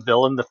main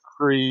villain, the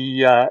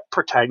 3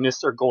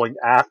 protagonists are going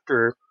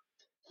after.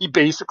 He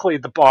basically,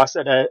 the boss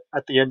at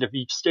the end of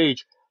each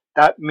stage,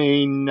 that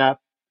main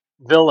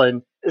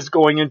villain is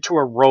going into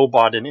a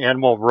robot, an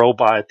animal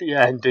robot at the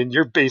end, and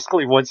you're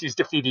basically, once he's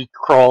defeated, he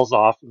crawls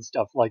off and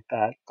stuff like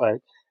that.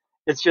 But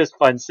it's just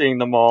fun seeing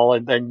them all,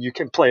 and then you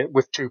can play it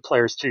with 2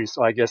 players too.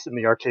 So I guess in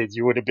the arcades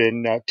you would have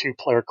been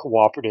 2-player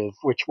cooperative,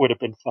 which would have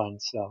been fun.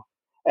 So,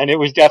 and it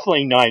was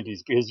definitely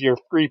 90s because your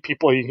 3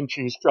 people you can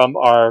choose from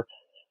are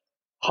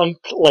Hunk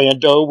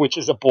Lando, which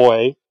is a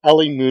boy,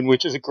 Ellie Moon,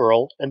 which is a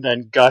girl, and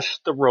then Gush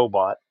the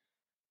robot.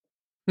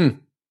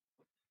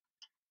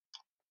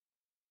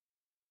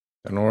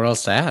 Don't know what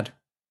else to add.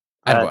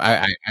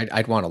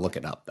 I'd want to look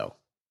it up though.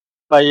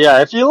 But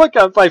yeah, if you look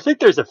up, I think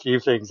there's a few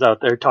things out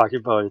there talking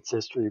about its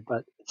history.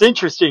 But it's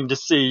interesting to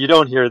see. You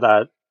don't hear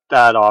that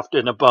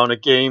often about a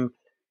game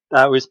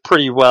that was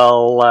pretty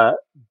well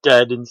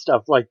dead and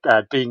stuff like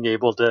that, being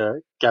able to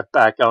get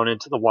back out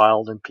into the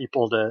wild and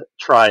people to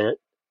try it.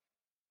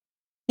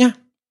 Yeah,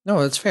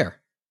 no, that's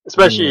fair.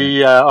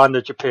 Especially on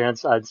the Japan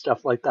side,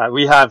 stuff like that.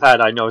 We have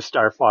had, I know,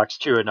 Star Fox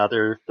 2 and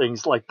other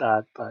things like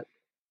that, but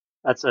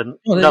that's another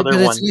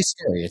one. It's a nice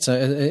story.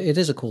 It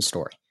is a cool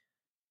story.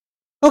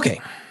 Okay,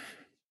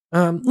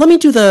 let me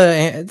do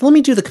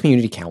the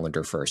community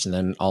calendar first, and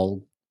then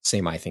I'll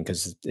say my thing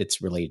because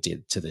it's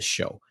related to this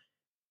show.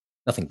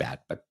 Nothing bad,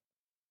 but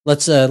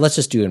let's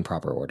just do it in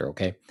proper order,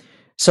 okay?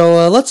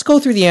 So let's go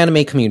through the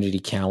anime community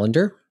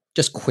calendar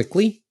just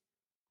quickly.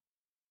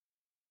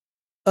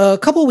 A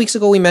couple of weeks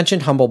ago, we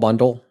mentioned Humble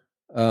Bundle.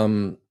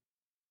 I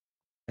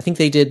think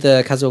they did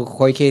the Kazuo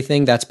Koike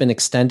thing. That's been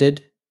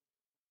extended.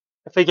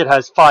 I think it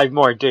has 5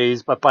 more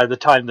days, but by the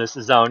time this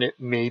is out, it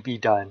may be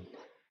done.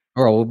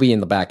 Or it will be in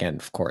the back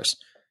end, of course.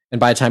 And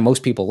by the time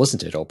most people listen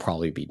to it, it'll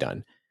probably be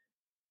done.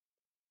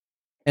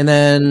 And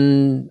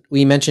then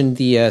we mentioned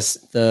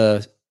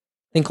the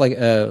think like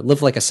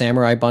Live Like a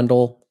Samurai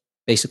bundle.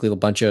 Basically, a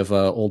bunch of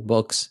old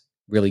books,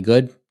 really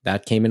good.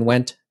 That came and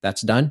went.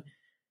 That's done.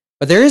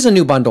 But there is a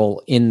new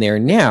bundle in there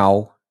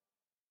now.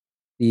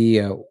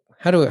 What's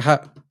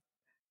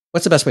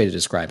the best way to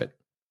describe it?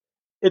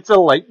 It's a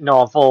light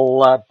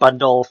novel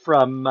bundle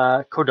from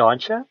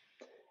Kodansha,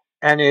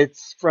 and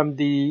it's from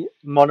the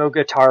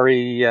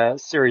Monogatari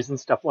series and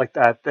stuff like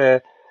that.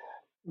 The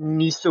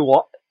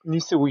Nisui-san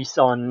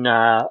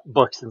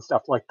books and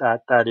stuff like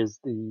that. That is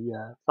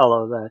the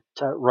fellow that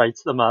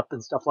writes them up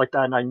and stuff like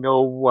that. And I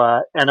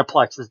know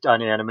Aniplex has done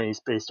animes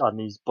based on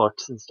these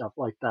books and stuff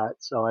like that.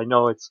 So I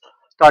know it's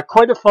got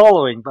quite a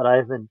following, but I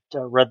haven't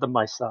read them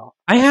myself.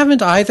 I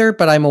haven't either,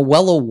 but I'm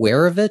well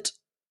aware of it.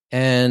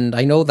 And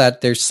I know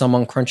that there's some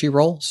on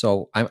Crunchyroll,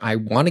 so I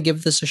want to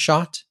give this a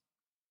shot.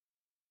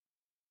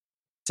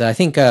 So I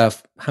think how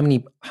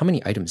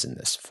many items in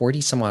this?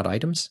 40 some odd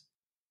items?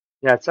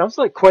 Yeah, it sounds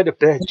like quite a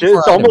bit. 24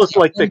 It's items. almost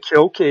like the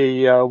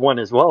Kyoke one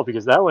as well,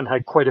 because that one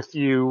had quite a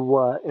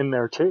few in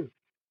there too.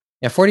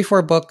 Yeah,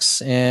 44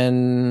 books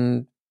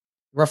and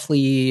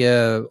roughly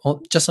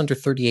just under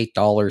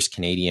 $38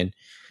 Canadian.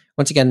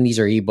 Once again, these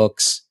are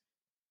ebooks.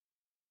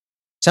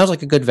 Sounds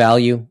like a good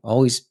value.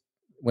 Always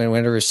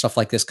whenever stuff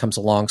like this comes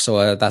along,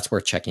 so that's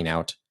worth checking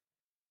out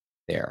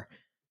there.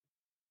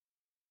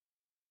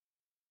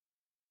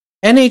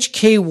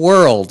 NHK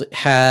World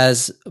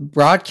has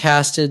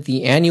broadcasted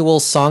the annual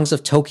Songs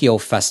of Tokyo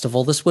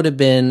Festival. This would have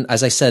been,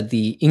 as I said,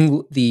 the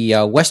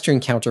Western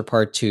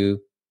counterpart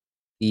to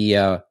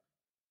the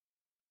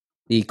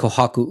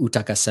Kohaku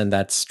Utakasen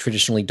that's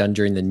traditionally done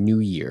during the New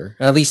Year,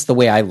 at least the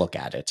way I look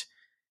at it.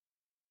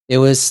 It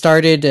was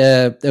started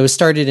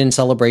in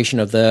celebration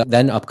of the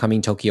then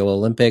upcoming Tokyo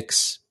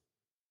Olympics,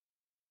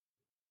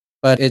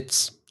 but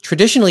it's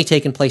traditionally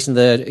taken place in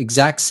the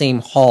exact same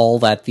hall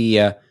that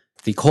the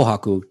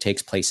Kohaku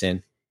takes place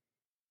in.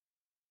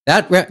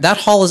 That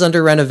hall is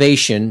under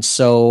renovation,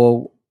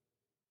 so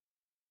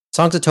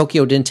Songs of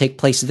Tokyo didn't take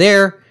place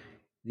there.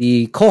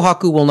 The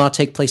Kohaku will not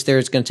take place there.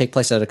 It's going to take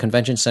place at a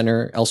convention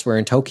center elsewhere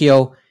in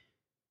Tokyo.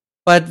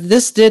 But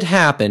this did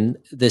happen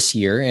this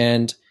year,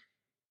 and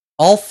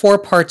all 4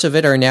 parts of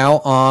it are now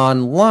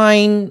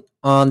online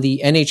on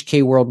the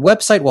NHK World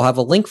website. We'll have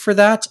a link for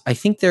that. I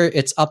think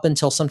it's up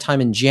until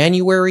sometime in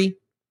January.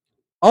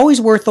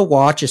 Always worth a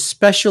watch,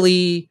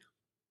 especially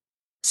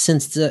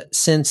since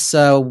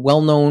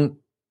well-known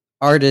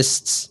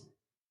artists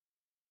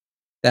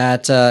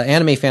that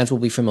anime fans will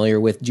be familiar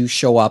with do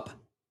show up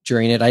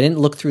during it. I didn't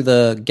look through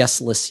the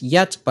guest list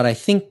yet, but I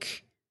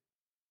think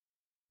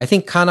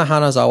Kana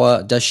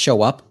Hanazawa does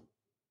show up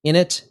in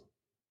it.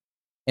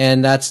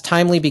 And that's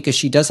timely because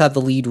she does have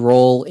the lead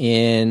role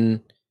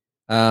in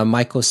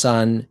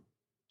Maiko-san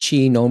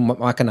Chi no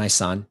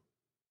Makanai-san,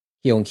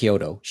 Kyo in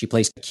Kyoto. She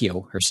plays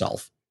Kyo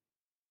herself.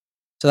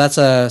 So that's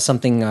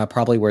something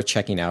probably worth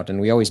checking out, and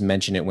we always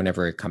mention it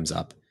whenever it comes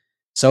up.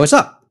 So it's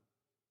up.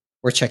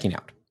 Worth checking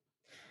out.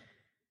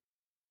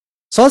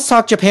 So let's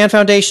talk Japan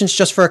Foundations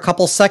just for a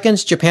couple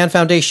seconds. Japan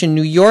Foundation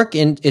New York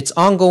and its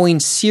ongoing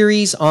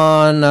series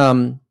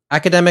on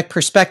academic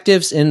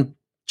perspectives in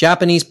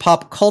Japanese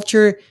pop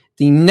culture.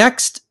 The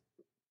next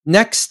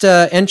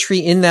entry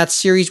in that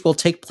series will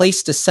take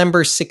place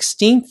December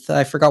 16th.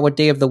 I forgot what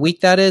day of the week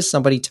that is.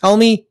 Somebody tell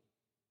me.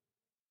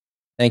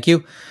 Thank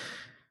you.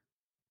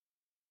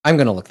 I'm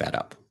going to look that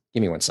up.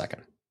 Give me 1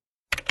 second.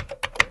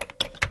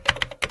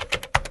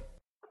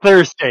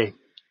 Thursday.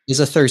 Is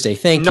a Thursday.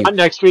 Thank you. Not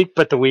next week,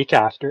 but the week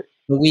after.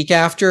 The week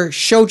after,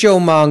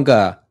 shoujo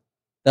manga.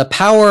 The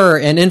power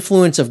and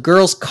influence of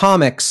girls'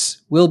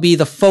 comics will be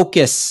the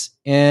focus,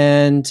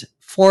 and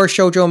 4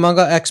 shoujo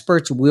manga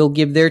experts will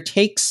give their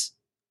takes.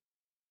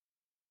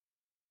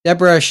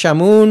 Deborah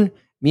Shamoun,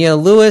 Mia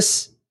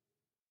Lewis,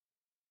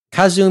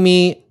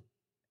 Kazumi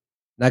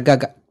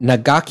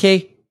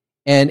Nagake,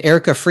 and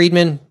Erica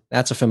Friedman.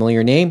 That's a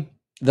familiar name.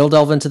 They'll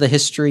delve into the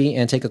history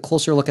and take a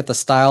closer look at the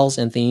styles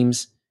and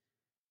themes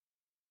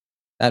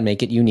that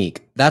make it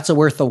unique. That's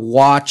worth a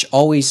watch.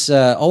 Always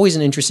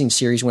an interesting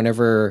series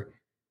whenever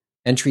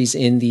entries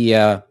in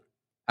the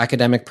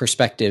academic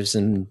perspectives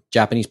and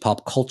Japanese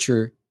pop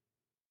culture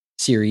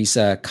series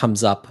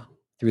comes up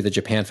through the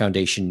Japan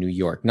Foundation New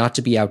York. Not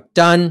to be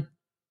outdone,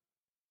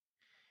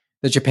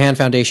 the Japan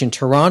Foundation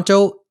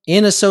Toronto,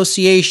 in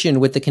association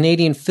with the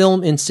Canadian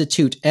Film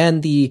Institute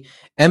and the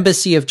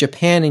Embassy of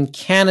Japan in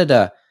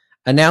Canada,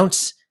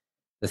 announced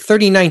the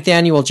 39th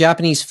Annual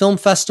Japanese Film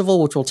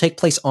Festival, which will take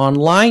place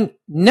online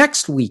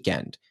next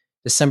weekend,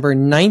 December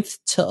 9th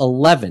to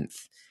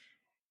 11th.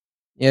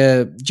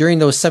 During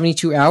those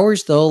 72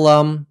 hours,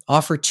 they'll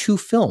offer 2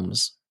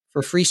 films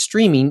for free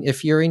streaming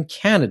if you're in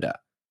Canada.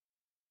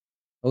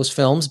 Those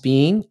films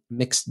being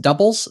Mixed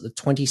Doubles, the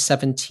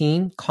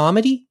 2017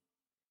 comedy,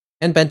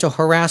 and Bento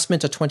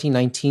Harassment, a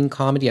 2019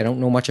 comedy. I don't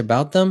know much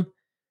about them,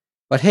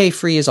 but hey,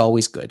 free is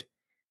always good.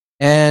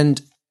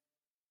 And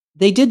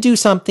they did do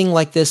something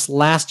like this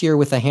last year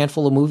with a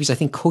handful of movies. I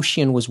think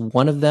Koshien was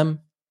one of them.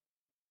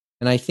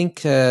 And I think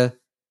 7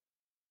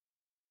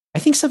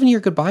 Year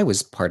Goodbye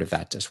was part of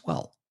that as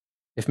well,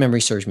 if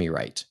memory serves me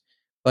right.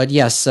 But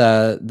yes,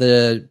 we're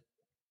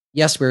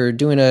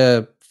doing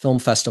a film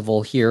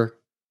festival here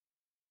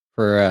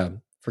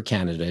for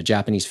Canada, a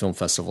Japanese film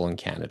festival in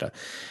Canada.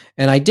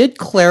 And I did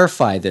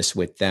clarify this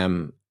with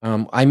them.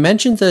 I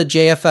mentioned the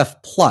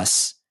JFF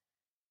Plus,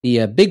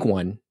 the big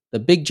one, the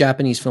big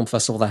Japanese film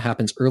festival that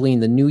happens early in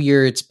the new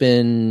year. It's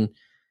been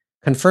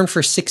confirmed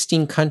for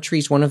 16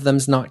 countries. One of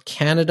them's not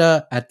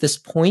Canada at this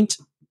point.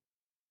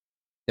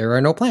 There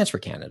are no plans for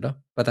Canada,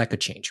 but that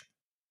could change.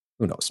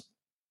 Who knows?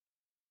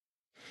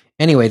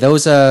 Anyway,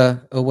 those,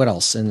 what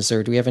else? And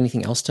do we have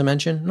anything else to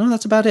mention? No,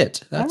 that's about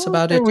it. That's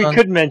about it. We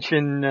could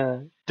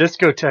mention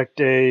Discotheque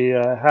Day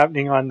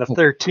happening on the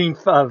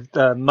 13th of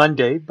the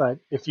Monday, but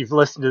if you've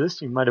listened to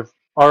this, you might have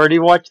already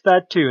watched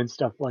that too and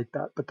stuff like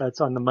that, but that's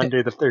on the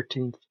Monday the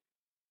 13th.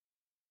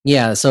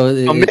 Yeah, so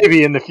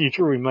maybe in the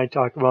future we might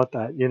talk about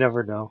that. You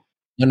never know.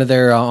 one of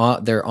their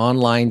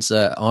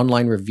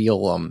online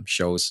reveal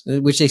shows,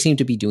 which they seem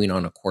to be doing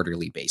on a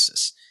quarterly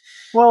basis.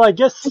 Well, I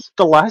guess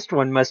the last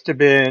one must have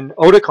been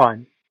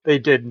Otakon they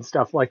did and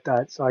stuff like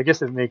that. So I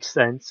guess it makes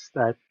sense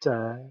that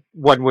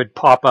one would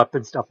pop up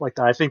and stuff like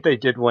that. I think they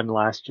did one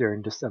last year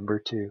in December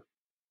too.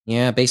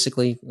 Yeah,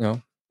 basically,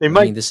 They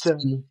might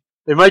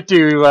they might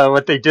do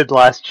what they did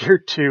last year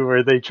too,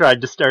 where they tried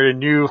to start a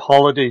new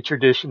holiday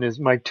tradition, as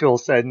Mike Toole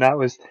said, and that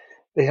was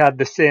they had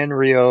the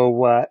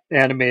Sanrio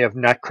anime of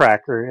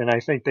Nutcracker, and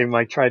I think they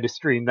might try to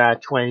stream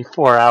that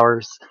 24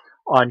 hours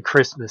on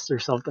Christmas or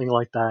something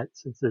like that,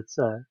 since it's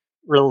a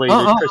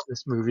related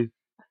Christmas movie.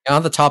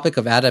 On the topic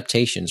of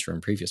adaptations from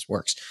previous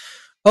works.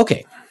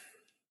 Okay.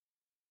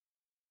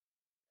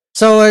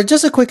 So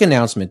just a quick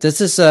announcement.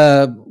 This is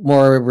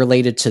more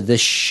related to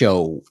this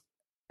show.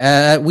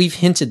 We've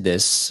hinted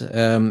this.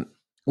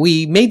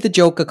 We made the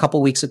joke a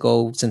couple weeks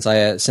ago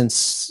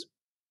since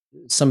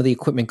some of the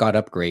equipment got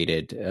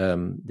upgraded.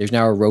 There's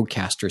now a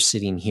Rodecaster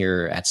sitting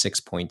here at 6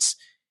 Points,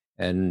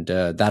 and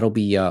that'll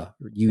be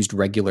used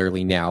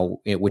regularly now,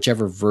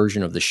 whichever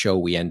version of the show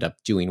we end up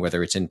doing,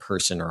 whether it's in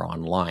person or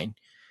online.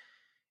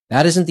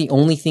 That isn't the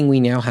only thing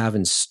we now have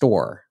in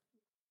store.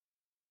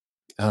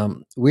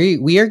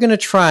 We are going to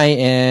try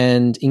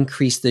and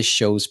increase this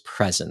show's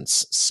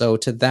presence. So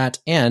to that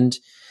end,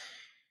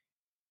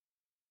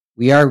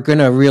 we are going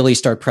to really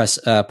start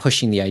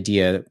pushing the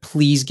idea.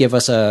 Please give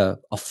us a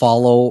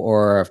follow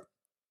or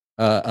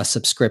a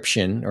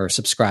subscription, or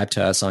subscribe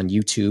to us on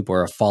YouTube,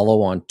 or a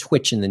follow on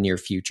Twitch in the near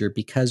future,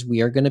 because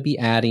we are going to be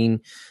adding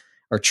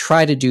or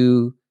try to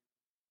do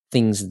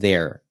things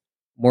there,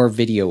 more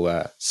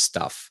video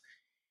stuff.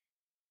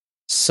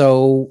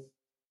 So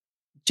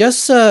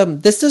just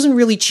this doesn't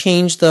really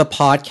change the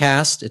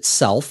podcast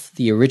itself,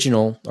 the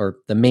original or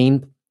the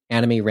main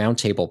Anime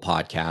Roundtable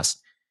podcast.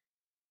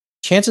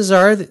 Chances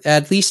are,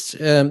 at least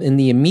in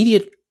the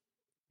immediate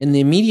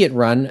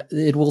run,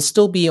 it will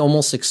still be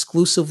almost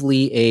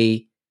exclusively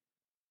a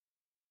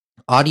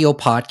audio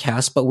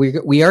podcast, but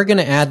we are going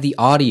to add the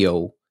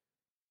audio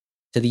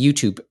to the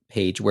YouTube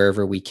page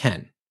wherever we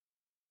can.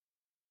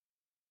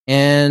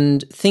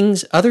 And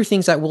other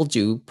things that we'll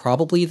do,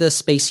 probably the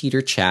Space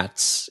Heater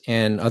chats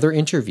and other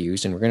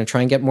interviews, and we're going to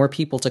try and get more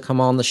people to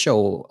come on the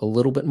show a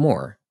little bit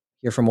more,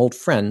 hear from old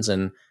friends,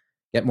 and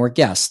get more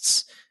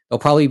guests. They'll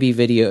probably be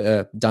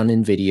done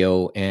in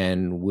video,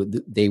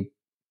 and they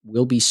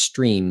will be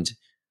streamed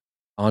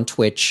on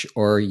Twitch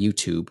or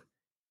YouTube.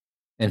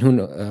 And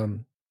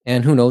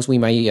who knows, we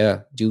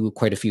might do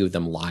quite a few of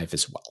them live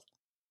as well.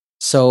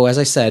 So, as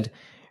I said,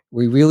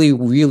 we really,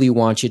 really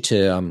want you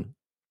to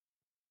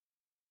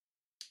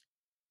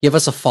give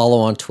us a follow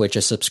on Twitch,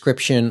 a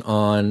subscription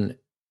on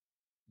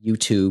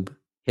YouTube.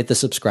 Hit the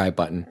subscribe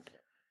button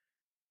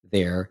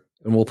there,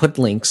 and we'll put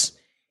links.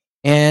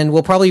 And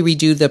we'll probably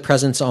redo the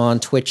presence on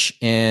Twitch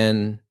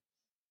and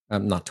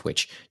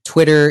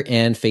Twitter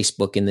and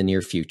Facebook in the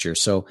near future.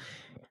 So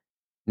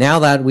now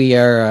that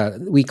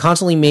we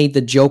constantly made the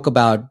joke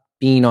about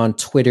being on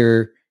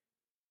Twitter,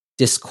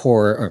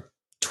 Discord, or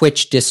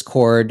Twitch,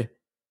 Discord,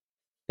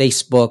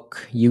 Facebook,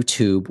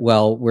 YouTube.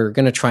 Well, we're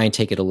going to try and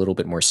take it a little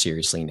bit more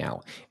seriously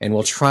now, and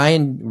we'll try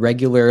and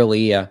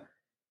regularly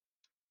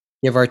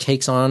give our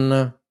takes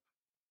on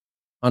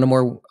a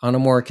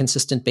more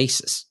consistent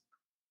basis,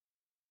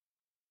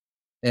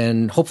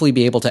 and hopefully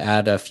be able to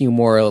add a few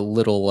more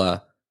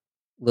little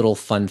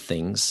fun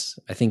things.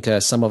 I think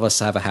some of us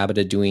have a habit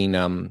of doing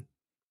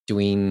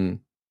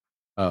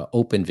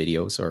open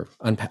videos or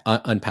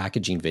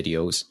unpackaging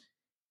videos.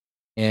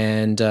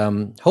 And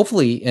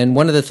hopefully, and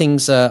one of the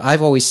things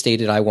I've always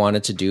stated I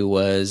wanted to do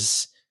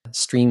was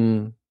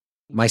stream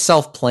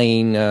myself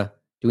playing,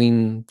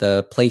 doing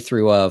the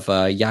playthrough of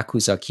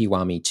Yakuza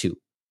Kiwami 2.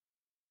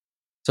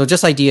 So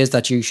just ideas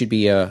that you should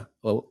be,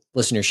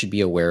 listeners should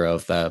be aware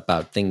of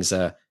about things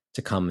to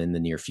come in the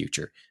near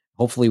future.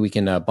 Hopefully, we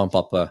can bump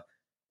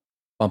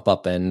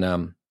up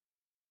and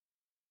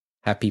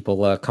have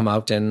people come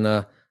out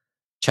and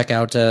check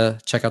out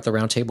the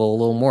roundtable a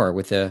little more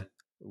with a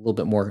little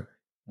bit more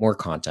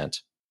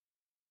content.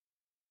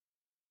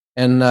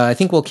 And I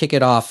think we'll kick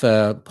it off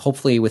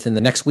hopefully within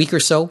the next week or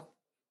so.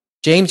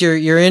 James,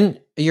 you're in.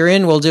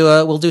 We'll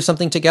do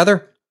something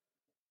together.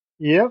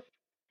 Yep.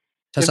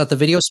 Test out the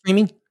video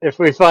streaming. If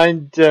we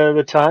find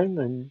the time,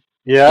 then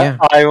yeah,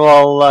 I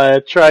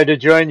will try to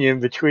join you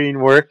in between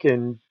work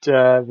and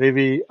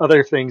maybe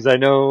other things. I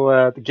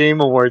know the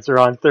Game Awards are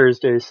on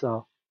Thursday,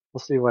 so we'll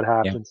see what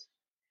happens. Yeah.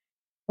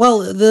 Well,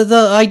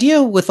 the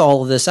idea with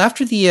all of this,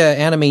 after the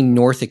Anime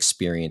North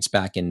experience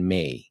back in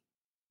May,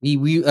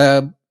 we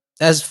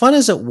as fun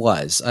as it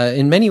was,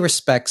 in many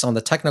respects on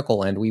the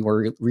technical end, we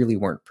really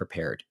weren't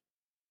prepared.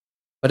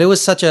 But it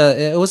was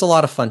a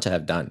lot of fun to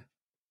have done.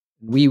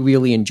 We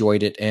really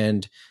enjoyed it,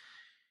 and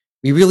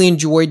we really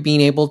enjoyed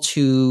being able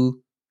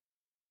to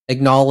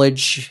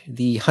acknowledge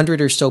the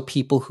 100 or so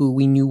people who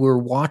we knew were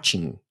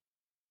watching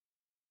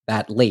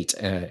that late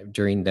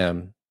during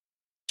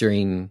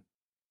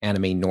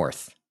Anime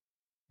North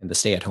and the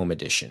stay-at-home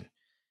edition.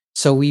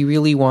 So we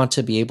really want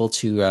to be able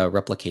to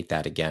replicate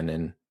that again,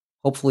 and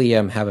hopefully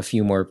have a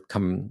few more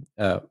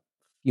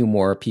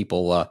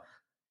people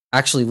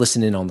actually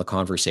listen in on the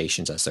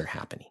conversations as they're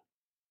happening.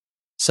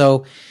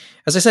 So,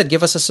 as I said,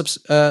 give us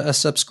a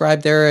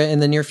subscribe there in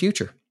the near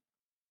future.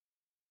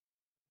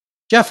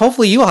 Jeff,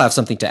 hopefully you'll have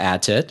something to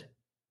add to it.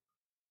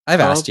 I've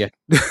asked you.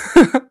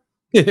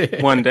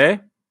 One day.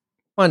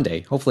 One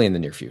day, hopefully in the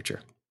near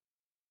future.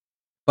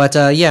 But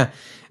I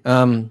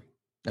don't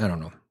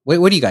know.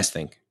 What do you guys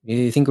think? Do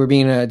you think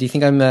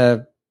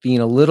I'm being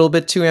a little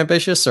bit too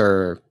ambitious,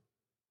 or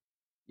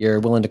you're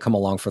willing to come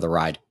along for the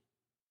ride?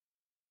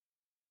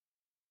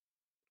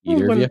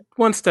 Either of you?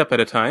 One step at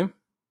a time.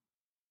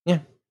 Yeah.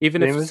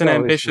 Even if it's an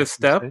ambitious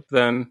step,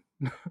 then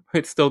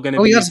it's still going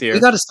to be easier.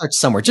 We got to start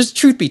somewhere. Just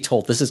truth be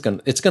told, it's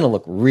going to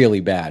look really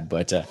bad.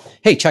 But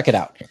hey, check it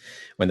out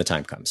when the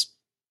time comes.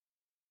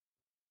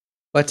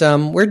 But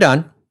we're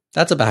done.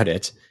 That's about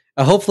it.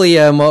 Hopefully,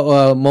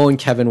 Mo and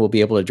Kevin will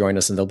be able to join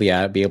us, and they'll be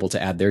able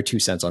to add their 2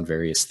 cents on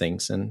various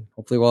things, and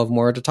hopefully we'll have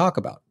more to talk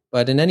about.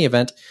 But in any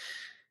event,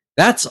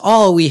 that's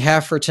all we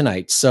have for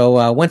tonight.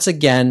 So once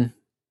again,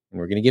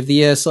 we're going to give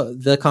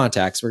the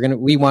contacts.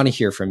 We want to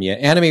hear from you.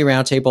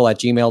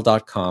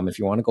 AnimeRoundtable@gmail.com if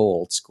you want to go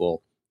old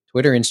school.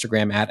 Twitter,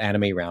 Instagram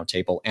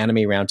 @AnimeRoundtable,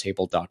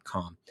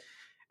 AnimeRoundtable.com.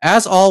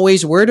 As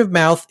always, word of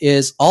mouth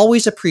is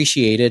always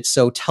appreciated,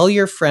 so tell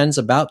your friends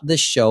about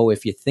this show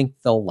if you think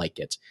they'll like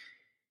it.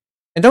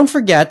 And don't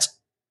forget,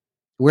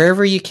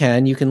 wherever you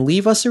can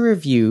leave us a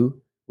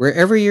review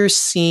wherever you're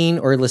seeing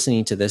or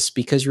listening to this,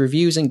 because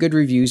reviews and good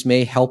reviews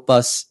may help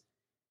us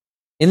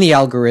in the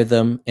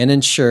algorithm and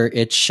ensure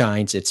it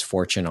shines its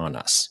fortune on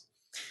us.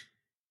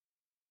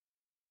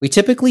 We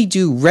typically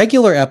do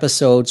regular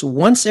episodes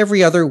once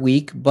every other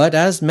week, but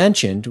as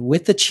mentioned,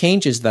 with the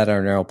changes that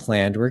are now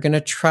planned, we're going to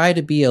try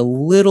to be a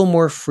little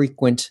more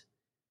frequent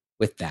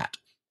with that.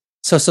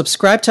 So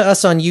subscribe to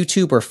us on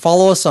YouTube or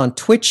follow us on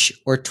Twitch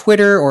or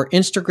Twitter or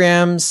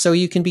Instagram so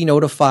you can be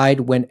notified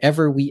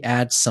whenever we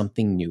add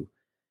something new.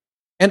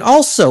 And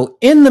also,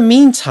 in the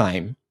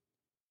meantime,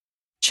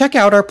 check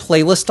out our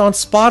playlist on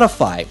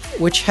Spotify,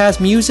 which has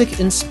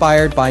music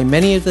inspired by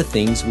many of the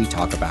things we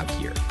talk about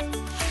here.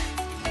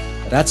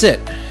 But that's it.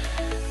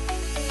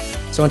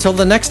 So until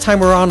the next time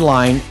we're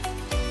online,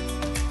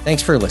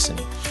 thanks for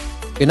listening.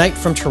 Good night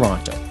from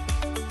Toronto,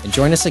 and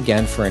join us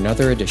again for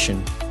another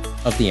edition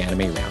of the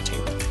Anime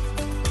Roundtable.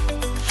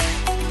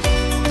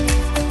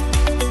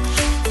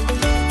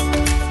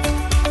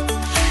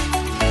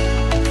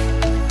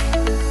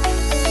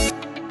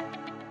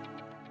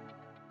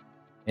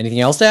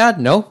 Anything else to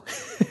add? No?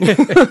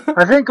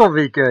 I think we'll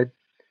be good.